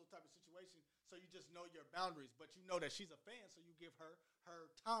the whole little type of situation, so you just know your boundaries, but you know that she's a fan, so you give her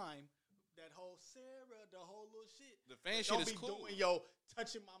time, that whole Sarah, the whole little shit. the fan Don't shit is be cool. doing, yo,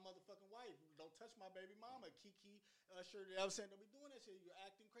 touching my motherfucking wife. Don't touch my baby mama, Kiki, Usher, you know what I'm saying? Don't be doing that shit. You're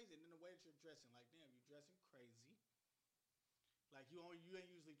acting crazy. And then the way that you're dressing, like, damn, you're dressing crazy. Like, you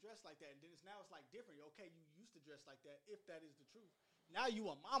ain't usually dressed like that. And then it's like different. Okay, you used to dress like that, if that is the truth. Now you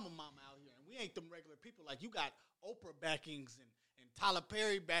a mama out here, and we ain't them regular people. Like, you got Oprah backings and Tyler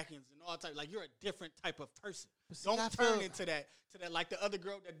Perry backings and all type. Like, you're a different type of person. Don't turn into that like the other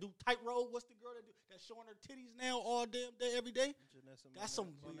girl that do tightrope. What's the girl that's showing her titties now all damn day every day? That's some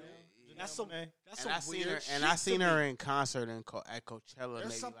weird. That's some weird shit. And I seen to her me. in concert at Coachella There's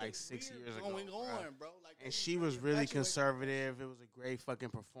maybe something like 6 weird years ago. going bruh. on, bro. Like, And they she really was really infatuated. conservative. It was a great fucking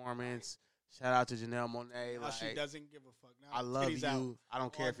performance. Shout out to Janelle Monáe. Now she Like, doesn't give a fuck. Now I love titties you. out I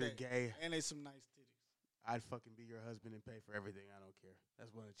don't care all if you're day. gay. And they some nice titties. I'd fucking be your husband and pay for everything. I don't care.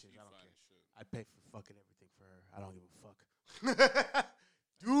 That's one of the chicks. I don't Fine care. as shit. I'd pay for fucking everything for her. I don't give a fuck.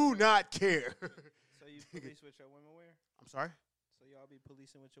 Do not care. So you fully I'm sorry. So y'all be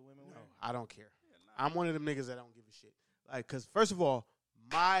policing what your women No, wear? I don't care. I'm one of them niggas that don't give a shit. Like, cause first of all,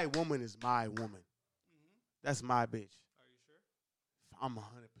 my woman is my woman. That's my bitch. Are you sure? I'm 100%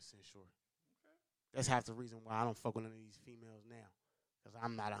 sure. That's half the reason why I don't fuck with none of these females now, cause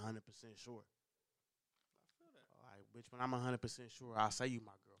I'm not 100% sure. I feel that. All right, bitch. When I'm 100% sure, I'll say you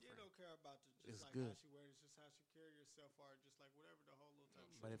my You girlfriend. don't care about It's just like good. how she wears, just how she carry herself, or just like whatever the whole little type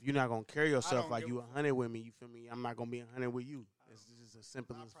of But shit. if you're not gonna carry yourself don't like give you a 100 with me, you feel me? I'm not gonna be 100 with you. It's just as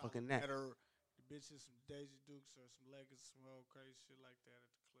simple I as probably fucking that. met her, the bitches, some Daisy Dukes or some Leggings, some old crazy shit like that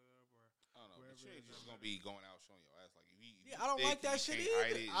at the club or. I don't know. But Wherever you it ain't is. just gonna be going out showing your ass like if you. Yeah, I don't like that shit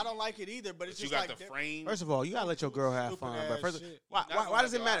either. I don't like it either, but it's You just got like the frame. First of all, you gotta let your girl have fun, bro. Stupid-ass First, shit. why You're not why gonna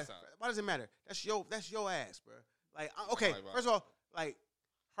does it go matter? outside. Why does it matter? That's your ass, bro. Like, okay, Right, bro. first of all, like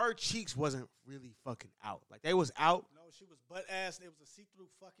her cheeks wasn't really fucking out. Like they was out. No, she was butt ass. It was a see-through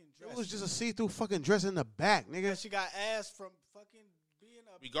fucking dress. It was just a see-through fucking dress in the back, Yeah, nigga. she got ass from fucking being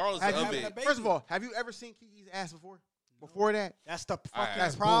a. Regardless Have of you- having a it, baby. First of all, have you ever seen Kiki's ass before? Before that, That's the I fucking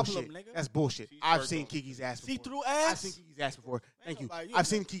that's problem, bullshit. nigga. That's bullshit. She's I've worked seen on- Kiki's ass before. See-through I've ass. seen Kiki's ass before. Thank you. nobody- you I've ain't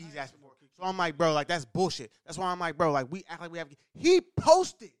seen never- Kiki's I ass ain't seen no before. Kiki. So I'm like, bro, like that's bullshit. That's why I'm like, bro, like we act like we have. He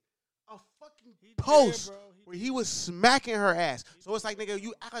posted a fucking He did, post bro. where he was smacking her ass. So it's like, nigga,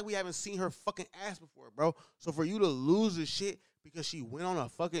 you act like we haven't seen her fucking ass before, bro. So for you to lose the shit because she went on a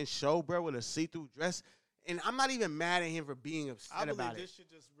fucking show, bro, with a see-through dress, and I'm not even mad at him for being I upset believe about this it.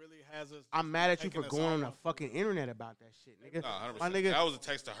 shit just really has us. I'm mad at you taking for us going all on the off. fucking internet about that shit, nigga. no, 100%. My nigga, That was a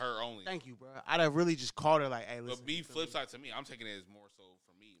text to her only. thank you, bro. I'd have really just called her like, hey, listen. But me, flip side to me, I'm taking it as more so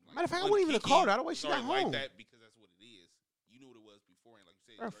for me. Like, Matter of fact, I when wouldn't even have Kiki called her. I don't wait she started got home. like that because that's what it is. You knew what it was before, and like you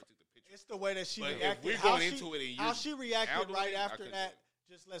said, you Bruh, already took the picture. It's the way that she But if reacted. we're How going she- into it and how you're she reacted handling right it, I after couldn't that do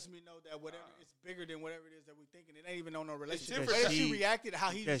just lets me know that whatever it's bigger than whatever it is that we're thinking. It ain't even on no tit relationship. for The way that tat. she reacted, how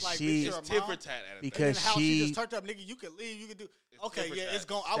he was Because like, she- bitch, It's you're a tit mom. for tat at a Because And how she- she just turned up, nigga, you can leave, you can do. It's Okay, tit for yeah, tat. it's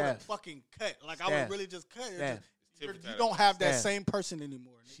going. I would Steph. fucking cut. Like I Steph. would really just cut. It's Steph. just- It's tit for you tat. don't have that Steph. same person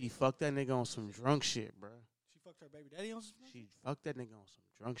anymore. Nigga. She fucked that nigga on some drunk shit, bro. She fucked her baby daddy on some. She fucked that nigga on some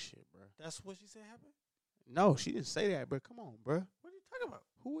drunk shit, bro. That's what she said happened. No, she didn't say that, bro. Come on, bro. What are you talking about?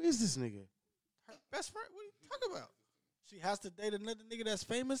 Who is this nigga? Her best friend. What are you talking about? She has to date another nigga that's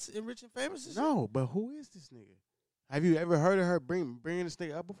famous and rich and famous. And shit? No, but who is this nigga? Have you ever heard of her bringing this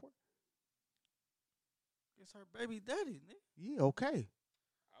nigga up before? It's her baby daddy, nigga. Yeah, okay.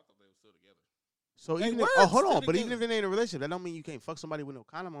 I thought they were still together. So They even were if, hold still on, but even together. if they ain't in a relationship, that don't mean you can't fuck somebody with no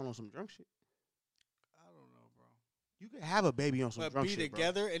condom on some drunk shit. I don't know, bro. You can have a baby on some But drunk be shit, bro.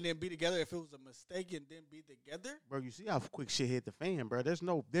 together and then be together if it was a mistake and then be together. Bro, you see how quick shit hit the fan, bro. There's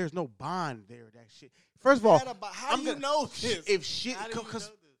no bond there. That shit. First of all, How I'm do you gonna- know this? if shit, How do you because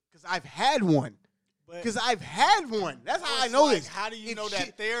know this? I've had one. But Because I've had one. That's how I it's know like, this. How do you If know shit-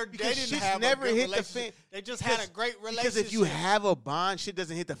 that they because didn't shit's have never a good hit the relationship? fan. They just had a great relationship. Because if you have a bond, shit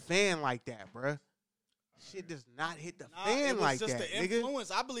doesn't hit the fan like that, bruh. Shit does not hit the Nah, fan it was like just that, the nigga.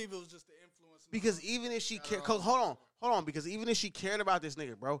 influence. I believe it was just the influence. Because even if she cared, hold on. Because even if she cared about this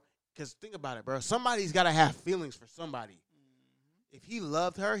nigga, bro. Because think about it, bro. Somebody's got to have feelings for somebody. If he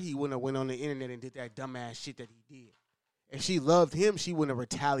loved her, he wouldn't have went on the internet and did that dumbass shit that he did. If she loved him, she wouldn't have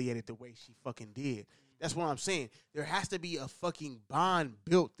retaliated the way she fucking did. That's what I'm saying. There has to be a fucking bond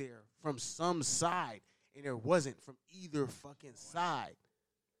built there from some side, and there wasn't from either fucking side.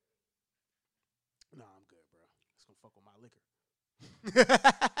 No, I'm good, bro. It's gonna fuck with my liquor.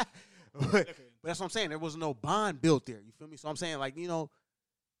 but that's what I'm saying. There was no bond built there. You feel me? So I'm saying, like, you know,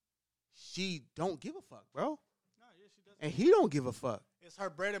 she don't give a fuck, bro, No, yeah, she doesn't. and he don't give a fuck. It's her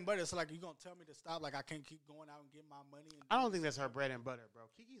bread and butter. It's like, you going to tell me to stop? Like, I can't keep going out and get my money. And I don't think that's her bread and butter, bro.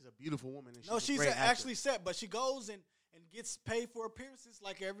 Kiki's a beautiful woman. And No, she's she's a great actor. actually set, but she goes and gets paid for appearances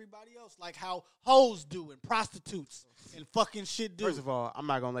like everybody else, like how hoes do and prostitutes and fucking shit do. First of all, I'm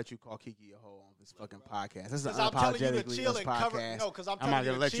not gonna let you call Kiki a hoe on this fucking podcast. This is an Because I'm telling you to unapologetically chill us and cover. podcast. No, because I'm I'm telling not you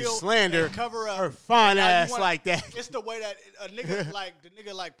gonna to let you chill slander and cover up her fine Now, you ass wanna- like that. It's the way that a nigga like the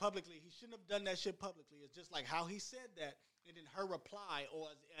nigga like publicly. He shouldn't have done that shit publicly. It's just like how he said that, and then her reply, or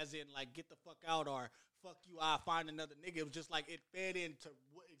as in like get the fuck out or fuck you, I find another nigga. It was just like it fed into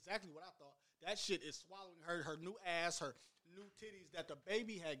exactly what I thought. That shit is swallowing her new ass, her new titties that the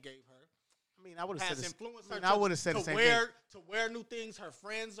baby had gave her. I mean, I would have said Has this. influenced I mean, her I would have said the to same wear thing. to wear new things. Her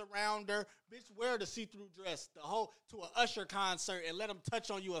friends around her, bitch, wear the see-through dress, the whole to an Usher concert, and let them touch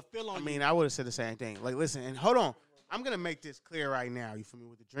on you or feel on I you. mean, I would have said the same thing. Like, listen, and hold on. I'm gonna make this clear right now. You feel me?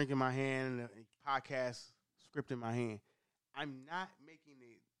 With the drink in my hand and the podcast script in my hand, I'm not making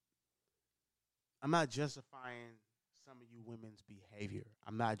it. I'm not justifying some of you women's behavior.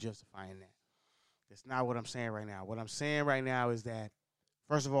 I'm not justifying that. That's not what I'm saying right now. What I'm saying right now is that,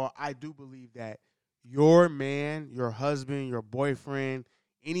 first of all, I do believe that your man, your husband, your boyfriend,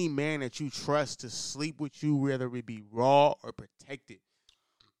 any man that you trust to sleep with you, whether it be raw or protected,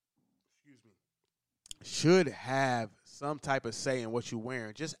 should have some type of say in what you're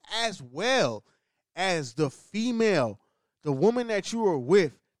wearing, just as well as the female, the woman that you are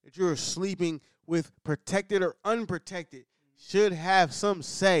with, that you're sleeping with, protected or unprotected, should have some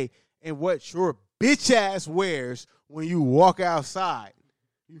say in what your bitch ass wears when you walk outside.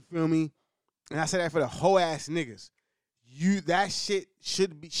 You feel me? And I say that for the whole ass niggas. That shit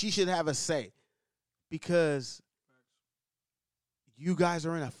she should have a say, because you guys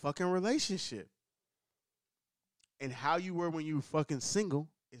are in a fucking relationship. And how you were when you were fucking single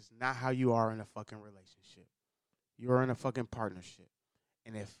is not how you are in a fucking relationship. You are in a fucking partnership.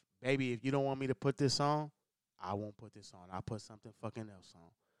 And if you don't want me to put this on, I won't put this on. I'll put something fucking else on.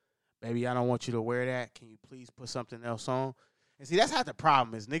 Baby, I don't want you to wear that. Can you please put something else on? And see, that's half the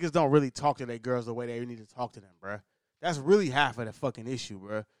problem is niggas don't really talk to their girls the way they need to talk to them, bruh. That's really half of the fucking issue,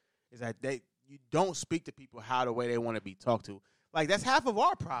 bruh. Is that you don't speak to people the way they want to be talked to. Like, that's half of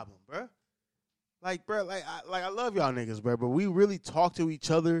our problem, bruh. Like, bro, I love y'all niggas, bro, but we really talk to each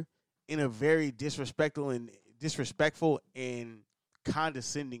other in a very disrespectful and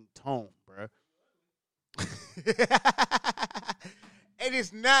condescending tone, bro. and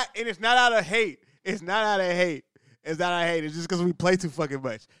it's not out of hate. It's not out of hate. It's not out of hate. It's just because we play too fucking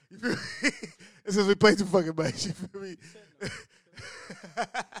much. You feel me? It's because we play too fucking much. You feel me?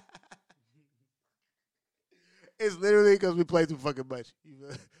 It's literally because we play too fucking much.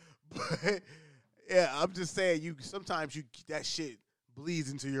 But yeah, I'm just saying, sometimes that shit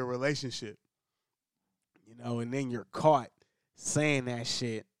bleeds into your relationship, and then you're caught saying that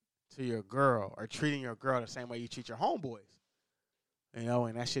shit to your girl or treating your girl the same way you treat your homeboys, and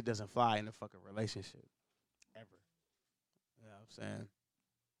that shit doesn't fly in a fucking relationship ever. You know what I'm saying?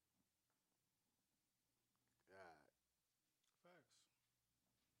 Facts.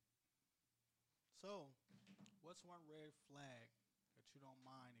 So, what's one red flag that you don't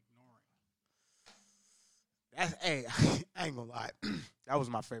mind ignoring? I ain't gonna lie. That was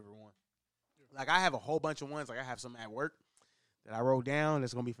my favorite one. Like, I have a whole bunch of ones. Like, I have some at work that I wrote down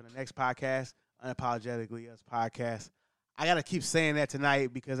that's gonna be for the next podcast, Unapologetically Us podcast. I gotta keep saying that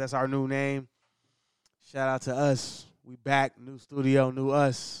tonight because that's our new name. Shout out to us. We back, new studio, new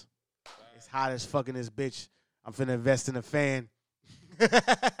us. It's hot as fucking this bitch. I'm finna invest in a fan.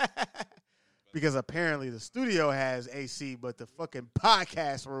 Because apparently the studio has AC, but the fucking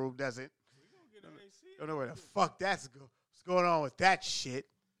podcast room doesn't. Don't know where the fuck what's going on with that shit.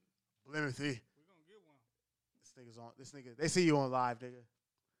 Let me see. We're gonna get one. This nigga, they see you on live, nigga.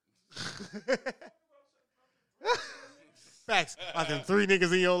 Facts. About them 3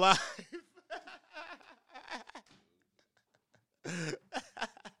 niggas in your life.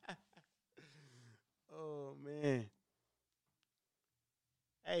 Oh, man.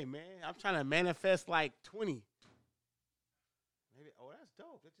 Hey, man, I'm trying to manifest like 20. Maybe. Oh, that's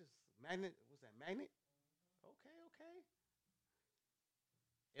dope. That's just magnet. What's that, magnet? Okay.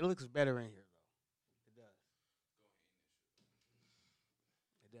 It looks better in here, though.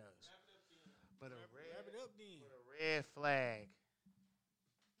 It does. But a red flag.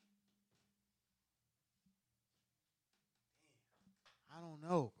 I don't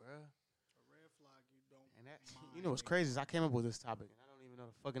know, bro. A red flag you don't. And what's crazy is I came up with this topic and I don't even know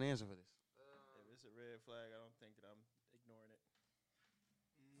the fucking answer for this. If it's a red flag, I don't think that I'm ignoring it.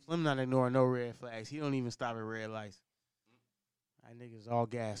 Slim not ignoring no red flags. He don't even stop at red lights. That nigga's all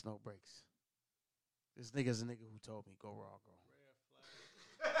gas, no brakes. This nigga's a nigga who told me go raw, go.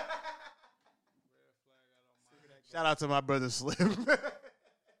 Red flag. Red flag. I don't mind. Shout out to my brother Slim. Yeah, I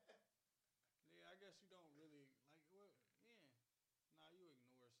guess you don't really like. Well, yeah. Nah, you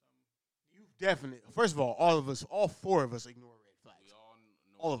ignore something. You definitely. First of all 4 of us ignore red flags. We all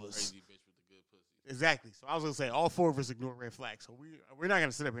know All of a us. crazy bitch with a good pussy. Exactly. So I was gonna say all 4 of us ignore red flags. So we're not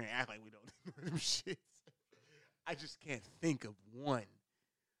gonna sit up here and act like we don't ignore them shits. I just can't think of one.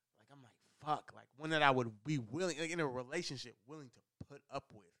 Like, I'm like, fuck. Like, one that I would be willing, like, in a relationship, willing to put up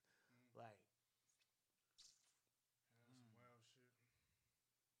with. Like, Wild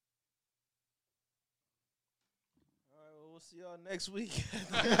shit. All right, well, we'll see y'all next week.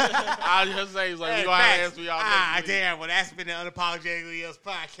 I was just saying, like, hey, we gonna have to facts. answer y'all next week. Damn. Well, that's been the Unapologetically Us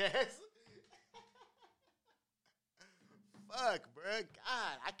podcast. Fuck, bruh.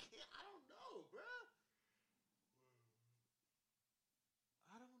 God, I don't know, bruh.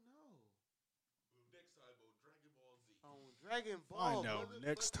 I don't know. Next time on Dragon Ball Z. On Dragon Ball. Find out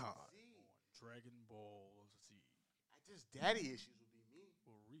next time Z. on Dragon Ball Z. Just daddy issues would be me.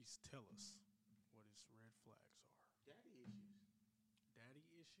 Will Reece tell us what his red flags are? Daddy issues. Daddy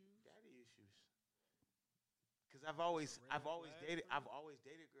issues? Daddy issues. Because I've always That's a red flag, bro.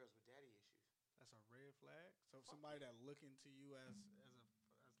 dated girls with daddy issues. That's a red flag. So somebody that looking to you as like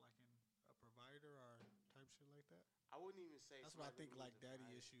a provider or type shit like that. I wouldn't even say. That's what I think. Like daddy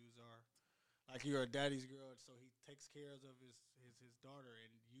issues. issues are. Like you're a daddy's girl, so he takes care of his daughter,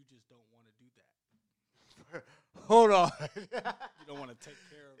 and you just don't want to do that. Hold on. You don't want to take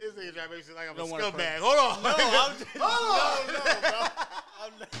care of. This nigga trying to make me like I'm a Don't wanna scumbag. Hold on. No, I'm just, Hold on. No, bro.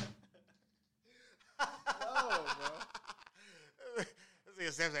 I'm not. No, bro. This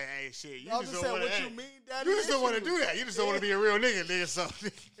nigga Steph saying, "Hey, shit, you I'm just just don't saying want what to. you mean, daddy. You just don't want to issues. do that. You just don't want to be a real nigga, nigga." So,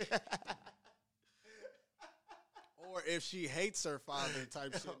 Or if she hates her father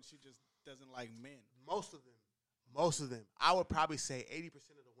type shit, and she just doesn't like men. most of them, I would probably say 80%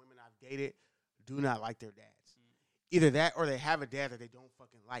 of the women I've dated do not like their dads. Either that, or they have a dad that they don't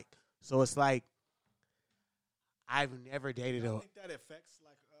fucking like. So it's like, I've never dated I a. think that affects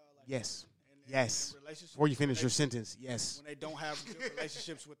like Yes. in Yes. relationships Before you when finish they- your sentence, yes. when they don't have good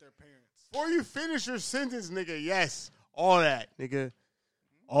relationships with their parents. Before you finish your sentence, nigga, yes. All that, nigga.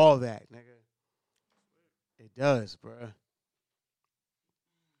 All that, nigga. It does, bruh.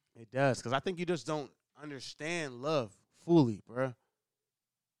 It does. Because I think you just don't understand love fully, bruh.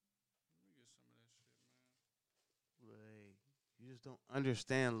 Like, you just don't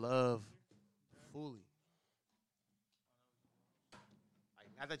understand love fully. Like,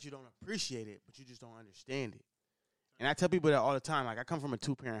 not that you don't appreciate it, but you just don't understand it. And I tell people that all the time. Like, I come from a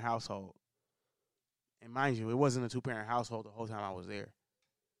 2-parent household. And mind you, it wasn't a 2-parent household the whole time I was there.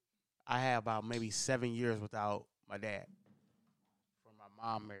 I had about maybe 7 years without my dad. From my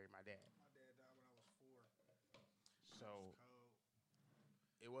mom married my dad. My dad died when I was 4. So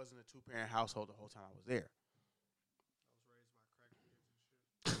it wasn't a 2-parent household the whole time I was there. I was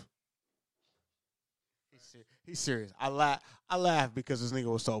raised by crackheads and shit. He's serious. I laugh because this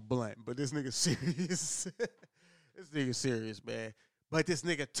nigga was so blunt, but this nigga serious. This nigga serious, man. But this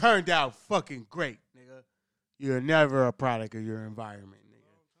nigga turned out fucking great, nigga. You're never a product of your environment,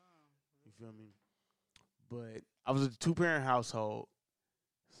 nigga. You feel me? But I was a 2-parent household,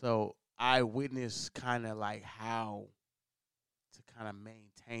 so I witnessed kind of like how to kind of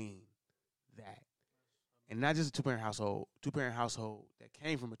maintain that. And not just a 2-parent household that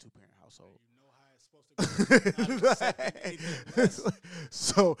came from a 2-parent household. You know how it's supposed to go. Not accepting anything less.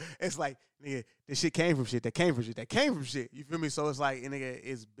 So it's like, nigga, this shit came from shit that came from shit that came from shit. You feel me? So it's like, nigga,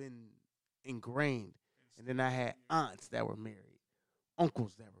 it's been ingrained. And then I had aunts that were married,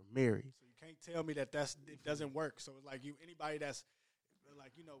 uncles that were married. So you can't tell me that it doesn't work. So it's like anybody that's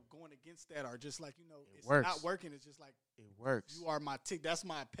like, going against that, or just like, it's works. not working. It's just like, It works. you are my tick. That's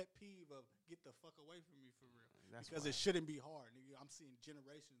my pet peeve of get the fuck away from me for real. That's Because why. it shouldn't be hard. Nigga, I'm seeing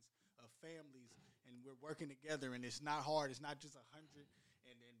generations of families, and we're working together, and it's not hard. It's not just 100,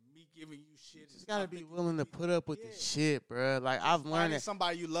 and me giving you shit. You just gotta be willing to put up with the shit, bro. Like, I've learned Finding that,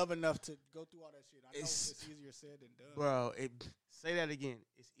 somebody you love enough to go through all that shit. I know It's- it's easier said than done. bro. Say that again.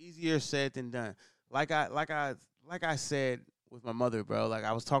 It's easier said than done. Like I said with my mother, bro. Like,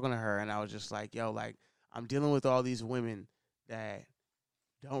 I was talking to her, and I was just like, yo, like, I'm dealing with all these women that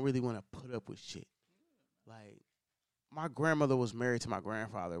don't really want to put up with shit. Like, my grandmother was married to my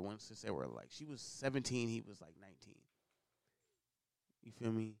grandfather once since they were like, she was 17, he was like 19. You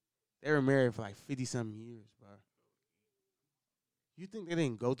feel me? They were married for like 50-something years, bro. You think they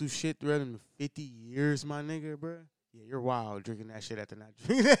didn't go through shit throughout them 50 years, my nigga, bro? Yeah, you're wild drinking that shit after not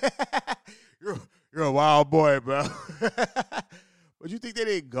drinking. You're a wild boy, bro. But you think they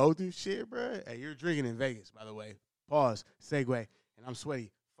didn't go through shit, bro? Hey, you're drinking in Vegas, by the way. Pause. Segue. And I'm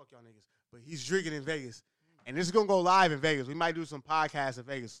sweaty. Fuck y'all niggas. But he's drinking in Vegas. And this is going to go live in Vegas. We might do some podcasts in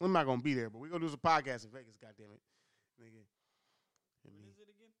Vegas. Slim not going to be there, but we're going to do some podcasts in Vegas, goddammit. Nigga. When is it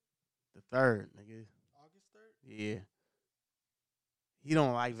again? The 3rd, nigga. August 3rd? Yeah. He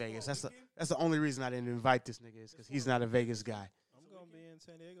don't like Vegas. That's the only reason I didn't invite this nigga is because he's not a Vegas guy. I'm going to be in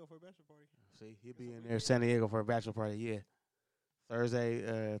San Diego for a bachelor party. See, he'll be in there San Diego for a bachelor party, yeah.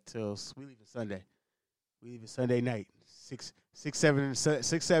 Thursday till we leaving Sunday. We leaving Sunday night. 6,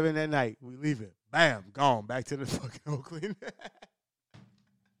 7 at night. We leave it. Bam, gone. Back to the fucking Oakland.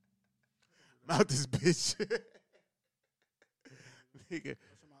 I'm out this bitch. Nigga.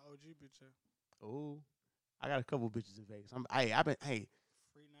 What's my OG bitch at? Oh, I got a couple bitches in Vegas. I've been $3.99.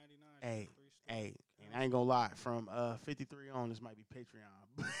 Hey, free stuff. hey, and I ain't gonna lie. From 53 on, this might be Patreon.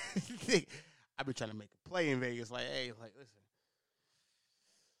 I've been trying to make a play in Vegas. Like, hey, like, listen,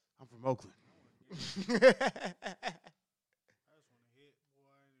 I'm from Oakland. I just want to hit, boy.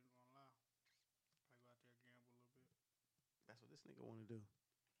 I ain't even gonna lie. I go out there and gamble a little bit. That's what this nigga want to do.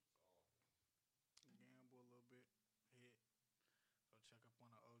 Gamble a little bit. Hit. Go check up on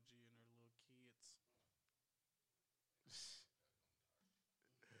the OG and their little kids.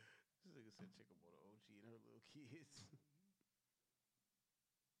 said chick about the OG and her little kids.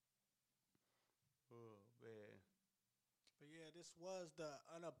 Oh man. But yeah, this was the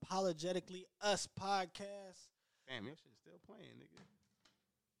Unapologetically Us podcast. Damn, your shit's still playing, nigga.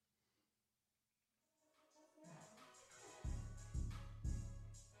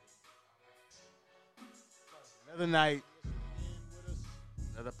 Another night,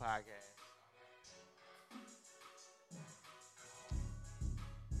 another podcast.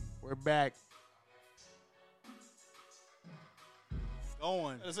 We're back.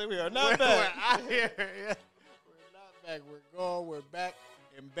 Going. I say we are not We're back. out here. Yeah. We're not back. We're going. We're back.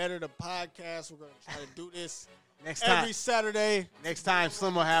 And Better the podcast. We're going to try to do this Next time, every Saturday. next time,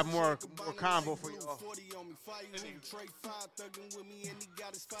 Slim will have more combo for y'all.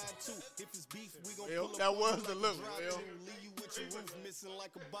 Will, that was the look, Will. Missing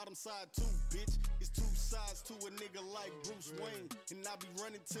like a bottom side too, bitch. It's two sides to a nigga like Bruce Wayne. And I be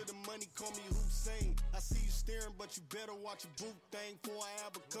running to the money, call me Hussein. I see you staring, but you better watch your boot thing before I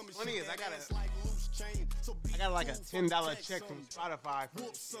ever come and Funny shit is, I that got ass like loose chain. So I got like a cool, $10 check from Spotify.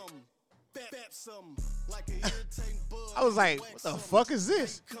 whoop something. Bap something. Like an irritating bug. I was like, what the fuck is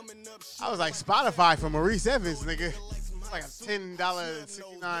this? I was like, Spotify from Reece Evans, nigga. It's like a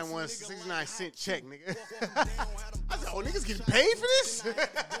 $10.69 check, nigga. I said, oh, niggas getting paid for this?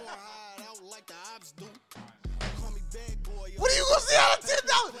 What are you gonna see out of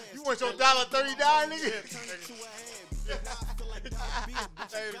 $10? You want your $1.39, nigga?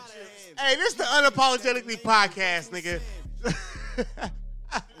 Hey, this is the Unapologetically podcast, nigga.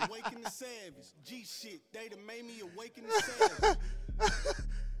 Awaken the savage. G shit. They done made me awaken the savage.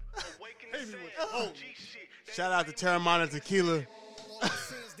 Awaken the savage. G shit. Shout out to Terramana Tequila. You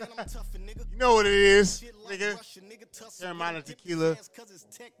know what it is, nigga. Terramana Tequila.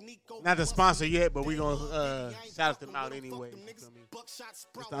 Not the sponsor yet, but we gonna shout them out anyway. You feel me? It's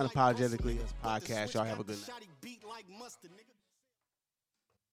the Unapologetically Us podcast. Y'all have a good night.